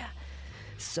Area.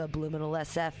 Subliminal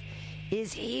SF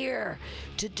is here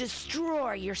to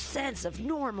destroy your sense of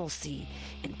normalcy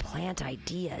and plant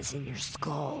ideas in your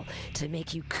skull to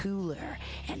make you cooler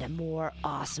and a more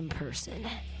awesome person.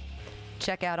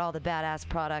 Check out all the badass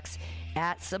products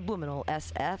at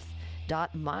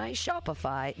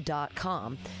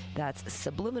subliminalsf.myshopify.com. That's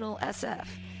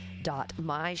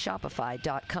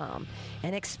subliminalsf.myshopify.com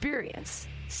and experience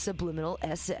Subliminal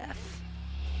SF.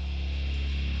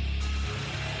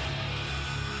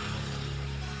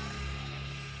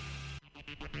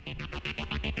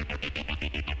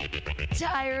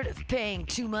 Tired of paying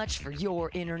too much for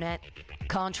your internet?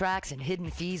 Contracts and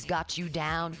hidden fees got you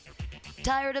down?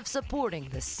 Tired of supporting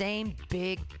the same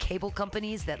big cable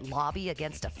companies that lobby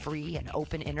against a free and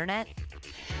open internet?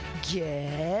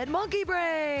 Get Monkey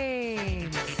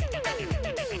Brains!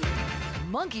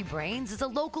 Monkey Brains is a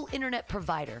local internet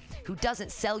provider who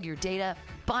doesn't sell your data,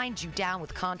 bind you down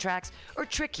with contracts, or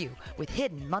trick you with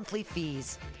hidden monthly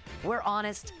fees. We're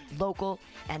honest, local,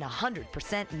 and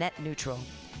 100% net neutral.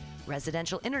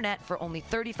 Residential internet for only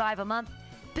 $35 a month,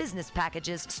 business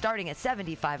packages starting at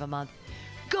 $75 a month.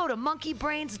 Go to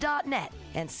monkeybrains.net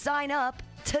and sign up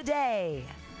today.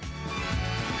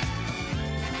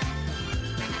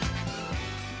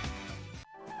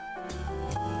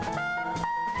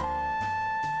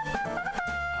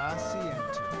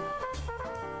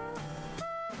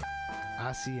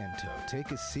 Asiento. Take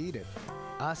a seat at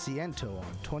Asiento on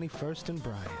 21st and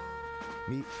Bryant.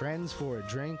 Meet friends for a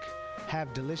drink,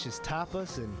 have delicious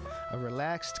tapas, and a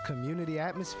relaxed community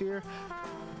atmosphere.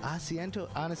 Asiento,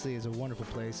 honestly, is a wonderful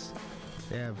place.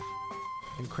 They have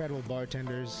incredible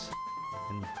bartenders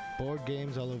and board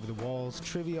games all over the walls,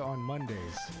 trivia on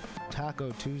Mondays,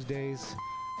 Taco Tuesdays,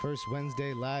 First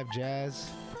Wednesday live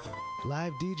jazz,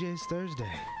 live DJs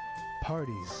Thursday,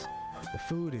 parties. The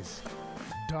food is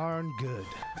darn good.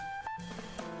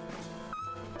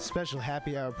 Special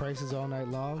happy hour prices all night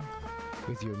long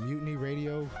with your Mutiny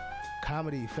Radio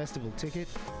Comedy Festival ticket,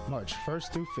 March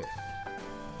 1st through 5th.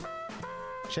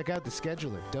 Check out the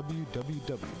schedule at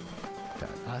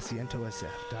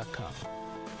www.asientosf.com.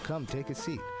 Come take a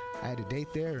seat. I had a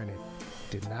date there and it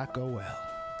did not go well.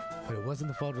 But it wasn't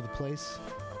the fault of the place.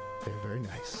 They're very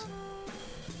nice.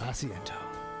 Asiento.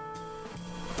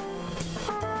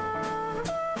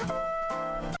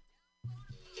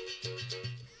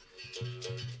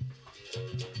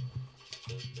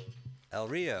 El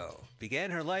Rio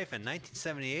began her life in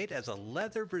 1978 as a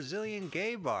leather Brazilian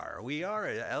gay bar. We are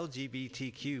an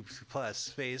LGBTQ plus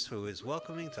space who is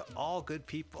welcoming to all good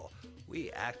people. We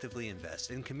actively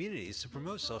invest in communities to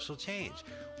promote social change.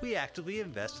 We actively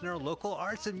invest in our local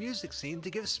arts and music scene to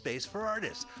give space for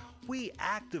artists. We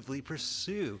actively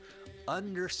pursue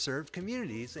underserved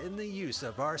communities in the use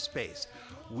of our space.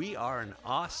 We are an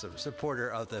awesome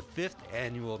supporter of the 5th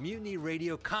Annual Mutiny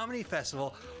Radio Comedy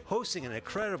Festival, hosting an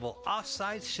incredible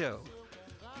off-site show.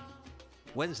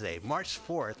 Wednesday, March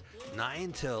 4th,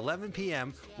 9 to 11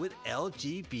 p.m. with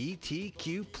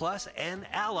LGBTQ plus and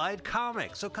allied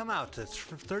comics. So come out to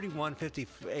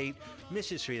 3158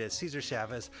 Mission Street at Cesar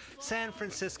Chavez, San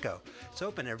Francisco. It's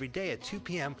open every day at 2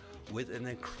 p.m. with an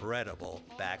incredible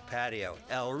back patio.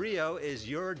 El Rio is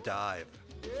your dive.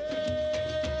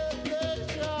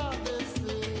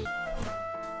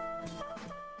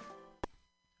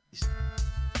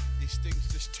 These things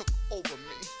just took over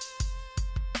me.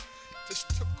 Just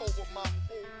took over my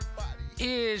whole body.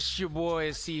 It's your boy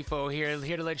CFO here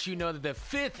to let you know that the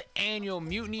 5th Annual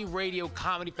Mutiny Radio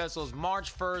Comedy Festival is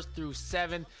March 1st through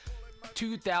 7th,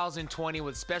 2020,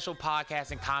 with special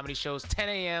podcasts and comedy shows 10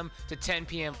 a.m. to 10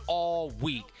 p.m. all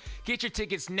week. Get your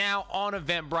tickets now on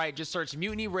Eventbrite. Just search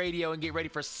Mutiny Radio and get ready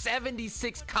for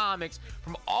 76 comics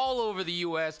from all over the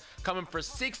U.S. coming for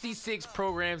 66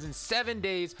 programs in 7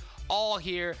 days, all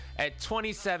here at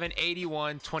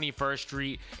 2781 21st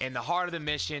Street in the heart of the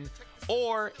Mission.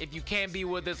 Or if you can't be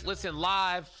with us, listen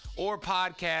live or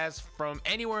podcast from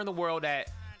anywhere in the world at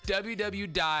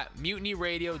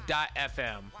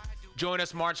www.mutinyradio.fm. Join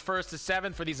us March 1st to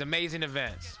 7th for these amazing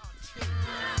events.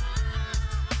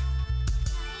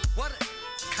 What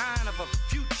kind of a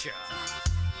future?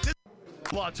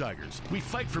 Law Tigers, we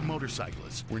fight for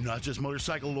motorcyclists. We're not just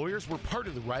motorcycle lawyers, we're part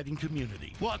of the riding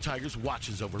community. Law Tigers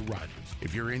watches over riders.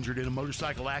 If you're injured in a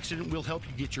motorcycle accident, we'll help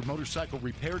you get your motorcycle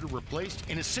repaired or replaced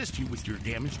and assist you with your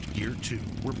damaged gear too.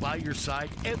 We're by your side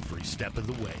every step of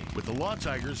the way. With the Law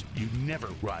Tigers, you never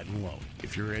ride alone.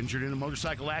 If you're injured in a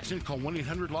motorcycle accident, call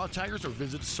 1-800-LAW-TIGERS or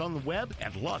visit us on the web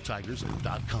at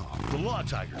lawtigers.com. The Law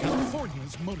Tigers,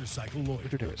 California's motorcycle lawyer.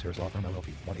 Mr. Harris, Harris Law Firm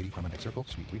LLP, 180 Carmine Circle,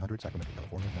 Suite 300, Sacramento,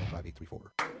 California, 95834.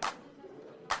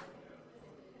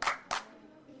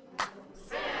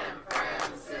 San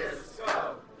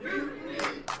Francisco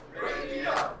Mutiny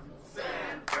Radio.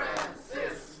 San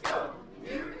Francisco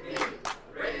Mutiny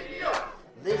Radio.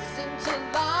 Listen to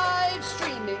live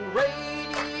streaming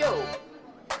radio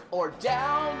or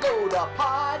download a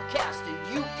podcast and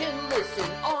you can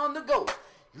listen on the go.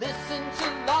 Listen to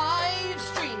live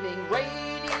streaming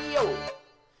radio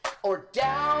or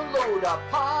download a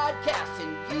podcast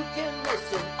and you can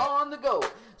listen on the go.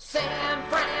 San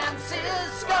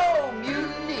Francisco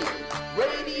Mutiny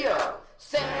Radio.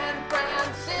 San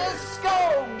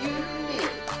Francisco Mutiny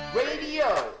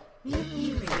Radio.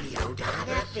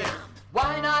 MutinyRadio.fm.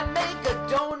 Why not make a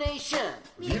donation?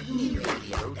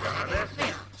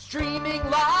 MutinyRadio.fm. Streaming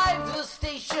live the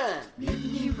station.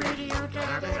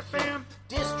 MutinyRadio.fm.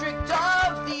 District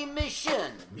of the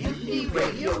Mission.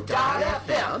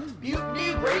 MutinyRadio.fm.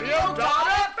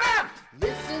 MutinyRadio.fm.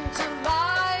 Listen to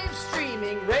live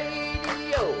streaming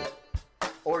radio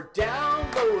or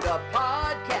download a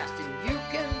podcast and you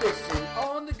can listen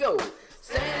on the go.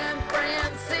 San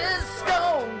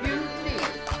Francisco Mutiny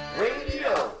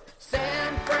Radio.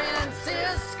 San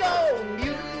Francisco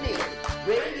Mutiny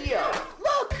Radio.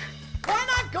 Look!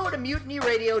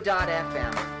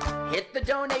 MutinyRadio.fm. Hit the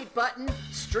donate button,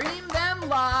 stream them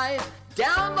live,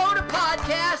 download a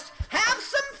podcast, have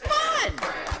some fun!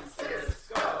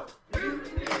 Francisco,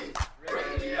 Mutiny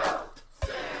Radio.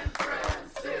 San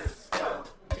Francisco,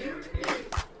 Mutiny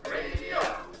Radio.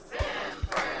 San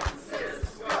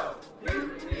Francisco,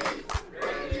 Mutiny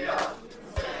Radio.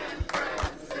 San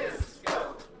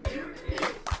Francisco, Mutiny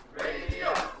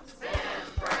Radio. San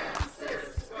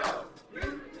Francisco,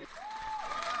 Mutiny.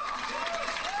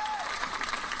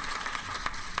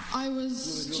 I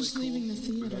was just leaving the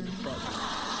theater.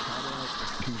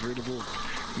 Convertible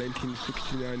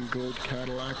 1969 gold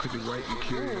Cadillac with the white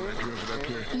interior. I drove it up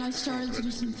here. And I started to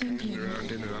do some thinking. Around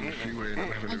in it on the freeway, and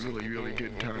I'm having a really, really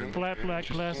good time. Flat black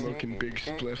plastic. Smoking big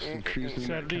spliffs and cruising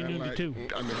Saturday that noon to Cadillac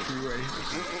 2. on the freeway.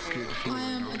 Good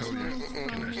feeling, I'll tell you.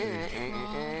 Can I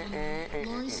say?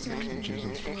 Lori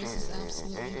Stone's voice is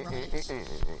absolutely right.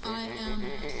 I am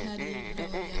petty,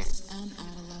 rebellious, and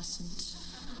adolescent.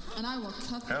 And I will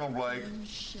cut the Hello, Blake.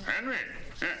 Henry,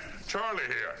 yeah, Charlie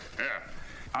here. Yeah,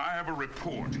 I have a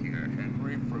report here,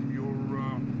 Henry, from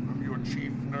your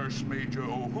chief nurse, Major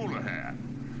O'Houlihan.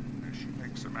 She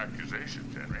makes some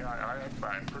accusations, Henry. I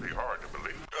find pretty hard to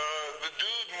believe. The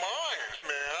dude minds,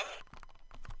 man.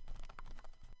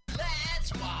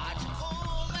 Let's watch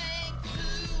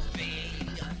full-length movie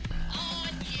on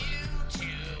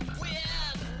YouTube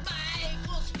with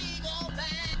Michael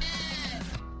Spiegelman.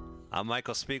 I'm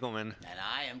Michael Spiegelman. And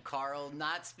I am Carl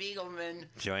Not Spiegelman.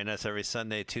 Join us every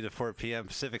Sunday, 2 to 4 p.m.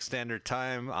 Pacific Standard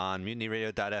Time on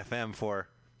MutinyRadio.fm for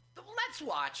Let's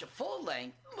watch a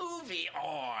full-length movie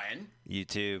on...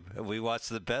 YouTube. We watch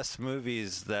the best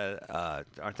movies that,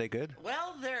 aren't they good?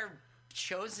 Well, they're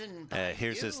chosen by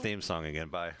Here's you. his theme song again.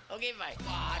 Bye. Okay, bye.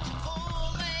 Watch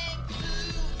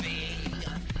full-length movie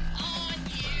on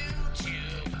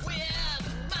YouTube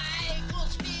with Michael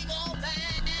Spiegelman.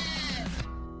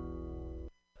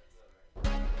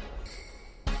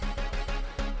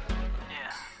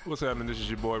 What's happening? This is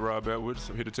your boy Rob Edwards.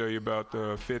 I'm here to tell you about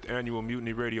the 5th Annual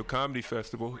Mutiny Radio Comedy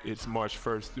Festival. It's March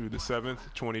 1st through the 7th,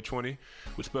 2020,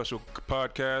 with special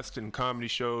podcasts and comedy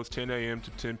shows 10 a.m.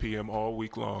 to 10 p.m. all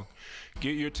week long.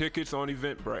 Get your tickets on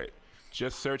Eventbrite.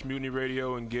 Just search Mutiny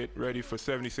Radio and get ready for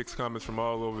 76 comics from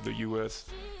all over the U.S.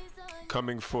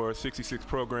 coming for 66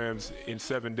 programs in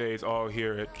 7 days, all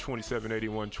here at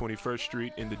 2781 21st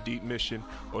Street in the Deep Mission,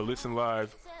 or listen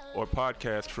live or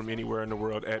podcast from anywhere in the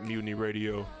world at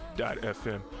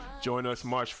MutinyRadio.fm. Join us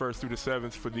March 1st through the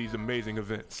 7th for these amazing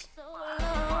events.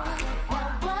 What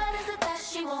is it that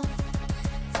she wants?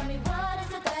 Tell me what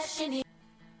is it that she needs?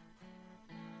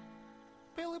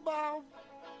 Billy Bob,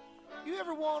 you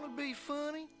ever want to be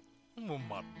funny? Well,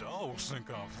 my dogs think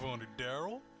I'm funny,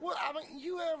 Daryl. Well, I mean,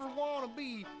 you ever want to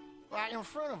be, like, in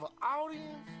front of an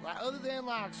audience? Like, other than,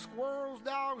 like, squirrels,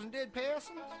 dogs, and dead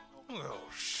peasants? Oh,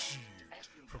 shit.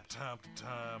 From time to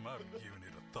time, I've given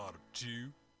it a thought or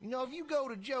two. You know, if you go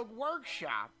to Joke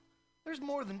Workshop, there's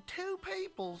more than 2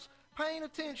 peoples paying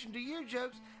attention to your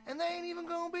jokes, and they ain't even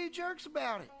gonna be jerks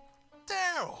about it.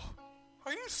 Daryl,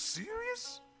 are you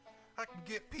serious? I can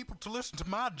get people to listen to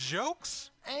my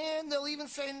jokes? And they'll even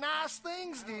say nice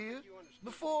things to you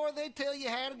before they tell you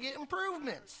how to get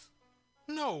improvements.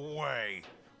 No way.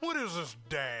 What is this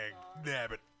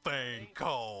dag-nabbit thing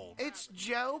called? It's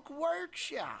Joke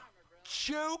Workshop.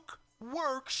 Joke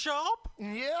Workshop?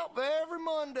 Yep, every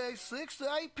Monday, 6 to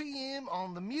 8 p.m.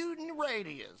 on the Mutiny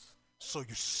Radios. So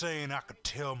you're saying I could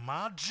tell my